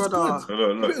 Relax, it was brother.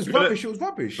 good. Look, If it was rubbish, it was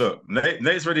rubbish. Look,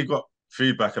 Nate's already got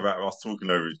feedback about us talking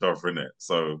over each other, innit?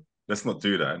 So let's not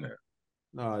do that, innit?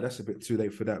 No, that's a bit too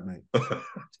late for that, mate.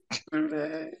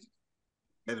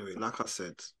 Anyway, like I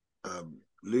said,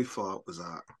 Luther was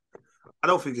out. I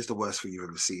don't think it's the worst thing you've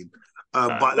ever seen.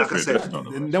 But like I said,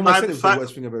 no one said it was the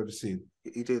worst thing I've ever seen.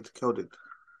 He did. Kel did.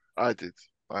 I did.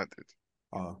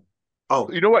 Oh,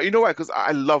 You know what? Because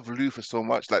I love Luther so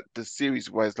much. Like the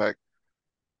series where it's like,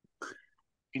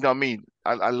 you know what I mean?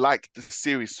 I like the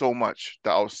series so much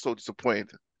that I was so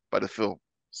disappointed by the film.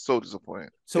 So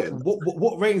disappointed. So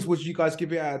what ratings would you guys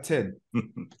give it out of 10?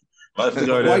 I have to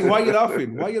go there. Why are you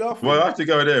laughing? Why are you laughing? Well, I have to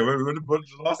go there. When the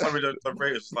last time we done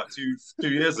rated was like 2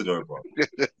 years ago, bro.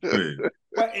 Well,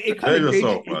 it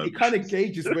kind of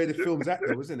gauges where the film's at,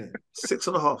 though, isn't it?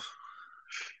 6.5.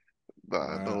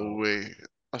 Nah, no way.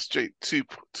 That's straight two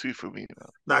for me. Man.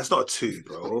 Nah, it's not a 2,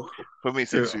 bro. For me,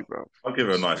 it's a 2, bro. I'll give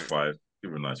it a nice 5.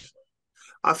 Give it a nice 5.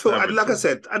 I feel, and like I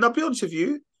said, and I'll be honest with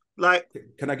you, like,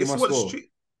 can I give my score?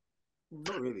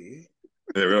 Not really.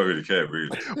 Yeah, we don't really care, really.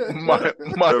 Minus.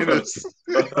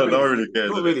 No one really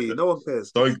cares. Not really. No one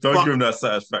cares. Don't give them that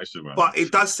satisfaction, man. But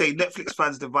it does say Netflix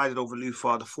fans divided over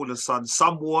Luther, The Fallen Son.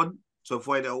 Some warn to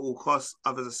avoid it at all costs.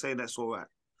 Others are saying that's all right.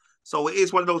 So it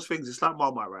is one of those things. It's like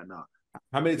Marmite right now.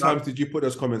 How many times did you put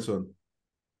those comments on?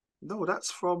 No, that's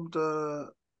from the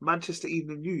Manchester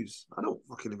Evening News. I don't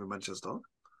fucking live in Manchester. All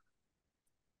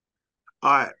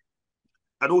right.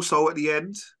 And also at the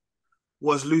end,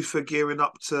 was Luther gearing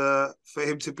up for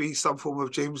him to be some form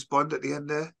of James Bond at the end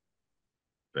there?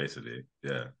 Basically,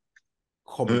 yeah.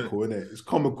 Comical, isn't it? It's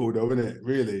comical though, isn't it?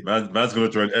 Really? Man's gonna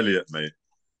join Elliot, mate.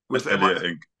 With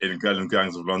Elliot in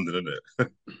Gangs of London, isn't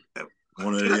it?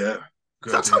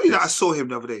 Did I tell you that I saw him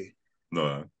the other day?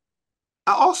 No.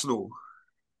 At Arsenal.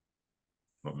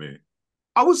 Not me.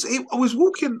 I was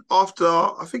walking after,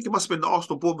 I think it must have been the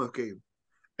Arsenal Bournemouth game,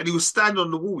 and he was standing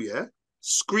on the wall, yeah,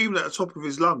 screaming at the top of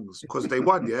his lungs because they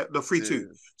won, yeah, the 3-2.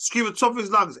 Screaming at the top of his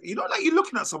lungs. You know, like you're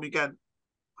looking at somebody going,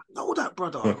 I know that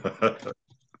brother.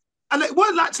 And it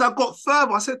weren't like till I got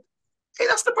further. I said, hey,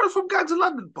 that's the brother from Gangs of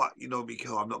London. But you know me,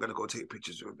 Kel, I'm not going to go take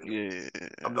pictures with him. Yeah.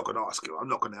 I'm not going to ask him. I'm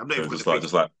not even going to.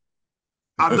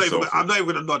 I'm not even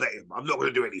going to nod at him. I'm not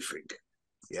going to do anything.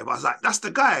 Yeah, but I was like, that's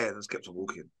the guy. And I just kept on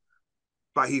walking.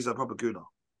 But he's a proper gooner.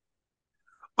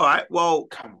 All right, well,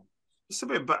 it's a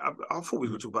bit. But I thought we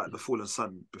were talking about The Fallen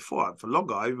Son before. For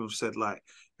longer, I even said, like,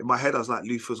 in my head, I was like,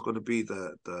 Luther's going to be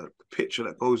the picture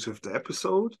that goes with the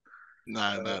episode.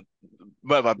 Nah.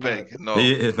 But I beg, no.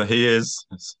 He is.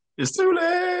 It's too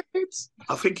late.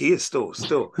 I think he is still.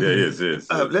 Yeah, he is.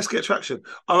 Let's get traction.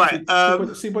 All right.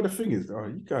 See, but the thing is,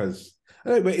 you guys.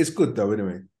 Anyway, it's good though.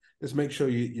 Anyway, let's make sure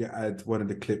you add one of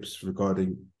the clips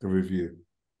regarding the review.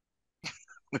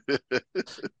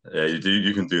 Yeah, you do.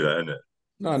 You can do that, innit?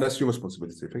 No, that's your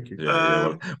responsibility. Thank you.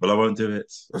 Yeah. Well, I won't do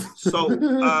it. So,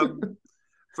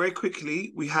 very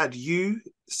quickly, we had You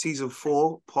season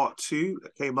 4 part 2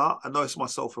 that came out. I know it's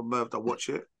myself and Merv that watch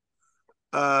it.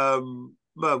 Merv,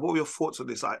 what were your thoughts on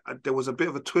this? There was a bit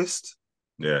of a twist.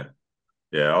 Yeah.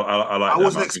 I like. I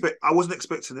wasn't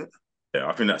expecting it. Yeah,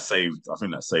 I think that saved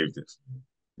it.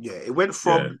 Yeah, it went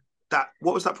from that.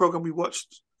 What was that program we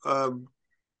watched?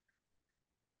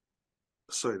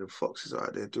 Sorry, the foxes are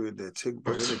out there doing their thing,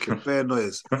 but they're making bear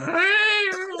noise.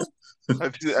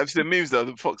 I've seen memes though,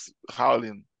 the fox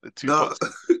howling, the two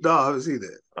foxes. No, I haven't seen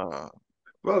it.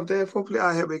 Well, they're probably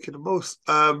out here making the most.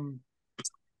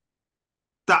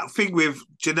 That thing with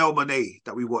Janelle Monáe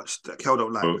that we watched that Kel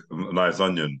don't like. Nice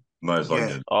onion.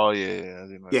 Oh yeah.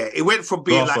 Yeah, it went from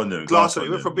being glass like onion, glass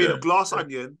onion. It went from being a glass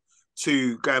onion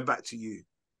to going back to You.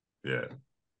 Yeah.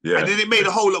 And then it made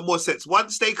a whole lot more sense.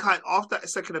 After that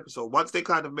second episode, once they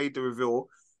kind of made the reveal,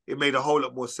 it made a whole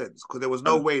lot more sense because there was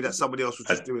no way that somebody else was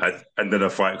just doing it. And then a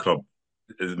Fight Club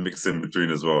is mixed in between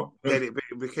as well. Then it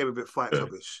became a bit Fight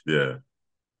Clubbish. Yeah.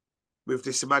 With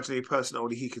this imaginary person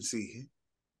only he can see.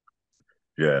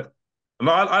 Yeah.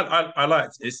 No, I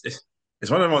liked it's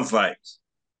one of the ones like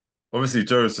obviously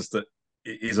Joe's just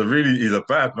he's a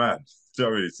bad man. you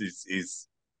know what I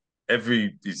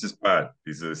mean? He's just bad.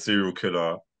 He's a serial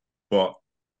killer, but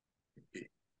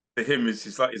to him, it's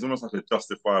just like he's almost like a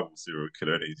justifiable serial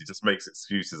killer. He just makes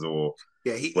excuses or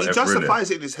he whatever in it.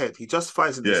 justifies it in his head. He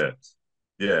justifies it in his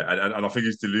Yeah, head. yeah, and I think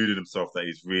he's deluded himself that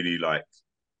he's really like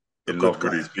A in good love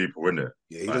with guy. these people, isn't it?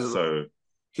 Yeah, he Like, doesn't. so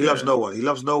He loves no one. He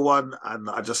loves no one, and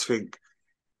I just think,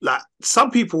 like,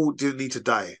 some people didn't need to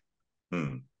die.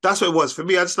 That's what it was for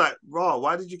me. I just like, raw.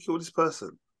 Why did you kill this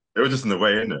person? They were just in the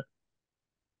way, innit?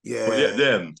 Yeah. But yeah,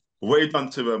 then what he done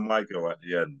to my girl at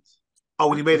the end. Oh,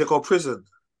 when he made her go to prison.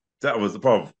 That was the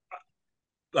problem.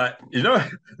 Like, you know,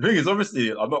 the thing is,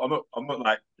 obviously, I'm not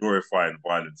like glorifying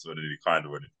violence or any kind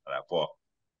of anything like that. But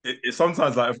it's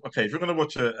sometimes like, okay, if you're gonna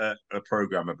watch a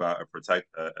program about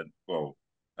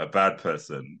a bad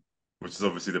person, which is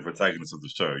obviously the protagonist of the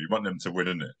show, you want them to win,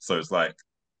 innit? So it's like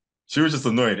she was just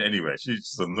annoying anyway. She's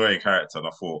just an annoying character, and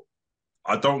I thought,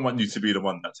 I don't want you to be the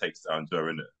one that takes down Joe,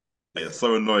 innit? Like, it's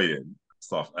so annoying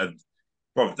stuff. And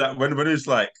bro, that when it's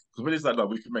like, because when it's like,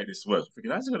 we can make this work. I'm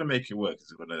thinking, how's he gonna make it work?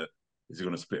 Is he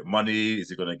gonna split money? Is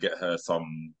he gonna get her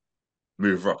some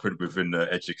move up within the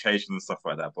education and stuff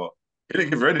like that? But he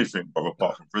didn't give her anything, bro,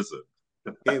 apart from prison.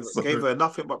 Gave her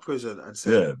nothing but prison and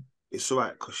said, it's all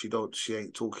right because she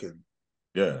ain't talking.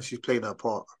 Yeah. She's playing her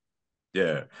part.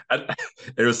 Yeah. And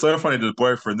it was so funny, the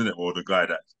boyfriend, didn't it? Or the guy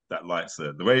that likes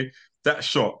her. The way that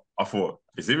shot, I thought,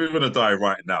 is he even gonna die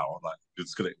right now? Like, you're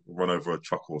just gonna run over a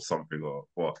truck or something, or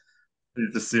what? You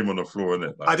just see him on the floor,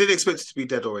 innit? Like, I didn't expect it to be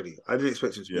dead already.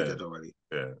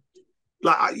 Yeah.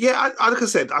 Like, like I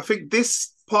said, I think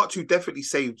this part 2 definitely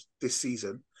saved this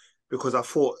season because I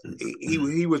thought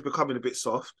he was becoming a bit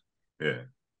soft. Yeah.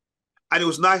 And it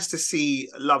was nice to see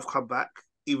Love come back,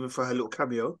 even for her little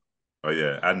cameo. Oh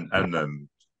yeah, and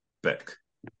Beck.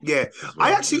 Yeah, well.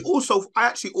 I actually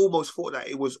almost thought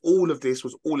that all of this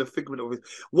was all a figment of his.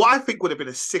 What I think would have been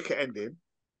a sicker ending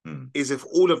is if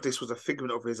all of this was a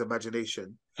figment of his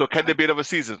imagination. So can there be another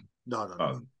season?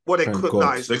 No. Well, they could.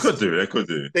 No, they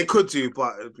could do,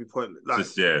 but it'd be pointless. Like,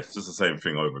 it's just the same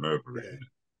thing over and over. Yeah.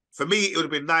 For me, it would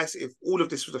have been nice if all of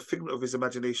this was a figment of his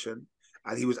imagination,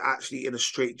 and he was actually in a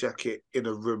straitjacket in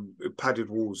a room with padded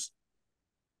walls.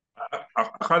 I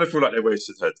kind of feel like they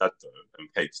wasted her dad though,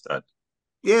 and Kate's dad.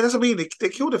 Yeah, that's what I mean. They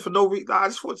killed him for no reason. Like, I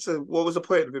just thought, what was the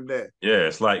point of him there? Yeah,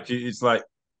 it's like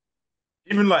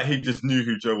even like he just knew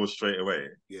who Joe was straight away.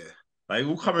 Yeah, like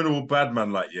all coming all bad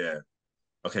man. Like, yeah,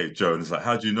 okay, Joe. And it's like,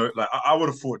 how do you know? Like, I would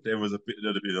have thought there'd be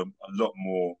a lot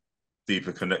more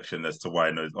deeper connection as to why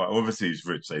he knows. Like, obviously, he's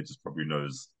rich, so he just probably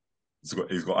knows.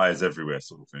 He's got eyes everywhere,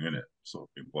 sort of thing, innit? Sort of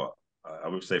thing. But I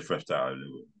wish they fleshed that out a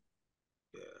little.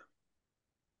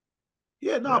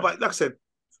 Yeah, no, but like I said,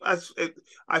 I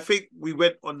think we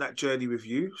went on that journey with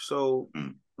you, so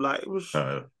like it was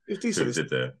decent. Did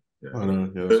there? Yeah. I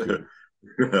know. Yeah, that's good.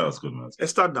 That was good, man.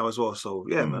 It's done now as well, so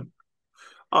yeah, man.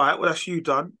 All right, well that's you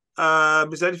done.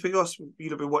 Is there anything else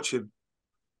you've been watching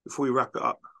before we wrap it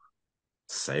up?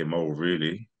 Same old,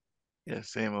 really. Yeah,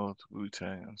 same old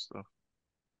Wu-Tang and stuff.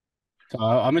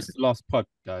 I missed the last pod,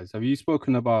 guys. Have you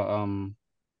spoken about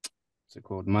what's it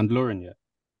called, Mandalorian yet?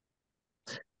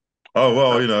 Oh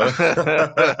well, you know,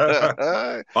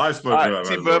 I've spoken about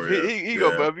Mandalorian. He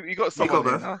got Burb. You got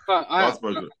someone. I've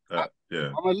spoken. Yeah.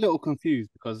 I'm a little confused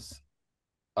because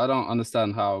I don't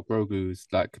understand how Grogu's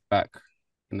like back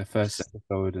in the first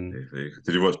episode. And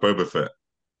did you watch Boba Fett?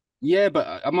 Yeah,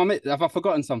 but have I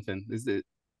forgotten something? Is it?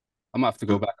 I might have to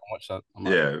go back and watch that.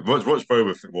 Watch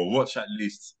Boba Fett. Well, watch at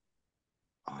least.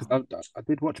 I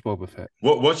did watch Boba Fett.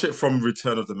 Watch it from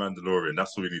Return of the Mandalorian.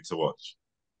 That's what we need to watch.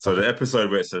 So the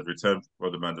episode where it says Return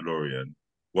of the Mandalorian,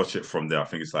 watch it from there. I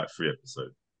think it's like 3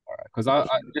 episodes. All right, because I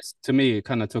just, to me, it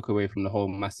kind of took away from the whole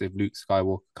massive Luke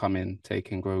Skywalker coming,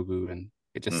 taking Grogu, and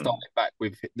it just started back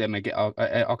with them again.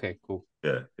 Okay, cool.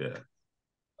 Yeah.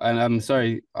 And I'm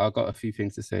sorry, I've got a few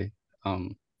things to say.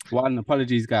 One,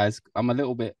 apologies, guys. I'm a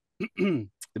little bit the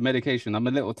medication. I'm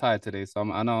a little tired today, so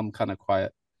I know I'm kind of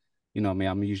quiet. You know me,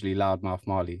 I'm usually loudmouth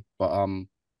Marley, but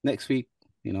next week.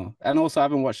 You know, and also I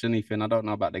haven't watched anything. I don't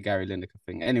know about the Gary Lineker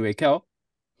thing. Anyway, Kel.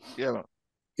 Yeah.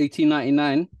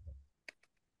 1899.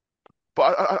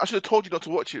 But I should have told you not to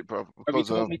watch it, bro. Because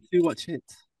you told me to watch it.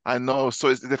 I know.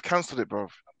 So they've cancelled it, bro.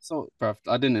 So, bro,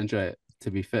 I didn't enjoy it. To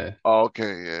be fair. Oh,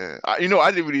 okay, yeah. I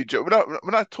didn't really enjoy it.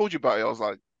 When I told you about it, I was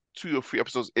like 2 or 3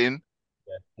 episodes in.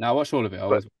 Yeah. Now I watched all of it. It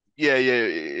wasn't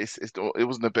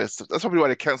the best. That's probably why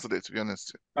they cancelled it. To be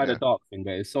honest. Tried a dark thing,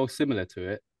 but it's so similar to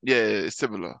it. Yeah, it's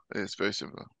similar. It's very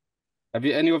similar. Have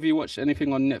any of you watched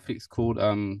anything on Netflix called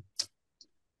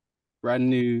brand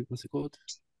new? What's it called?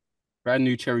 Brand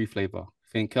new cherry flavor. I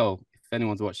think if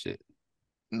anyone's watched it,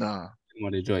 nah, if you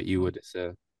want to enjoy it, you would.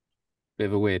 bit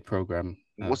of a weird program.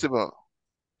 What's it about?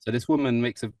 So this woman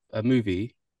makes a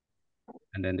movie,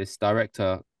 and then this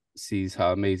director sees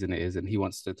how amazing it is, and he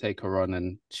wants to take her on,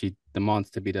 and she demands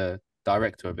to be the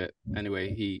director of it.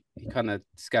 Anyway, he kind of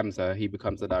scams her. He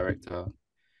becomes the director.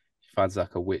 She finds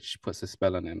like a witch, puts a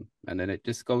spell on him, and then it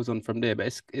just goes on from there. But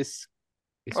it's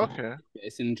Okay.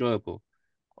 it's enjoyable.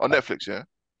 On Netflix, yeah.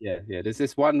 Yeah. There's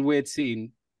this one weird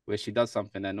scene where she does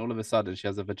something, and all of a sudden she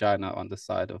has a vagina on the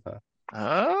side of her.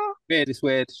 Huh? Weird. It's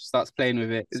weird. She starts playing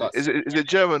with it. Is it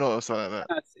German or something like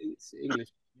that? It's English,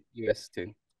 US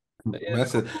thing. But yeah, Man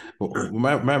said,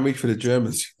 man, reach for the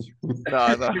Germans.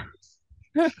 No.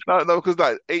 No, because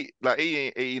like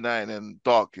 89 and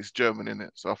Dark is German in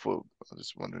it. So I was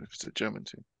just wondering if it's a German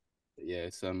team. yeah,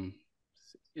 it's a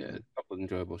couple of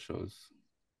enjoyable shows.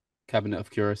 Cabinet of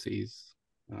Curiosities.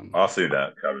 I'll see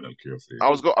that. Cabinet of Curiosity.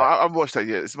 I've watched that.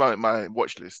 Yeah, it's my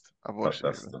watch list. I've watched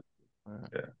it.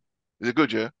 Yeah. Is it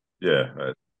good? Yeah. Yeah.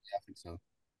 I think so.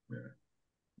 Yeah.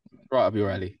 Right up your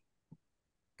alley.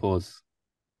 Pause.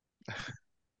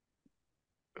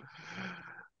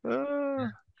 Yeah,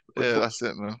 that's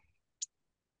it, man.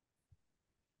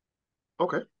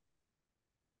 Okay.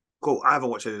 Cool. I haven't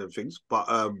watched any of them things, but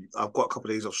I've got a couple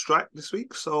of days of strike this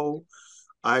week, so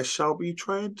I shall be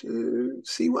trying to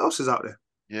see what else is out there.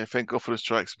 Yeah, thank God for the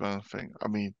strikes, man. I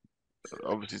mean,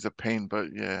 obviously it's a pain, but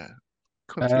yeah.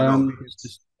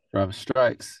 Just rather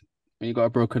strikes. When you got a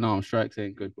broken arm, strikes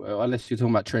ain't good. Well, unless you're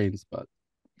talking about trains, but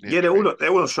yeah, they're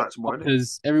all on strike tomorrow.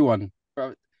 Because everyone,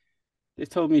 bro, they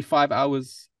told me 5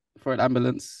 hours for an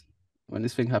ambulance when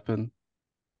this thing happened.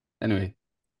 Anyway,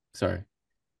 sorry.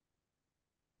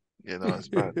 Yeah, no, it's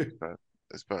bad.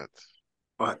 It's bad.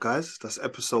 All right, guys, that's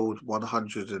episode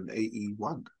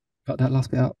 181. Got that last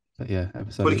bit out. But yeah,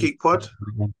 episode. Fully Geek Pod.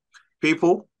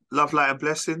 People, love, light, and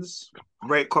blessings.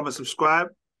 Rate, comment, subscribe.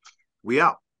 We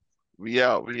out. We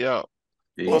out.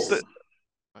 Peace.